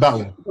was the app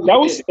battle.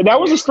 That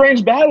was a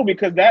strange battle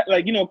because that,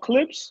 like, you know,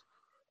 Clips,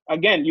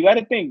 again, you got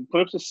to think,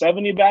 Clips is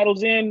 70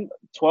 battles in,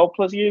 12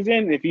 plus years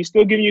in. If he's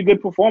still giving you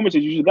good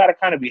performances, you just got to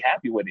kind of be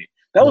happy with it.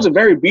 That was a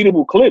very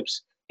beatable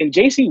Clips. And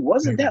JC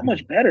wasn't that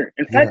much better.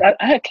 In fact,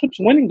 I had Clips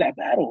winning that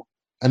battle.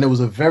 And it was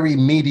a very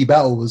meaty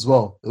battle as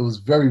well. It was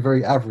very,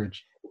 very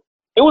average.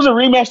 It was a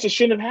rematch that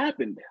shouldn't have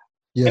happened.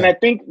 Yeah. And I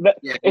think that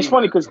it's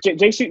funny because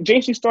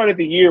JC started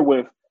the year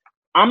with,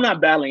 I'm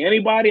not battling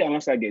anybody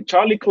unless I get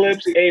Charlie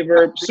Clips,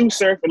 Averb, Sue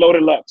Surf, and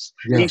Loaded Lux.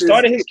 Yeah. He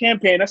started his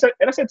campaign. I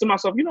said to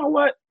myself, you know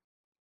what?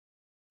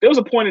 There was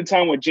a point in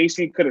time where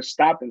JC could have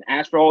stopped and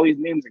asked for all these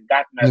names and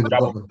got them at the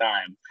drop of a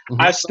dime.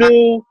 Mm-hmm.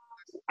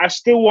 I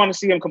still want to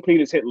see him complete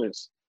his hit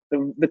list.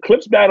 The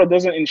Clips battle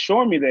doesn't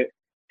ensure me that,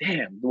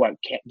 damn, do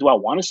I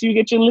want to see you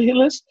get your hit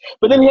list?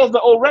 But then he has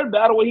the old Red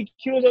battle where he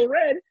kills old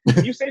Red.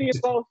 You say to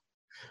yourself,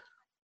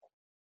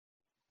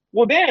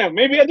 well, damn,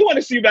 maybe I do want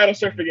to see you battle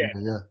Surf again.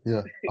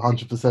 Yeah,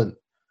 100%.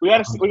 We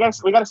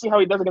gotta see how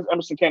he does against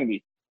Emerson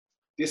Kennedy.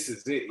 This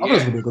is it. I think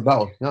it's gonna be a good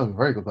battle. Yeah, a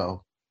very good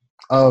battle.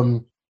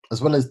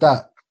 As well as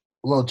that,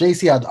 well,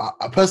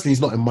 JC personally,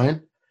 he's not in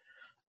mine.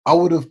 I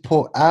would have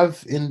put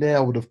Av in there.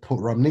 I would have put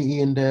Romnitty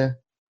in there.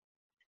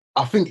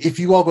 I think if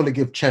you are going to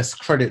give Chess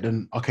credit,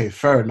 then okay,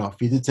 fair enough.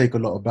 He did take a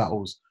lot of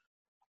battles,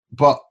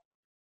 but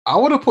I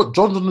would have put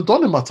John the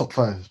Don in my top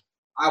 5.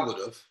 I would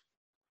have.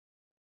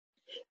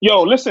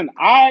 Yo, listen,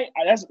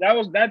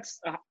 that's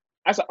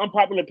an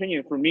unpopular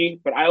opinion for me,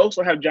 but I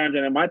also have John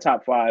in my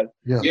top 5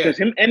 because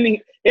him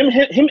ending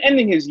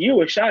his year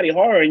with Shotty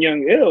Horror and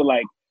Young Ill,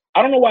 like,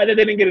 I don't know why they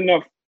didn't get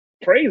enough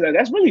praise. Like,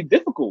 that's really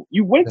difficult.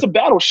 You went to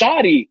battle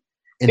Shotty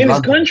in his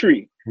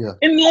country. Yeah.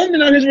 In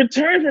London on his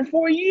return for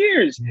 4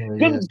 years.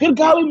 Good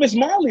golly, Miss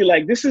Molly.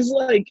 Like, this is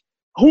like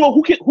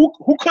who could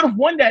have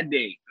won that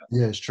day?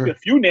 Yeah, it's true. A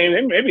few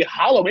names, maybe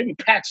Hollow, maybe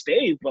Pat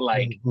Stave, but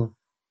like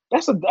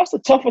that's a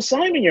tough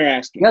assignment you're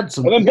asking. And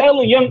then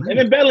battling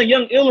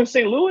Young Ill in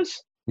St.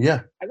 Louis.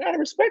 Yeah, I gotta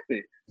respect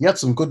it. He had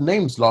some good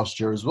names last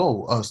year as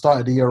well.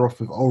 Started the year off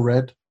with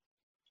O-Red.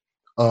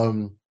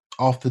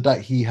 After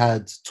that, he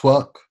had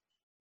Twerk.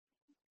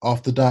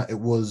 After that, it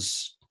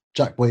was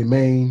Jackboy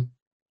Maine.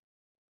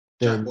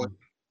 Then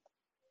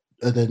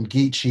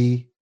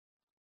Geechee.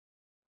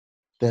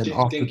 Then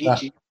after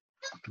that,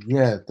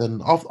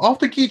 Then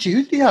after Geechee,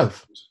 who did he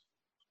have?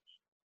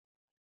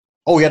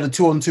 Oh, he had a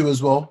 2-on-2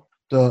 as well.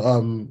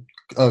 The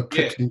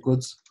Clips and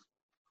Goods.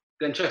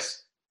 Then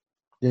Chess.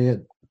 Yeah.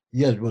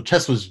 Well,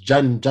 Chess was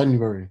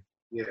January.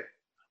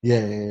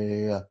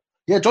 Yeah.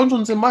 John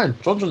John's in mine.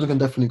 John John's can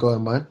definitely go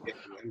in mine.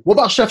 What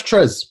about Chef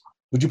Trez?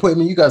 Would you put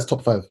him in you guys'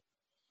 top 5?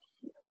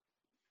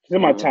 He's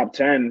in my top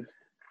 10.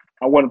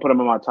 I wouldn't put him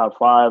in my top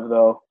 5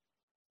 though.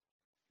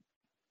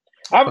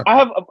 I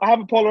have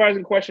a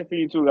polarizing question for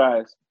you two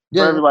guys.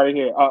 For everybody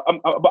here. I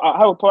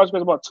have a polarizing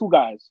question about 2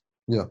 guys.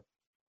 Yeah.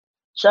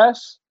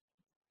 Chess,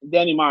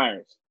 Danny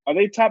Myers. Are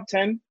they top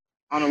 10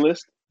 on the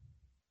list?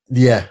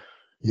 Yeah.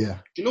 You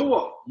know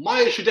what?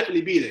 Myers should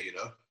definitely be there, you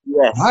know?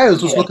 Yes.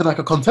 Myers was looking like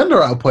a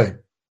contender at a point.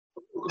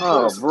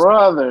 Oh,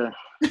 brother.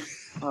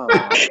 Oh,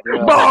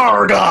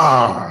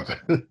 God.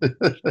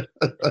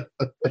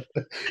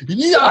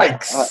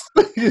 Yikes.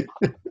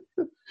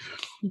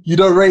 You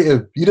don't rate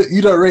him.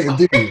 You don't rate him,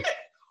 do you?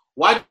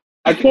 Why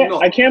I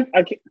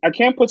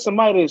can't put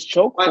somebody that's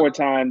choked 4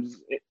 times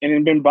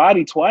and been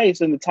bodied twice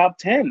in the top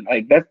 10.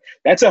 Like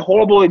that's a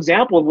horrible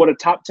example of what a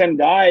top 10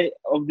 guy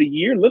of the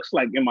year looks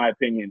like, in my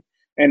opinion.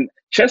 And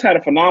Chess had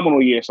a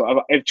phenomenal year.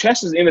 So if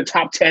Chess is in the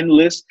top 10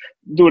 list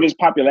due to his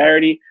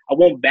popularity, I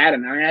won't bat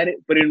an eye at it.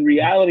 But in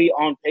reality,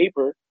 on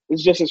paper,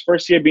 it's just his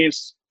first year being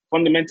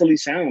fundamentally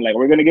sound. Like,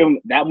 we're going to give him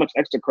that much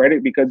extra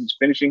credit because he's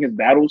finishing his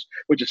battles,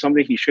 which is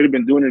something he should have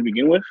been doing to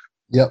begin with.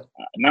 Yep.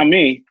 Not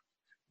me.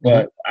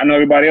 But I know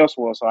everybody else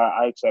will, so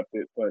I accept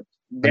it. But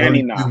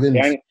Danny,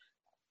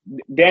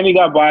 Danny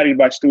got bodied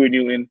by Stuart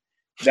Newton.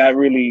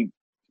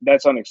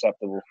 That's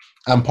unacceptable.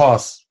 And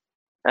pass.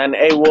 And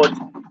A-Ward.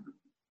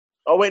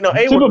 Oh, wait, no,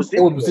 A-Ward was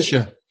this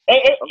year.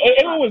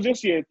 A-Ward was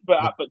this year,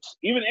 but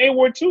even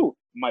A-Ward too,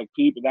 Mike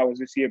Pete, but that was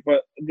this year.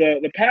 But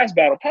the pass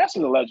battle, Pass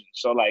is a legend.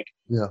 So, like,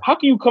 how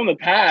can you come to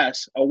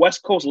Pass, a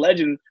West Coast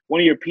legend,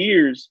 one of your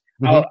peers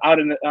out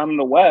in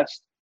the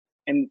West,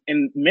 and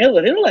mail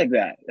it in like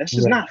that? That's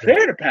just not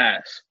fair to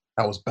Pass.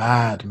 That was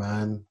bad,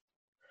 man.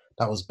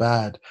 That was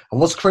bad.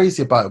 And what's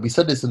crazy about it, we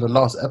said this in the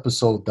last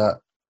episode, that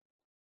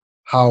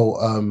how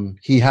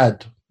he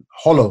had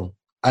Hollow,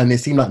 and it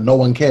seemed like no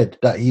one cared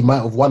that he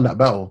might have won that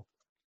battle.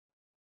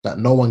 That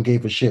no one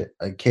gave a shit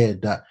and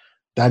cared that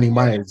Danny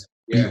Myers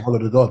beat Hollow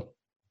the Don.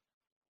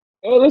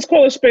 Well, let's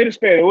call it a spade.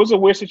 It was a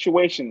weird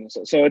situation.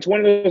 So it's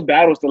one of those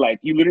battles that, like,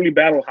 you literally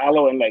battle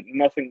Hollow and, like,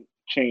 nothing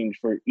changed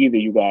for either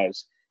you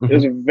guys. It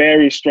was a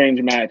very strange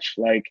match.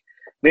 Like,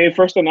 they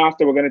first announced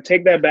that we're going to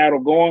take that battle,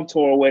 go on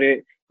tour with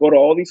it, go to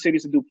all these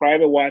cities to do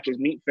private watches,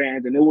 meet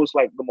fans, and it was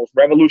like the most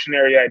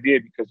revolutionary idea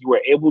because you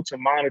were able to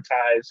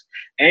monetize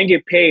and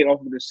get paid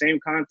off of the same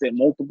content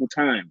multiple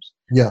times.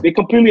 Yeah, they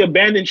completely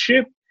abandoned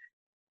ship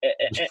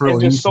and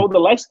just sold the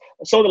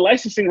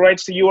licensing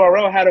rights to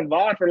URL, had a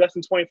VOD for less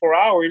than 24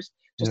 hours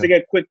just to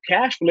get a quick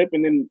cash flip,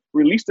 and then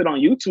released it on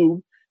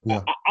YouTube.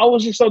 Yeah. I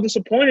was just so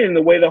disappointed in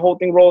the way the whole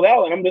thing rolled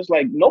out, and I'm just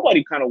like,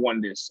 nobody kind of won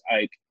this,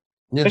 like,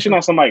 especially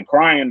not somebody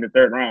crying in the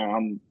third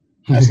round.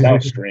 That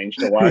was strange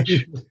to watch.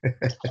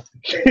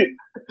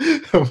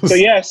 So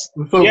yes,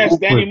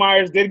 Danny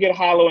Myers did get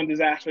Hollow and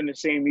Disaster in the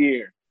same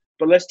year.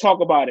 But let's talk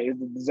about it. Is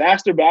the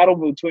Disaster battle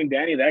between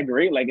Danny that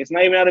great? Like, it's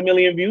not even at 1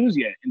 million views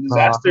yet, and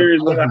Disaster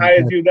is one of the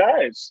highest viewed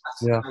guys.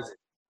 Yeah,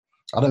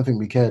 I don't think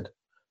we cared.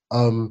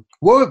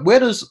 Where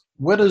does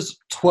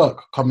Twerk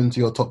come into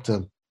your top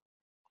 10?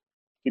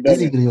 Is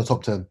he in your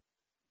top 10?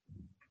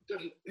 Who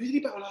did he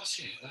battle last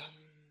year?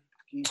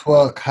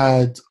 Twerk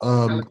had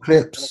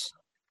Clips.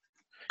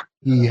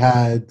 He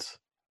had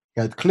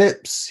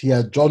Clips. He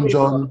had John.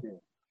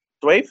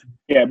 Swave?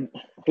 Yeah.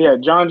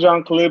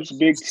 John Clips,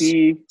 Big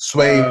T,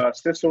 Swave,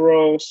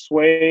 Cicero,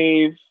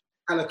 Swave,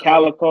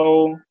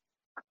 Calico.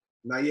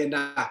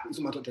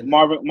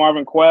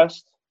 Marvin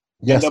Quest.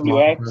 Yes,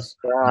 NWX.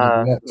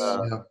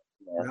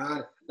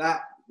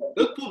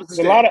 It's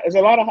a lot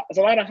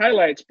of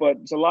highlights, but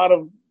it's a lot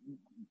of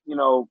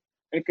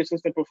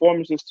inconsistent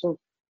performances too.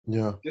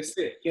 Yeah, that's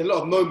it. He had a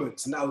lot of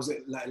moments, and that was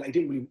it. Like he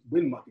didn't really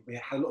win much, but he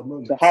had a lot of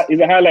moments.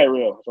 He's a highlight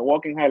reel. It's a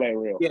walking highlight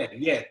reel.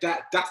 Yeah.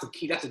 That's the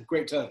key. That's a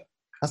great term.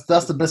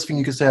 That's the best thing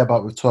you can say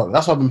about with Twerk.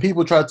 That's why when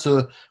people try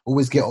to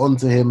always get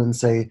onto him and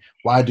say,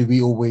 why do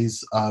we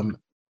always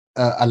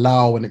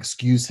allow and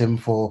excuse him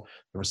for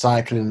the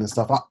recycling and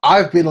stuff?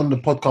 I've been on the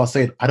podcast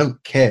saying I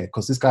don't care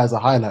because this guy's a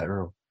highlight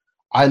reel.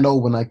 I know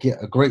when I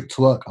get a great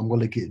Twerk, I'm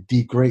going to get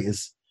the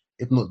greatest,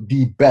 if not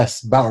the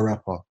best battle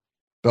rapper.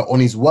 But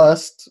on his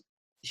worst,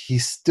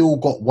 he's still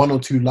got 1 or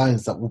 2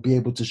 lines that will be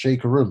able to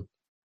shake a room.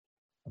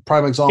 A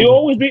prime example.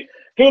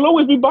 He'll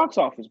always be box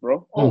office,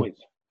 bro. Always.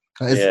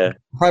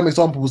 Prime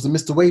example was the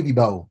Mr. Wavy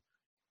battle.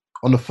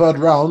 On the 3rd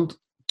round,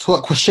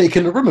 Twerk was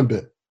shaking the room a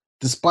bit,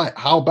 despite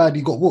how bad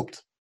he got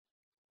whooped.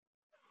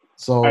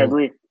 So I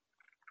agree.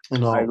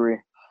 I agree.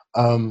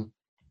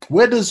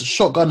 Where does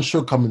Shotgun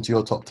Suge come into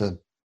your top 10?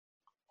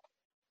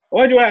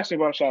 Why'd you ask me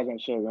about Shotgun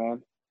Suge,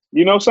 man?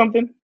 You know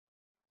something?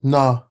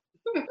 No,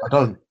 I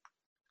don't.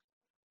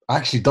 I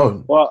actually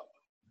don't. Well,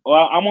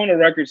 I'm on the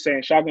record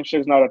saying Shotgun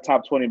Suge's not a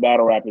top 20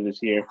 battle rapper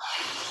this year.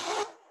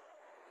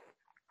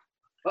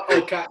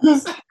 Okay.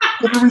 That's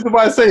the reason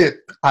why I say it.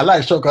 I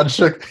like Shotgun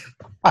Suge.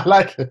 I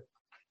like it.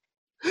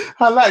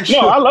 I like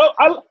Suge. No, I love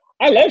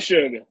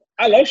Suge.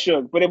 I love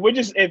Suge. But if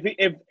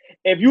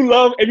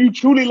you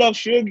truly love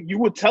Suge, you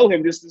would tell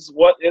him this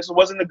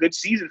wasn't a good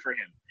season for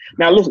him.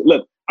 Now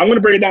look, I'm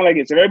gonna break it down like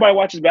this. If everybody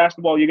watches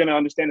basketball, you're gonna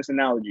understand this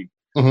analogy.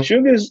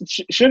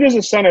 Suge is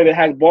a center that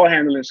has ball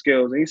handling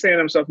skills, and he's saying to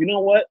himself, you know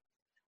what?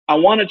 I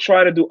want to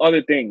try to do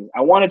other things.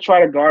 I want to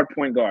try to guard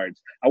point guards.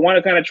 I want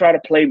to kind of try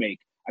to play make.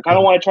 I kind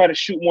of want to try to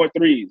shoot more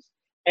threes.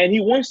 And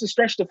he wants to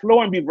stretch the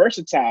floor and be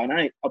versatile, and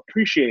I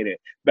appreciate it.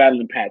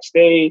 Battling Pat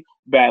Stay,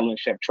 battling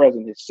Chef Trez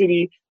in his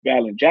city,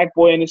 battling Jack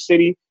Boy in his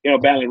city,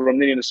 battling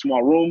Romney in a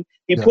small room.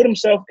 He put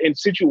himself in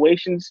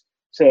situations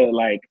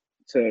to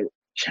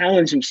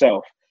challenge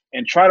himself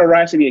and try to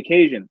rise to the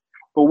occasion.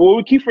 But what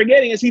we keep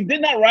forgetting is he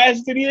did not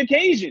rise to the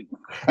occasion.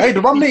 Hey,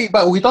 the Romney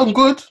battle, he done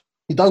good.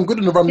 He done good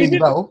in the Romney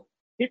battle.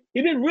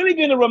 He didn't really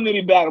get in a Rum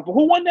Nitty battle, but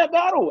who won that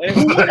battle? And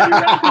who won every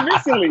round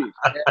convincingly?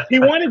 He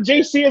wanted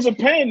JC as a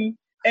pen,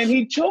 and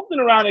he choked in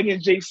a round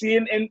against JC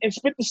and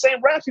spit the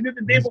same raps he did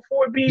the day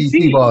before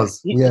BT.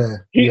 bars.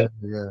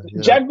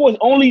 Jack Boy's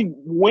only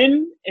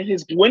win in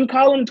his win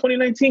column in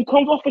 2019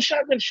 comes off of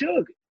Shotgun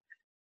Suge.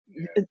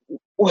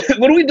 What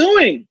are we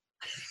doing?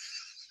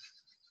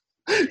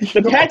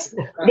 The Pat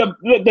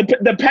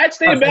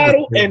Stay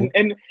battle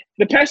and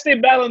the Pat Stay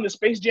battle and the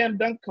Space Jam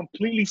dunk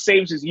completely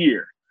saves his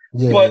year.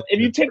 But if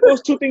you take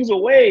those two things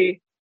away,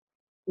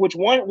 which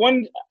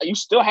one you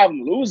still have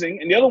him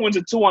losing, and the other one's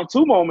a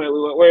 2-on-2 moment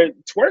where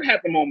Twerk had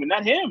the moment,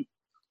 not him.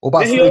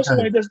 Then he also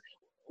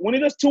when he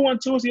does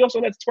 2-on-2s, he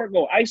also lets Twerk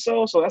go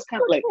ISO. So that's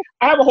kind of like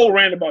I have a whole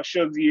rant about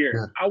Suge's year.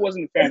 Yeah. I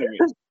wasn't a fan of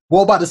it.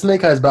 What about the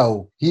Snake Eyes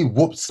battle? He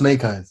whooped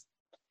Snake Eyes.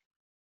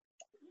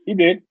 He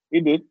did.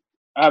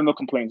 I have no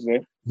complaints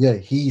there. Yeah,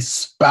 he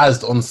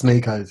spazzed on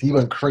Snake Eyes. He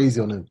went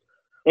crazy on him.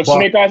 Is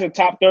Snake Eyes a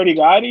top 30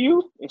 guy to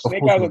you? Is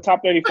Snake Eyes a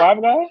top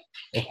 35 guy?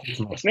 Of course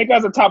not. Is Snake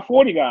Eyes a top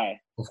 40 guy?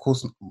 Of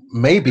course,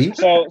 maybe.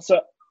 So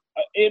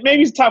maybe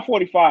he's top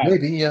 45.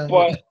 Maybe, yeah.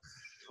 But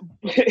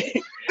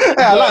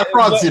I like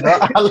France, you know.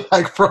 I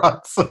like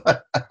France.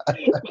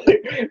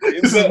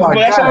 This is my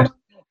guy.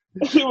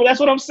 That's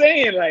what I'm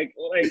saying. Like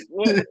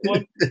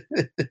what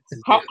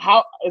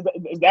how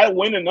is that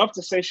win enough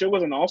to say Suge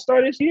was an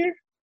all-star this year?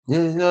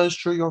 Yeah, no, it's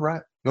true. You're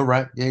right.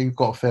 Yeah, you've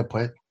got a fair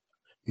point.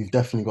 You've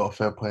definitely got a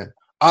fair point.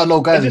 I don't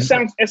know, guys.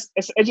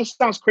 It just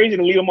sounds crazy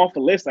to leave him off the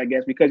list, I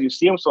guess, because you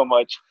see him so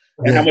much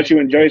and how much you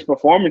enjoy his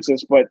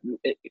performances. But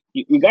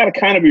you got to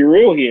kind of be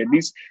real here.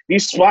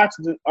 These slots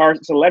are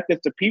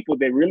selected to people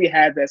that really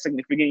had that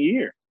significant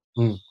year.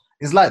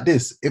 It's like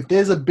this: if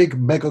there's a big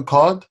mega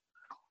card,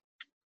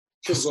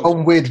 for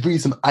some weird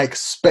reason, I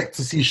expect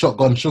to see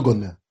Shotgun Suge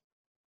on there.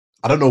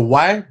 I don't know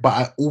why, but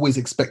I always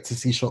expect to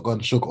see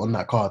Shotgun Suge on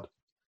that card.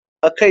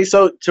 Okay,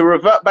 so to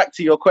revert back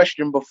to your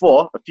question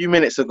before, a few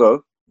minutes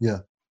ago. Yeah.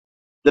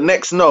 The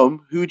next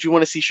gnome, who do you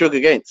want to see Suge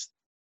against?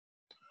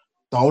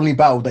 The only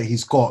battle that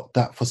he's got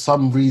that for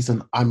some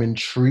reason I'm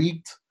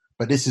intrigued,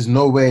 but this is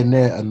nowhere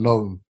near a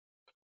gnome,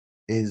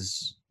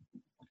 is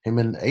him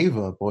and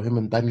Ava or him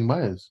and Danny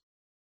Myers.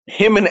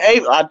 Him and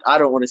Ava? I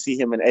don't want to see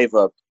him and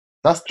Ava.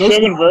 That's those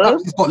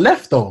battles he's got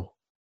left, though.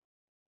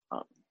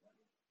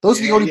 Those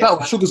are the only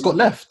battles Sugar's got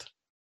left.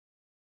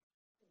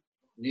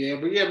 Yeah,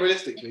 but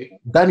realistically.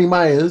 Danny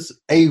Myers,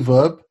 Averb,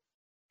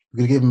 we're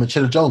going to give him a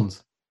Chilla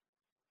Jones.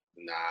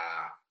 Nah.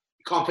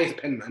 You can't face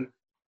Penn, man.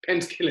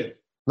 Penn's killing.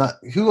 Like,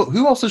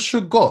 who else has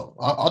Suge got?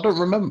 I don't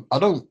remember. I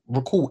don't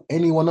recall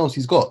anyone else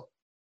he's got.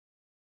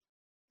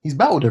 He's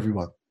battled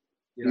everyone.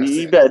 Yeah,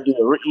 he better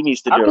do he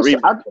needs to do a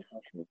rematch.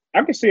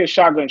 I can see a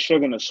Shotgun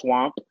Suge in the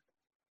swamp.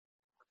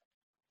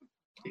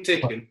 You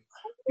take him.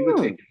 You would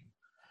take him.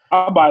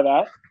 I'll buy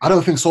that. I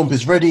don't think Swamp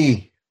is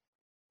ready.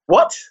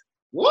 What?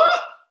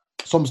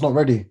 Swamp's not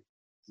ready.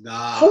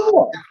 Nah,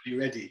 definitely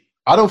ready.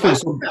 I don't think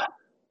Swamp.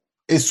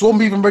 Is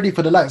Swamp even ready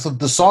for the likes of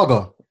the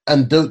Saga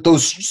and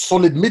those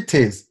solid mid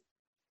tiers?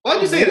 Why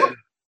do you say that?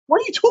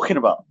 What are you talking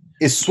about?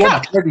 Is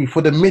Swamp ready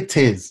for the mid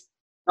tiers?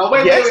 No,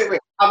 wait. Wait.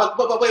 But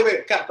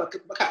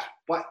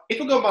if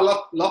we go by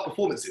last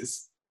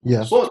performances,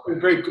 Swamp's been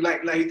very good.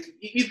 Like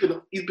he's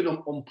been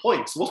on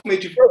point. So what's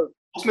made you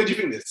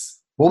think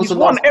this? He's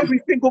won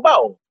every single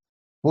battle.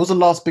 What was the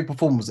last big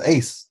performance? The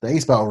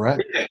Ace battle,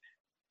 right? Yeah.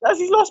 That's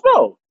his last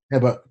battle. Yeah,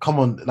 but come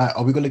on, like,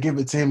 are we gonna give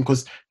it to him?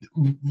 Because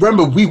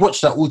remember, we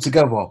watched that all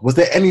together. Was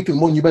there anything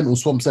monumental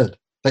Swamp said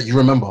that you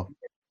remember?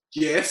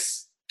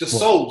 Yes, the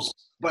Souls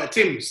by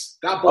Tim's.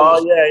 That ball.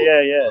 Oh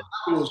yeah.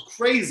 That was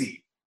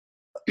crazy.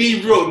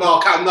 Be real,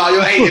 no,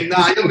 you're hating.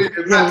 Nah, you're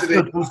even mad today.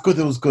 It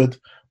was good.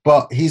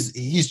 But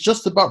he's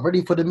just about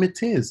ready for the mid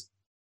tiers,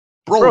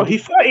 bro. He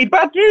 30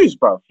 bad news,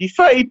 bro. He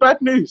 30 bad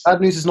news.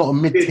 Bad news is not a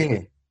mid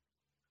tier.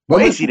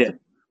 What is he then?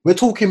 We're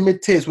talking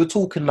mid tiers. We're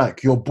talking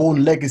like your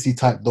Born Legacy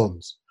type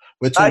dons.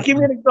 We're talking. Give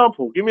me an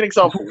example.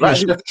 Like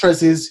Chef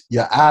Trez's,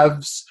 your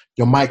Avs,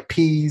 your Mike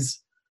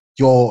P's,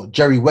 your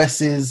Jerry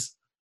West's,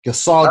 your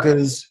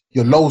Sagas,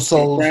 your Low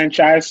Souls,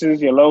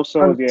 franchises, your Low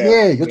Souls.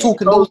 You're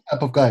talking those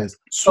type of guys.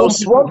 Swamp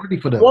isn't ready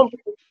for them.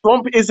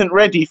 Swamp isn't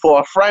ready for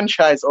a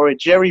franchise or a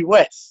Jerry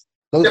West.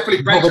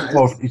 Definitely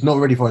franchise. He's not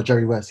ready for a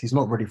Jerry West. He's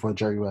not ready for a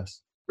Jerry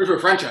West. For a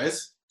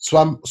franchise.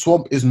 Swamp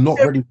is not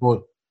ready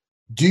for.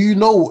 Do you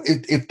know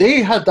if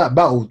they had that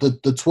battle, the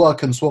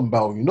Twerk and Swamp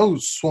battle? You know,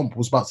 Swamp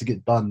was about to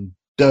get done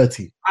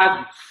dirty.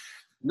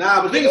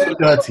 Nah, but the thing is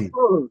dirty.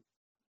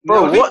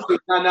 Bro, what?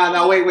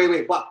 Nah,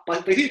 wait.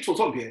 But he's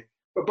Swamp here.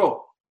 But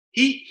bro,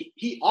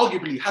 he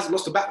arguably hasn't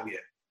lost a battle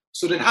yet.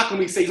 So then how can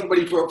we say he's not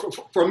ready for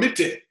a mid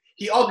tier?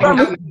 He arguably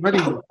hasn't ready.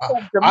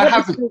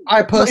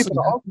 I personally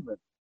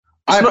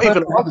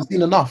haven't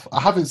seen enough.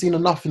 I haven't seen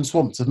enough in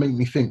Swamp to make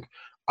me think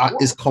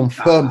it's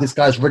confirmed this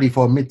guy's ready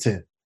for a mid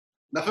tier.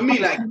 Now for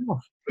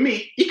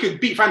me, he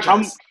could beat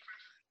franchise.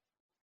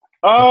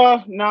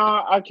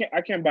 No, I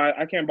can't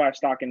buy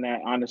stock in that,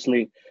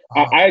 honestly.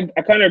 I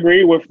kind of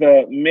agree with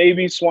the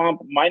maybe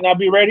Swamp might not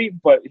be ready,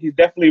 but he's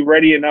definitely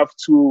ready enough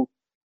to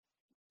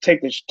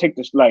take this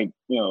like,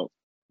 you know,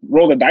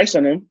 roll the dice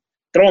on him.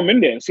 Throw him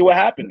in there and see what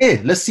happens. Yeah,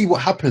 let's see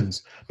what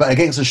happens. But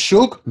against a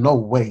Suge, no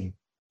way.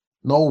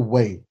 No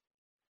way.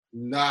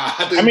 Nah.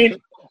 I mean,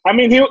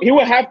 he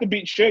would have to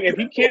beat Suge. If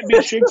he can't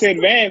beat Suge to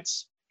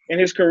advance in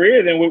his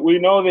career, then we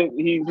know that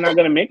he's not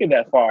going to make it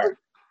that far.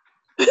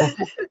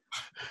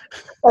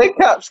 Hey,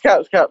 Caps.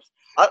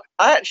 I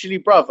actually,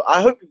 bruv, I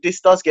hope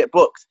this does get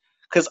booked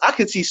because I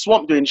could see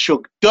Swamp doing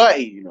Suge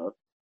dirty, you know.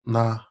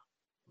 Nah.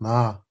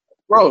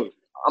 Bro,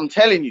 I'm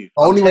telling you.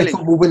 The only way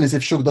Twork will win is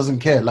if Suge doesn't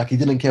care, like he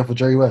didn't care for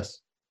Jerry West.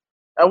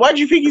 And why do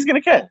you think he's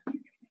going to care?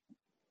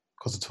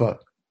 Because of Twork.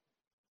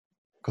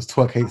 Because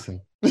Twork hates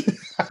him.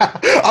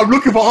 I'm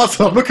looking for answers.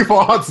 Swamp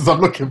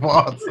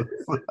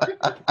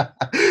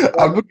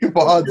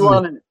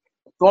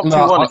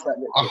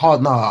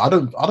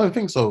 2-1. I don't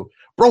think so.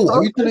 Bro,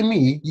 are you telling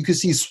me you could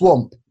see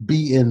Swamp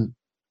beating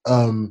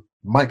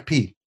Mike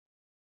P?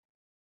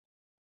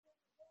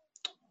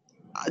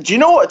 Do you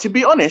know what? To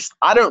be honest,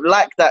 I don't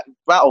like that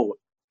battle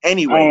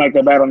anyway. I don't like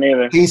that battle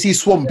neither. Can you see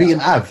Swamp beating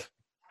Av?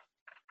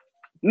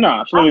 No,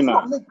 absolutely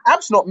not.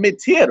 Av's not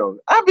mid-tier, though.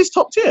 Av is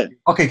top tier.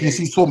 Okay, can you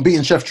see Swamp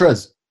beating Chef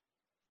Trez?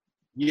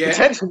 Yeah.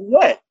 Potentially,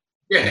 yeah.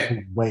 Yeah.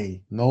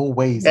 No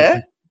way.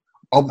 Yeah?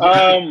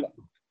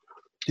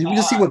 Did we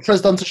just see what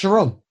Trez done to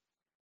Sharon?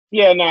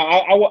 Yeah, no,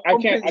 I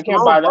can't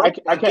buy that.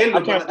 I can't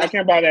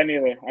buy that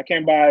neither. I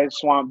can't buy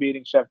Swamp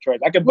beating Chef Trez.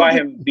 I could buy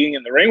him being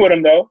in the ring with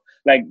him though.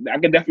 Like I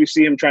could definitely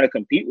see him trying to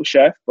compete with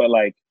Chef, but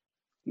like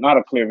not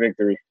a clear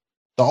victory.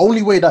 The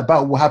only way that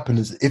battle will happen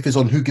is if it's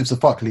on Who Gives a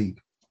Fuck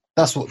League.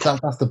 That's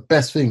the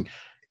best thing.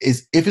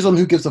 Is if it's on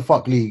Who Gives a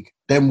Fuck League,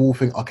 then we'll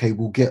think, okay,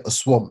 we'll get a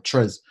Swamp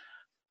Trez.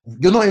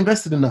 You're not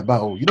invested in that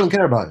battle. You don't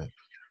care about it.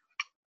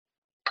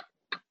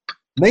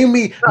 Name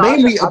me. I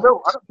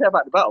don't care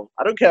about the battle.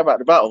 Okay.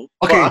 But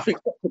I think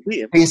Swamp could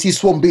beat him. Can you see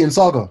Swamp beating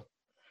Saga?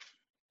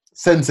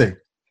 Sensei.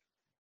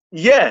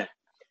 Yeah.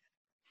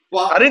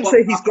 But, I didn't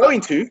say he's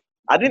going to.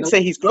 I didn't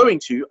say he's going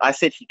to. I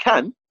said he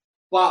can.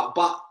 But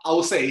I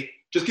will say,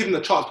 just give him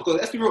the chance because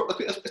let's be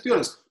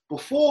honest.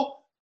 Before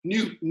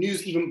News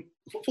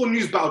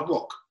battled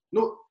Rock,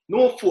 no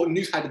one thought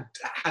News had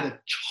a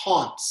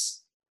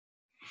chance.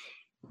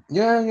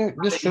 Yeah,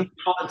 that's true.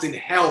 Chance in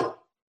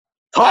hell.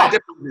 Tough.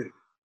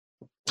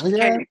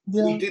 Yeah.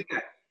 He did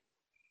that.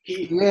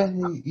 He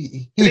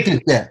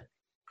did that.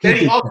 Then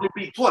he ultimately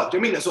beat Twork. Do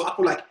you know what I mean? So I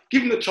feel like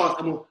give him the chance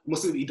and we'll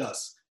see what he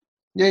does.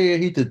 Yeah,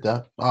 he did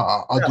that.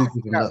 I do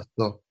give him that.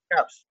 So.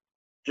 Caps.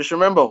 Just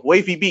remember,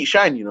 Wavy beat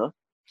Shine, you know?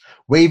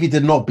 Wavy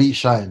did not beat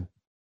Shine.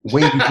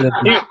 Wavy didn't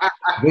beat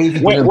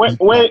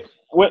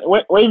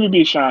Wavy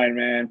beat Shine,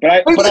 man. But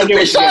I get what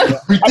you're saying.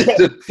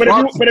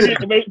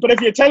 But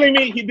if you're telling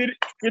me he did,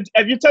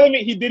 if you're telling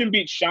me he didn't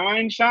beat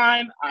Shine,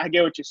 I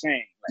get what you're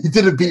saying. He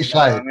didn't beat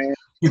Shine.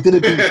 He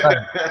didn't beat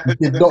Shine. He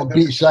did not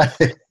beat Shine.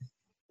 K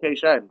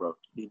Shine, bro.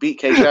 He beat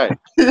K Shine.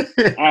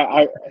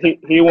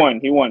 He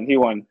won.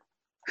 Definitely.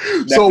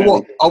 So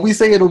what are we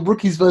saying on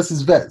rookies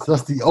versus vets?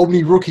 That's the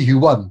only rookie who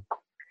won.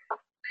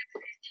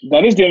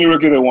 That is the only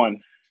rookie that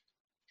won.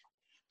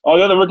 All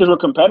the other rookies were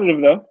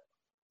competitive though.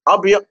 I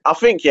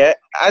think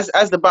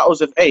as the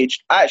battles have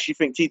aged, I actually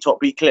think T-Top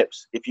beat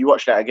Clips. If you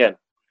watch that again,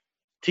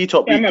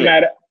 T-Top beat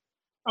Clips.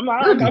 I'm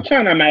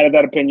kind of mad at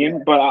that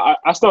opinion, but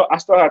I still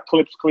have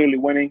Clips clearly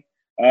winning.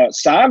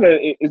 Saga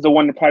is the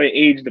one that probably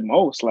aged the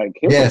most. Like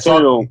his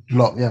material,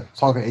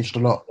 Saga aged a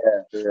lot.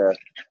 Yeah.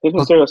 His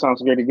material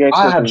sounds really good.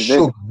 I had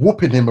Suge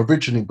whooping him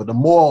originally, but the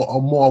more I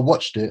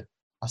watched it,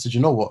 I said,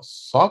 you know what,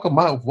 Saga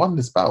might have won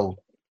this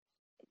battle.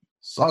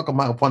 Saga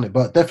might have won it,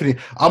 but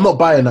definitely, I'm not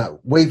buying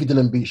that. Wavy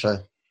didn't beat Shine.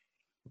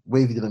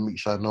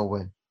 No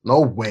way.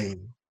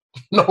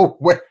 No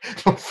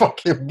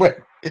fucking way.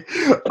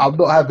 I'm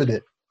not having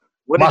it.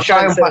 My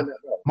Shine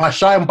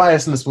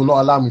biasness will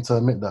not allow me to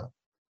admit that.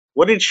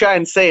 What did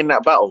Shine say in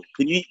that battle?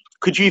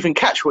 Could you even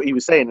catch what he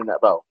was saying in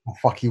that battle? Oh,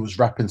 fuck, he was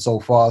rapping so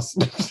fast.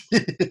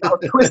 That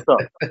was Twister.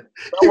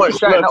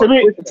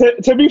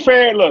 To be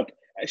fair, look,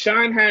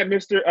 Shine had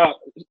Mr.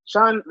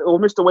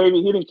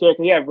 Wavy. He didn't care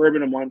because he had Verb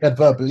in him one. Had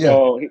Verb, yeah.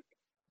 So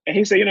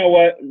he said, you know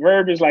what,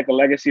 Verb is like a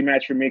legacy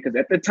match for me because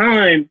at the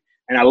time,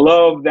 and I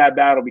love that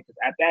battle because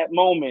at that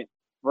moment,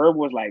 Verb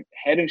was like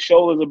head and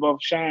shoulders above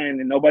Shine,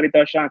 and nobody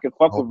thought Shine could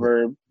fuck with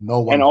Verb.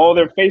 No one. And all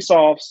their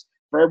face-offs,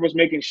 Verb was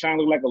making Shine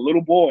look like a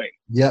little boy.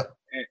 Yep.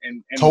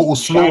 And total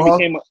slew.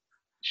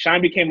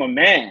 Shine became a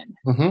man.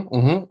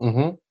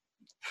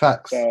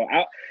 Facts. So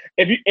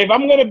if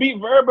I'm gonna beat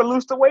Verb or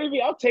lose to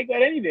Wavy, I'll take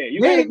that any day.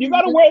 You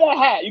gotta wear that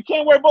hat. You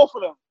can't wear both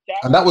of them.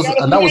 And that was a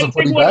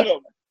body bag.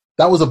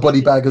 That was a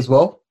body bag as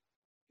well.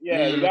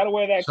 Yeah, you gotta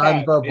wear that.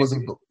 Shine Verb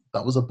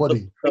that was a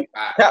body.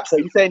 Caps, are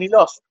you saying he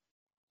lost?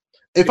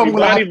 If I'm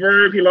gonna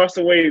Verb, he lost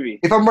to Wavy.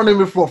 If I'm running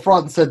with what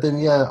France said, then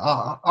yeah,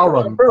 I'll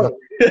run.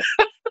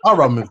 I'll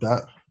run with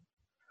that.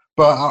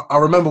 But I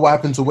remember what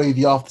happened to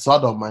Wavy after, so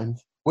I don't mind.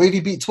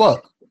 Wavy beat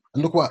Twork,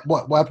 and look what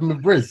happened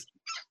with Briz.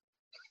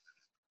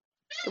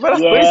 But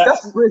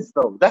that's Briz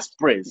though. That's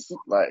Briz.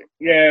 Like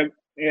yeah.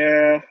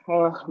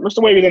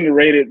 Mr. Wavy's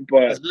underrated, but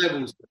there's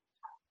levels.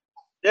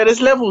 Yeah,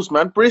 there's levels,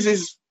 man. Briz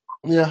is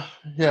yeah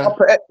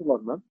upper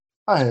echelon, man.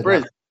 I heard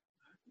Briz. That.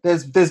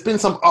 there's been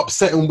some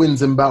upsetting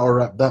wins in battle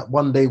rap that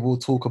one day we'll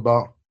talk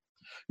about.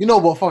 You know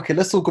what? Fuck it.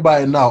 Let's talk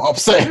about it now.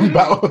 Upsetting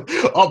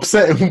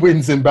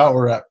wins in battle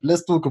rap.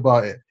 Let's talk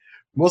about it.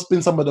 What's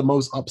been some of the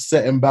most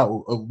upsetting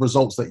battle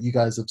results that you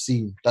guys have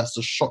seen? That's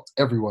just shocked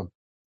everyone.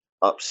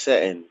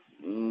 Upsetting.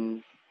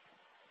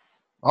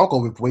 I'll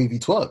go with Wavy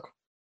Twerk.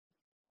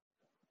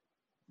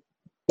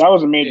 That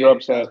was a major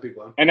upset,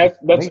 and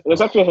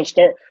that's actually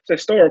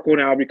historical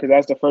now because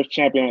that's the first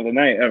champion of the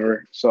night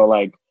ever. So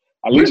like,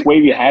 at least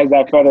Wavy has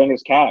that feather in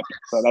his cap.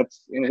 So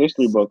that's in the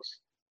history books.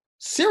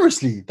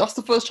 Seriously, that's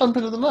the first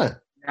champion of the night.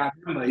 Yeah, I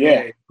remember. Yeah.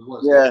 It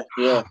was.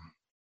 Yeah.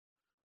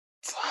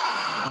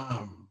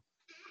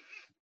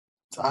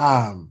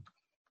 Damn.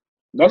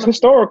 That's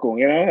historical,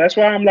 you know. That's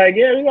why I'm like,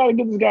 yeah, we gotta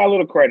give this guy a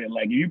little credit.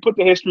 Like, if you put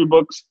the history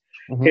books,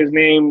 his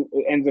name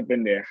ends up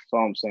in there. That's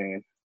all I'm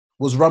saying.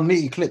 Was Rum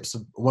Nitty Clips a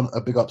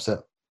big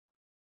upset?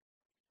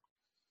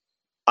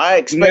 I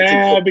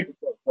expected Clips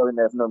going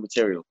there with no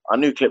material. I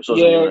knew Clips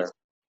wasn't in there.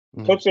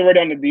 Clips already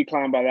on the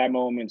decline by that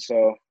moment,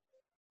 so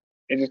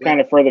it just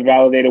kind of further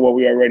validated what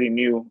we already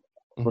knew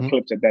for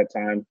Clips at that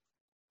time.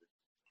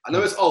 I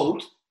know it's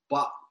old,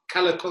 but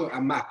Calico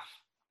and Math.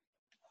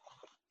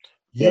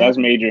 Yeah, that's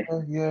major.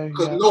 Yeah.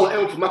 Because no one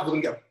ever for Math was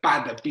gonna get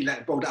bad. That'd be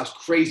like, bro, that was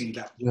crazy.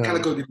 Like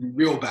Calico did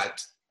real bad.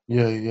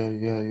 Yeah.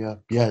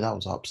 Yeah, that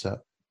was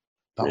upset.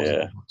 That was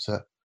an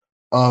upset.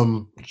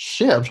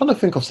 Shit, I'm trying to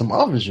think of some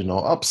others, you know,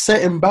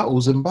 upsetting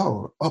battles in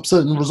battle,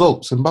 upsetting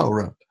results in battle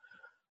rap.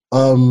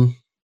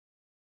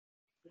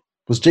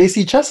 Was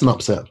JC Chess an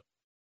upset?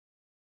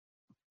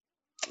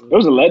 It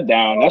was a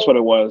letdown. That's what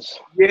it was.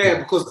 Yeah,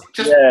 because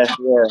it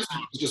was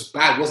just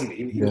bad, wasn't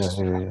it?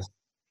 Yeah.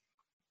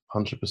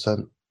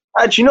 100%.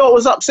 Do you know what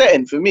was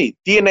upsetting for me?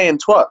 DNA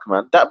and Twerk,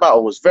 man. That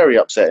battle was very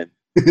upsetting.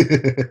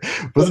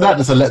 Wasn't that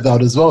just a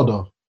letdown as well,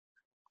 though?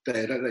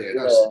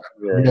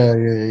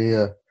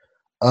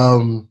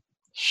 Yeah.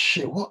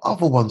 Shit, what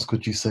other ones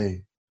could you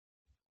say?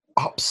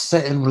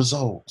 Upsetting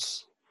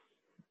results.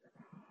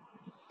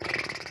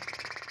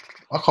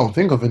 I can't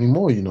think of any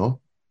more, you know.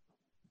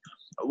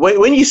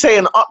 When you say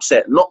an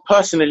upset, not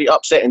personally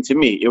upsetting to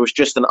me, it was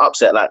just an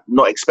upset, like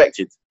not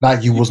expected.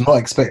 Like you was not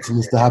expecting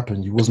this to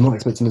happen. You was not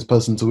expecting this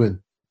person to win.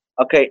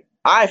 Okay,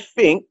 I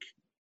think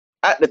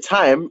at the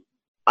time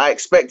I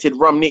expected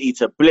Rum Nitty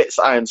to blitz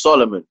Iron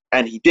Solomon,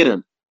 and he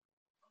didn't.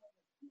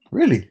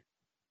 Really?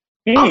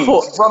 I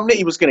thought Rum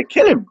Nitty was going to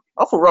kill him.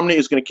 I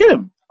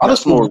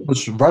just thought it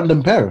was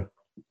random pair.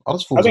 I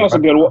think that's a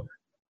good one.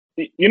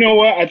 You know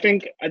what? I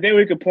think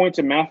we could point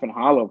to Math and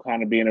Hollow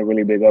kind of being a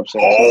really big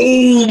upset.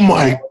 Oh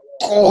my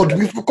God,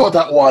 we forgot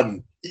that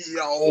one.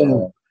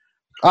 Yo,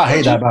 I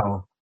hate that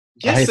battle.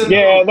 You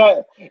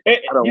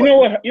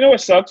know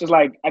what sucks is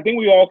like I think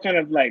we all kind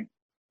of like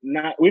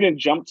we didn't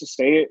jump to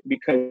say it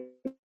because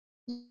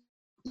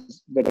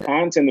the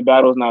content in the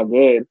battle is not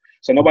good,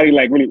 so nobody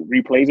like really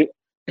replays it.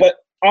 But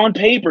on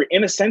paper,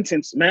 in a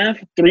sentence,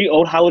 Math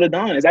 3-0'd Hollow Da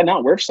Don. Is that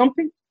not worth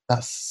something?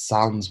 That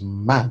sounds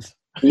mad.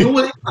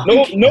 No.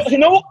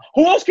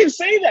 Who else can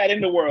say that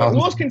in the world? Who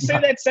else can say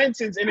that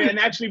sentence and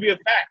actually be a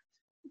fact?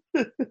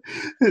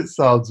 It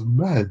sounds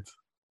mad.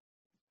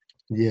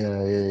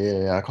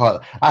 Yeah.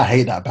 I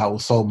hate that battle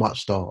so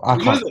much, though. I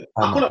feel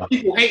like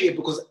people hate it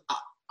because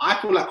I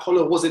feel like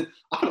Hollow wasn't.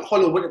 I feel like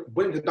Hollow went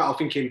into the battle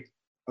thinking,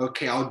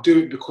 okay, I'll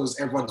do it because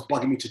everyone's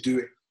bugging me to do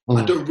it.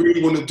 I don't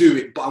really want to do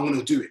it, but I'm going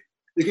to do it.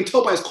 You can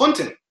tell by his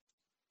content.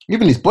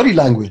 Even his body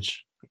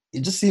language.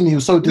 It just seemed he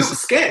was so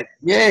scared.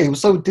 Yeah, he was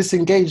so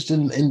disengaged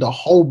in the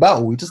whole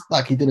battle. He just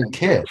like he didn't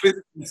care.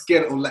 Physically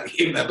scared of like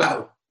in that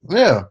battle.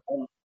 Yeah.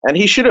 And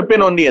he should have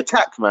been on the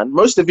attack, man.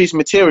 Most of his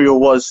material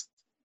was,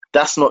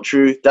 that's not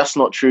true. This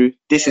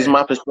is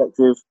my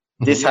perspective.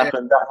 This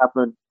happened, that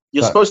happened.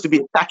 You're supposed to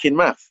be attacking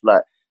Math.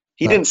 Like,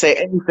 he didn't say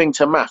anything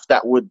to Math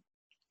that would...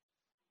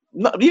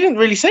 No, he didn't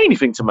really say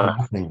anything to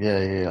Math.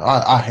 Yeah.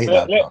 I hate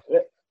that.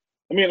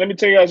 Let me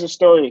tell you guys a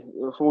story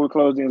before we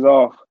close things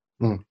off.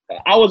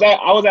 I was at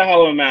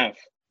Hollow and Math,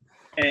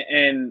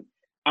 and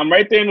I'm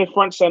right there in the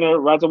front center,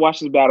 right to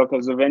watch this battle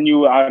because the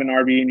venue out in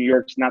RB in New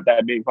York is not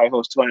that big, probably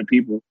hosts 200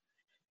 people.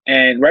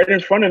 And right in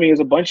front of me is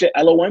a bunch of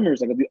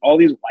LOMers, like all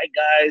these white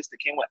guys that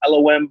came with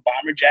LOM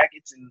bomber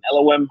jackets and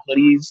LOM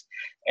hoodies,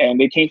 and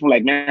they came from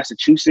like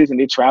Massachusetts and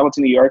they traveled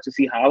to New York to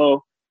see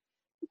Hollow.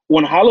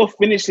 When Hollow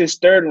finished his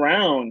third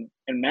round,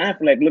 and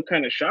Math like looked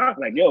kind of shocked,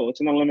 like, "Yo,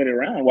 it's an unlimited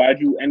round. Why'd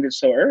you end it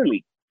so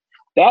early?"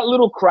 That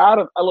little crowd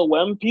of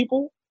LOM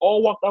people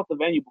all walked out the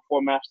venue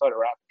before Math started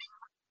rapping.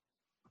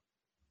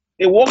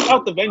 They walked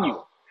out the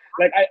venue.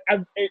 Like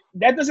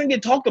that doesn't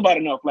get talked about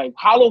enough. Like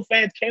Hollow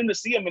fans came to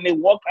see him and they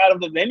walked out of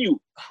the venue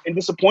in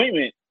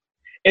disappointment.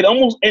 It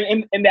almost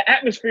and the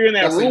atmosphere in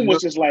that room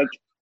was just like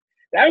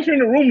the atmosphere in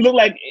the room looked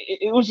like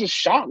it was just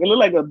shocked. It looked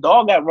like a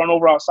dog got run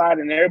over outside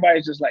and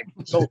everybody's just like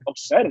so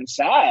upset and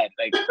sad.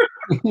 Like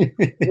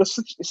it was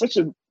such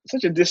a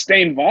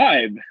disdain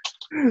vibe.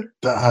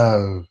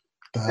 Damn.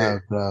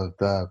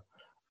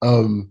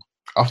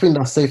 I think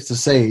that's safe to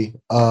say.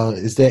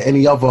 Is there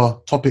any other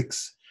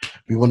topics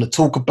we want to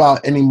talk about?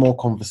 Any more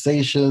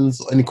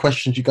conversations? Any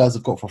questions you guys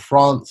have got for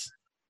France?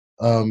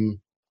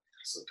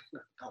 So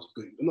that was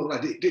good. Not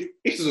like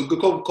this is a good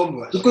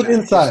convo. It's a good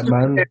insight,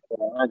 man.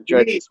 I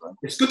enjoyed this, man.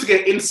 It's good to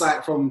get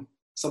insight from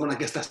someone, I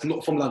guess, that's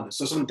not from London.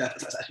 So someone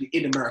that's actually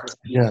in America.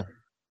 Yeah.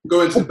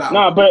 Go into the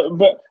battle. No,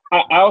 but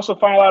I also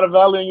find a lot of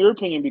value in your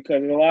opinion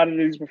because a lot of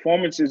these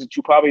performances that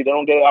you probably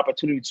don't get an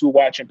opportunity to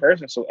watch in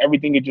person. So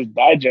everything you're just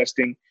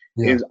digesting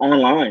is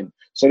online.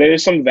 So there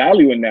is some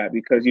value in that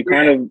because you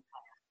kind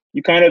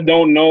of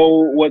don't know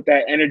what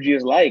that energy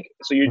is like.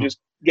 So you're just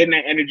getting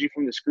that energy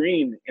from the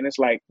screen, and it's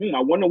like,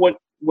 I wonder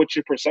what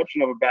your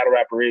perception of a battle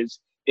rapper is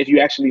if you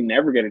actually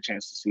never get a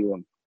chance to see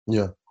one.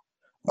 Yeah.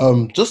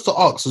 Just to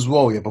ask as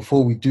well,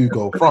 before we do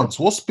go, France,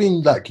 what's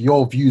been like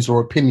your views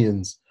or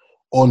opinions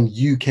on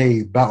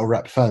UK battle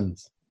rap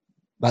fans?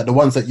 Like the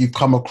ones that you've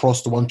come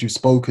across, the ones you've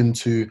spoken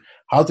to,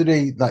 how do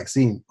they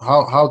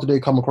how do they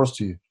come across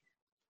to you?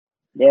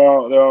 They're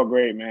all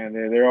great, man.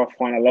 They're all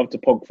fun. I love to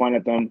poke fun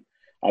at them.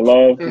 I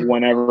love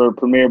whenever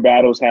Premier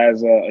Battles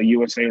has a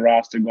USA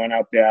roster going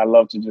out there. I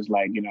love to just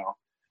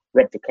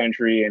rep the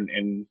country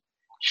and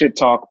shit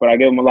talk, but I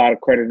give them a lot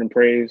of credit and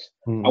praise.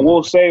 I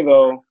will say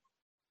though,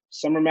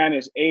 Summer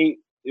Madness 8.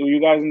 Were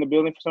you guys in the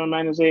building for Summer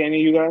Madness 8?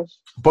 Any of you guys?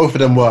 Both of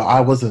them were.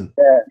 I wasn't.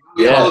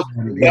 Yeah.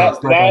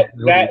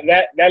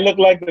 That looked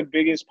like the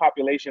biggest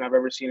population I've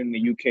ever seen in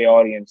the UK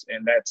audience,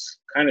 and that's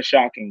kind of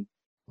shocking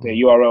that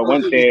URL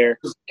went there,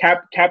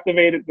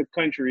 captivated the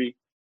country,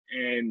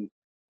 and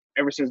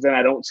ever since then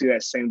I don't see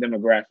that same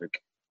demographic.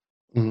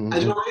 And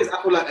you know what it is?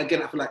 I feel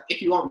like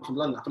if you aren't from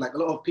London, I feel like a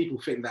lot of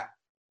people think that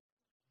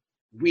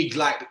we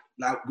like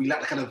the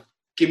kind of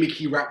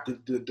gimmicky rap,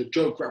 the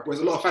joke rap.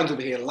 Whereas a lot of fans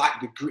over here like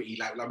the gritty,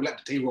 like we like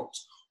the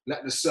Tay-Rocks, we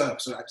like the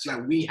surf. So it's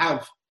like we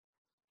have.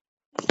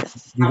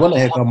 You want to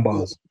hear gun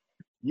bars?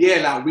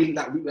 Yeah, we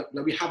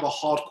have a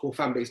hardcore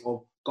fan base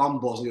of gun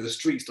bars and the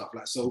street stuff.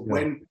 Like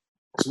when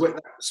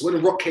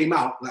the Rock came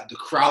out, like the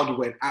crowd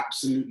went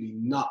absolutely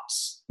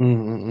nuts.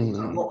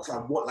 Like, Rock's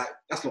like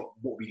that's not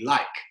what we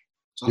like.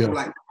 So I feel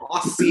like for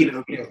us seeing it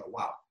over here, I was like,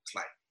 wow, it's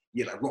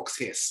like Rock's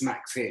here,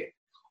 Smack's here,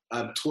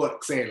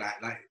 Twerk's here,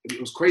 like it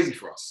was crazy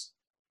for us.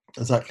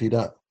 Exactly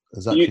that.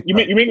 Exactly. You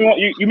make me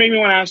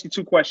want to ask you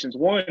two questions.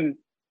 One,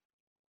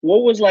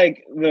 what was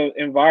like the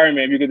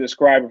environment, if you could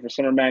describe it, for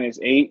Summer Madness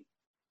 8?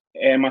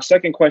 And my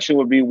second question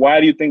would be, why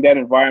do you think that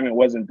environment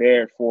wasn't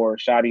there for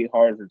Shadi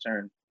Hard's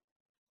return?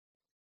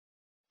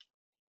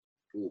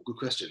 Ooh, good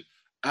question.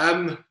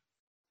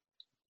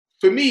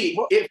 For me,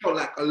 it felt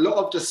like a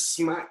lot of the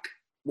Smack,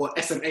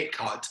 SM8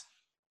 card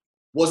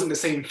wasn't the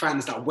same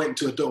fans that went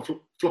to a Don't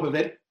Flop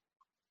event.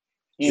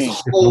 It's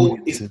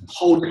a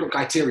whole different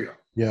criteria.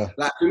 Yeah.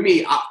 Like for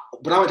me,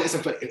 when I went to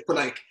SM8, it felt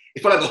like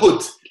the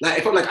hood. Like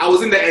it felt like I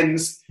was in the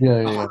ends.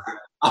 Yeah.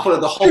 I felt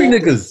like the whole street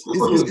niggas.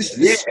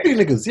 It's street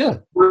niggas. Yeah.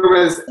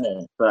 Whereas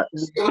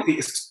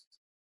it's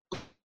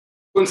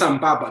wouldn't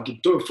sound bad, but the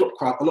Don't Flop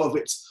crowd, a lot of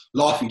it's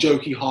laughy,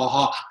 jokey,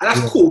 ha, and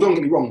that's cool. Don't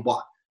get me wrong,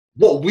 but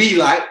what we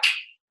like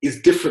is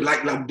different.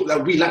 Like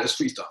we like the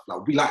street stuff.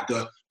 Like we like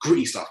the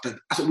gritty stuff. That's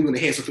what we want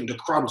to hear. So I think the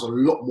crowd was a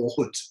lot more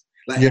hood.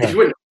 Like if you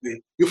went,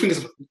 you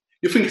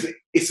think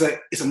it's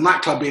a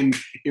nightclub in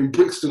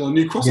Brixton or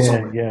New Cross or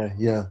something.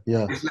 Yeah.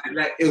 It's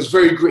like it was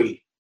very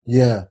gritty.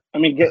 Yeah. I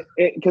mean, because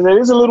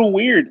it is a little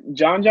weird.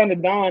 John the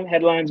Don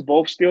headlines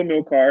both Steel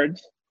Mill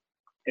cards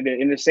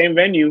in the same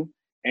venue,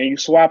 and you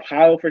swap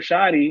Hollow for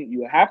Shadi,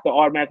 you have to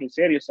automatically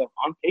say to yourself,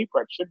 on paper,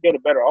 I should get a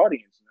better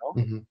audience,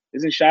 you know?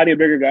 Isn't Shadi a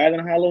bigger guy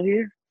than Hollow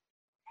here?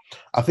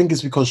 I think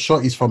it's because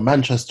Shotty's from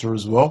Manchester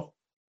as well.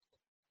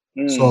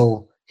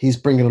 So he's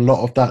bringing a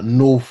lot of that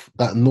North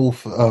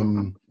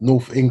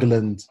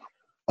England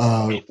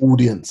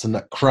audience and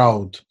that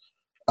crowd.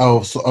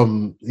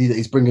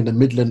 He's bringing the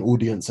Midland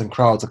audience and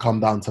crowd to come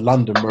down to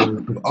London. Whereas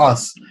with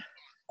us,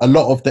 a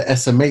lot of the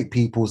SM8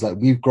 people's, like,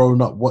 we've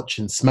grown up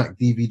watching Smack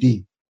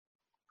DVD.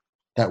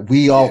 That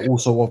we are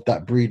also of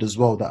that breed as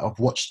well, that have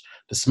watched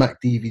the Smack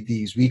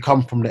DVDs. We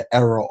come from the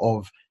era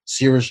of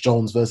Sirius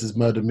Jones versus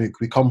Murder Mook.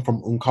 We come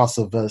from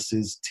Unkasa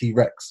versus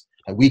T-Rex.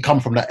 Like, we come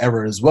from that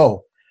era as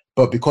well.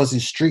 But because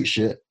it's street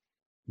shit,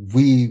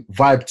 we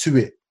vibe to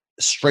it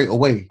straight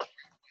away.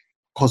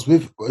 Because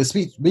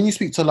when you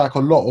speak to like a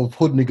lot of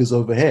hood niggas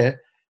over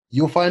here,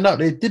 you'll find out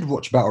they did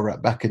watch battle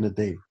rap back in the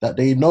day. That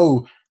they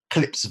know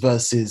Clips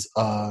versus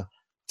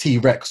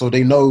T-Rex, or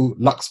they know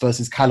Lux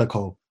versus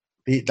Calico.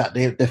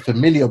 They're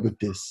familiar with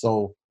this.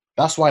 So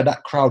that's why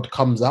that crowd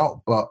comes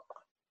out. But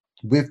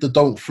with the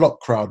Don't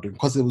Flop crowd,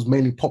 because it was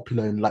mainly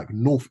popular in like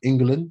North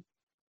England,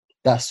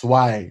 that's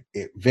why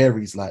it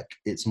varies. Like,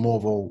 it's more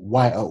of a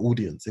whiter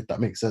audience, if that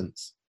makes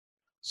sense.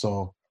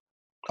 So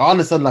I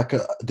understand, like,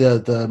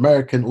 the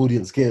American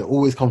audience get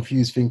always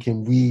confused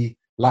thinking we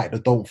like the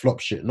Don't Flop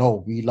shit.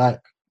 No, we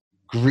like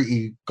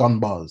gritty gun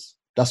bars.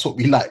 That's what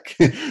we like.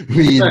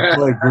 We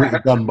enjoy gritty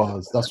gun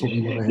bars. That's what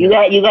we want to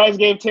hear. You guys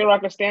gave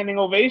Tay-Rock a standing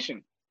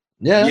ovation.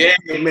 Yeah,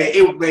 man.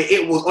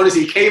 It was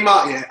honestly, it came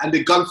out, and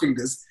the gun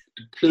fingers,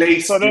 the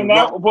place. So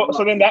that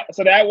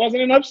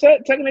wasn't an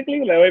upset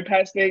technically. Like,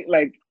 past it,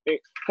 like,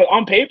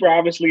 on paper,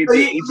 obviously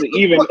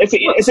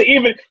it's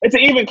an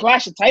even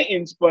clash of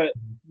titans. But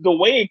the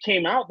way it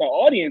came out, the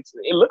audience,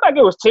 it looked like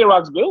it was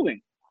Tay-Rock's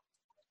building.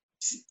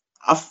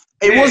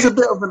 It was a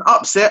bit of an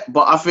upset,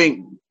 but I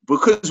think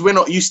because we're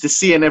not used to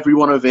seeing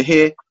everyone over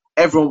here,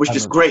 everyone was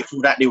just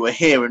grateful that they were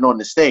here and on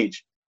the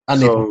stage.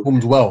 And they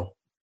performed well.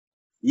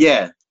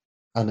 Yeah.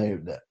 And they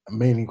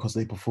mainly because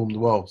they performed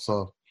well.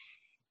 So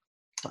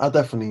I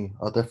definitely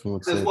would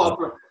say that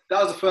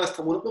was the first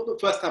time. Well, not the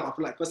first time. I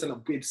feel like first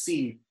time we'd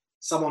seen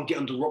someone get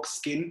under Rock's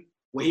skin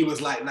where he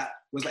was like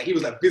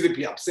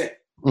visibly upset.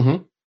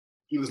 Mm-hmm.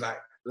 He was like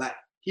I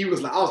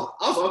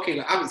was okay.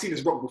 Like I haven't seen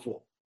this Rock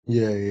before.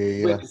 Yeah.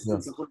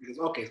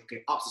 Okay,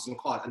 ups on the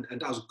card,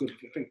 and that was good.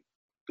 I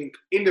think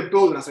in the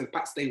building I said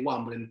Pat Stay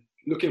won, but then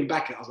looking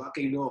back at it, I was like,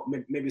 okay, you know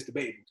what, maybe it's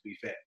debatable to be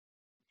fair.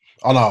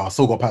 Oh no, I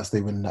still got Pat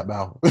Stay winning that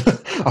battle.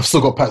 I've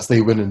still got Pat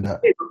Stay winning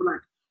that.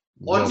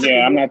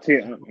 Yeah, I'm not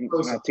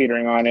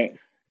teetering on it.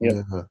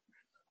 Yep.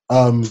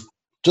 Yeah.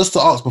 Just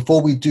to ask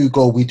before we do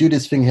go, we do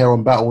this thing here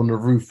on Battle on the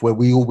Roof where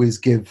we always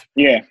give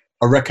a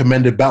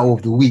recommended battle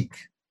of the week.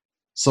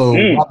 So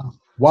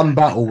one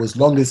battle, as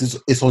long as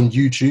it's on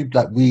YouTube,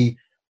 that we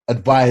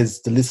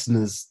advise the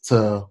listeners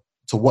to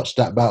watch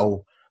that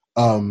battle.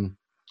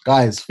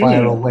 Guys,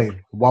 fire away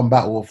one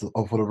battle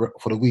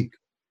for the week.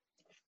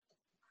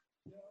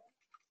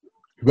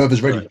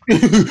 Whoever's ready,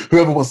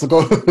 whoever wants to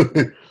go.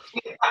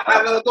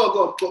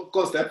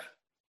 Go, Steph.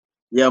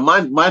 Yeah,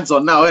 mine's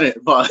on now, isn't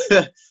it? But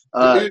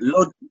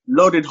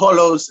Loaded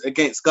Hollows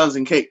against Guns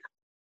and Cake.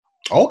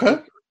 Okay.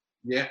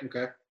 Yeah.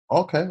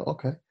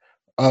 Okay.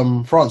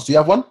 France, do you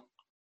have one?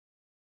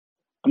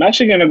 I'm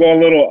actually gonna go a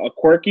little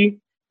quirky.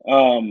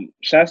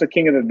 Shouts to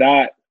King of the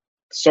Dot,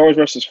 Swords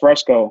versus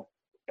Fresco.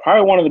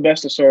 Probably one of the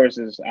best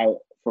Thesauruses out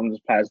from this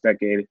past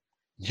decade.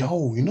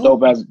 Yo, you know,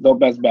 dope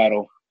best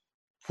battle.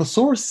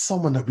 Thesaurus is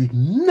someone that we've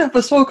never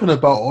spoken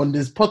about on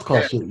this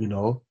podcast yet, you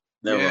know.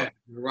 Yeah,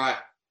 you're right.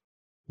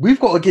 We've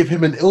got to give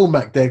him an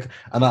Ilmac deck,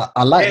 and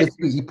I like the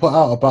tweet he put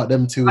out about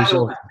them two as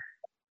well.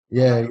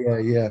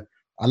 Yeah.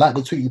 I like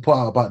the tweet he put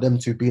out about them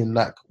two being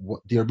like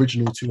the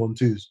original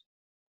 2-on-2s.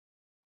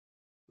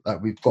 Like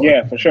we've got.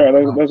 Yeah, for sure.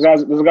 Those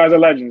guys are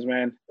legends,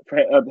 man.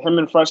 Him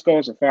and Fresco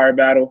is a fire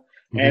battle,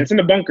 and it's in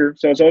the bunker,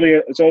 so it's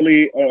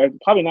only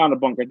probably not in the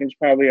bunker. I think it's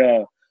probably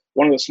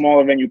one of the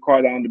smaller venue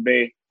cars out on the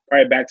bay,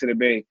 probably back to the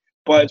bay.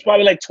 But it's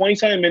probably like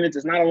 27 minutes.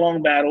 It's not a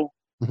long battle.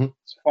 It's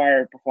a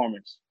fire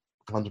performance.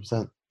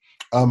 100%.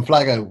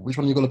 Fly Guy, which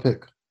one are you gonna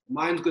pick?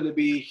 Mine's gonna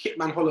be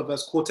Hitman Holler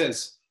versus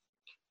Cortez.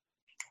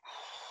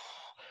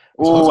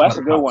 Oh, that's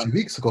a good one. 2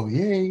 weeks ago,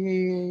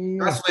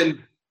 yeah.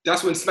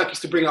 That's when Smack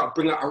used to bring out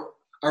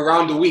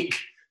around the week.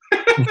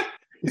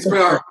 He's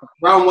bring out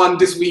round 1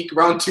 this week,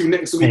 round 2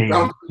 next week,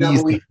 round 3 the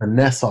other week.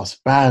 Finesse us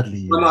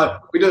badly. I'm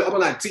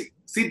like,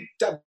 see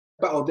that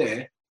battle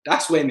there.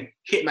 That's when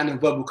Hitman and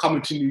Verbal come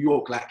into New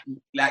York, like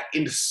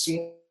in the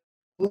small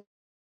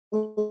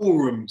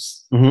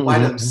rooms by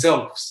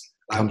themselves,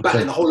 like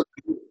battling the whole of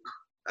New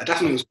York.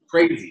 That's when it was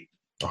crazy.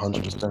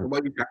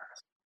 100%.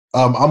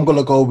 I'm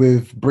gonna go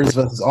with Briz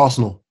versus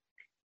Arsenal.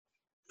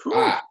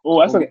 Oh,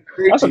 that's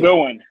a good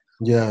one.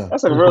 Yeah,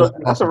 that's a real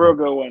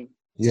good one.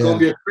 Yeah, it's gonna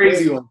be a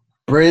crazy one.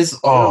 Briz,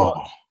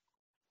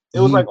 it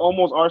was like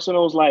almost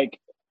Arsenal's like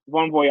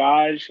Bon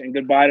Voyage and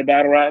Goodbye to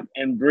Battle Rap,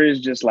 and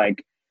Briz just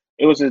like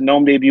it was his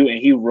Gnome debut, and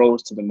he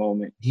rose to the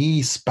moment.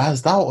 He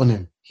spazzed out on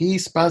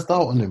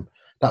him.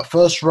 That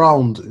first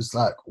round is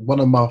like one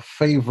of my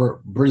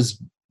favorite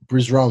Briz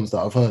rounds that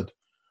I've heard.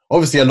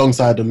 Obviously,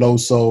 alongside the Low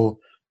Soul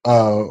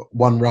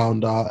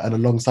 1-rounder and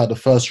alongside the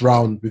first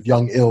round with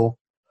Young Ill.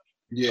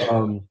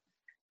 Yeah.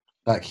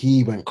 Like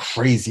he went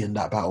crazy in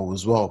that battle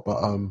as well.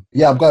 But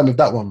yeah, I'm going with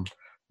that one.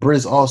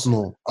 Briz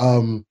Arsenal.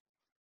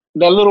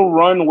 That little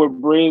run where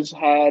Briz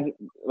had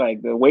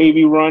like the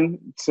wavy run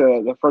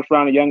to the first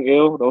round of Young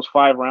Ill, those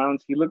 5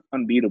 rounds, he looked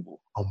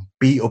unbeatable.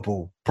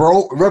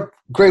 Bro,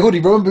 Grey Hoodie,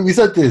 remember we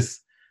said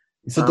this?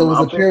 He said there was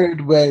a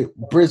period where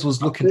Briz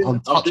was looking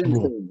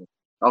untouchable.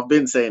 I've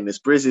been saying this.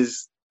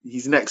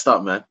 He's next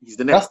up, man. He's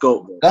the next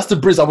GOAT. That's the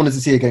Briz I wanted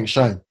to see against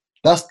Shine.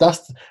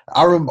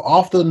 I remember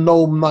after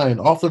Gnome 9,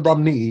 after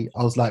Rum Nitty,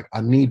 I was like, I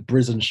need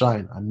Briz and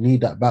Shine. I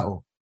need that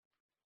battle.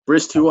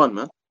 Briz 2-1,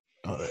 man.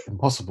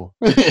 Impossible.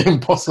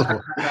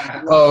 Impossible.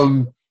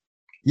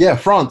 Yeah,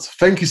 France,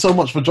 thank you so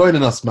much for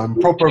joining us, man.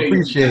 Proper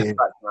appreciate it.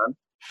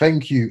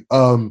 Thank you.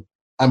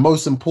 And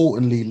most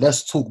importantly,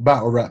 let's talk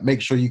battle rap.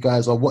 Make sure you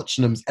guys are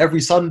watching them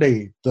every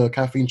Sunday. The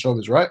Caffeine Show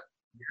is right.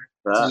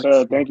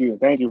 Sir, thank you.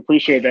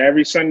 Appreciate that.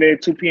 Every Sunday,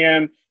 2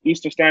 p.m.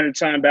 Eastern Standard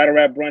Time, battle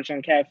rap brunch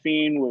on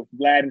Caffeine with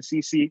Vlad and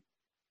CC.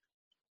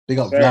 Big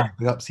up Vlad,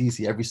 big up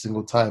CC every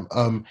single time.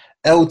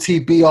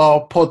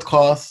 LTBR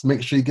podcast.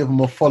 Make sure you give them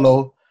a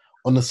follow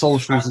on the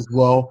socials as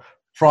well.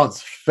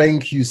 France,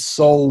 thank you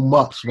so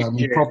much, man.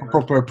 We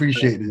proper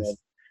appreciate this.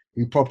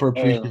 We proper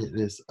appreciate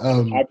this.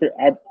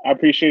 I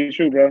appreciate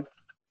you, bro.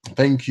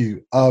 Thank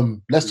you.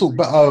 Let's talk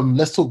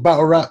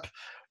battle rap.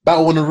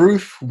 Battle on the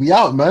Roof. We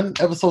out, man.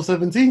 Episode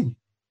 17.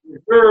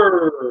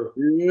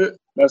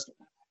 That's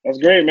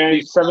great, man.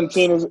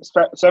 17 is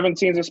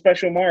a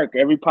special mark.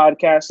 Every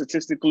podcast,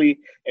 statistically,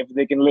 if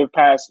they can live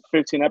past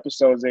 15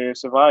 episodes, they're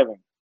surviving.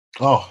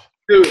 Oh,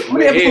 How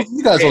many episodes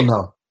you guys on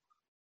now?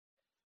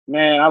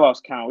 Man, I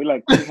lost count. We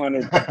like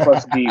 200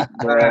 plus deep,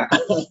 bro.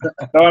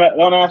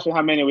 Don't ask me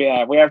how many we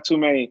have. We have too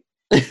many.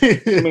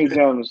 Too many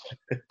gems.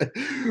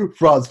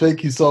 Franz,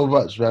 thank you so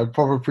much, man.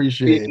 Proper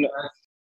appreciate it.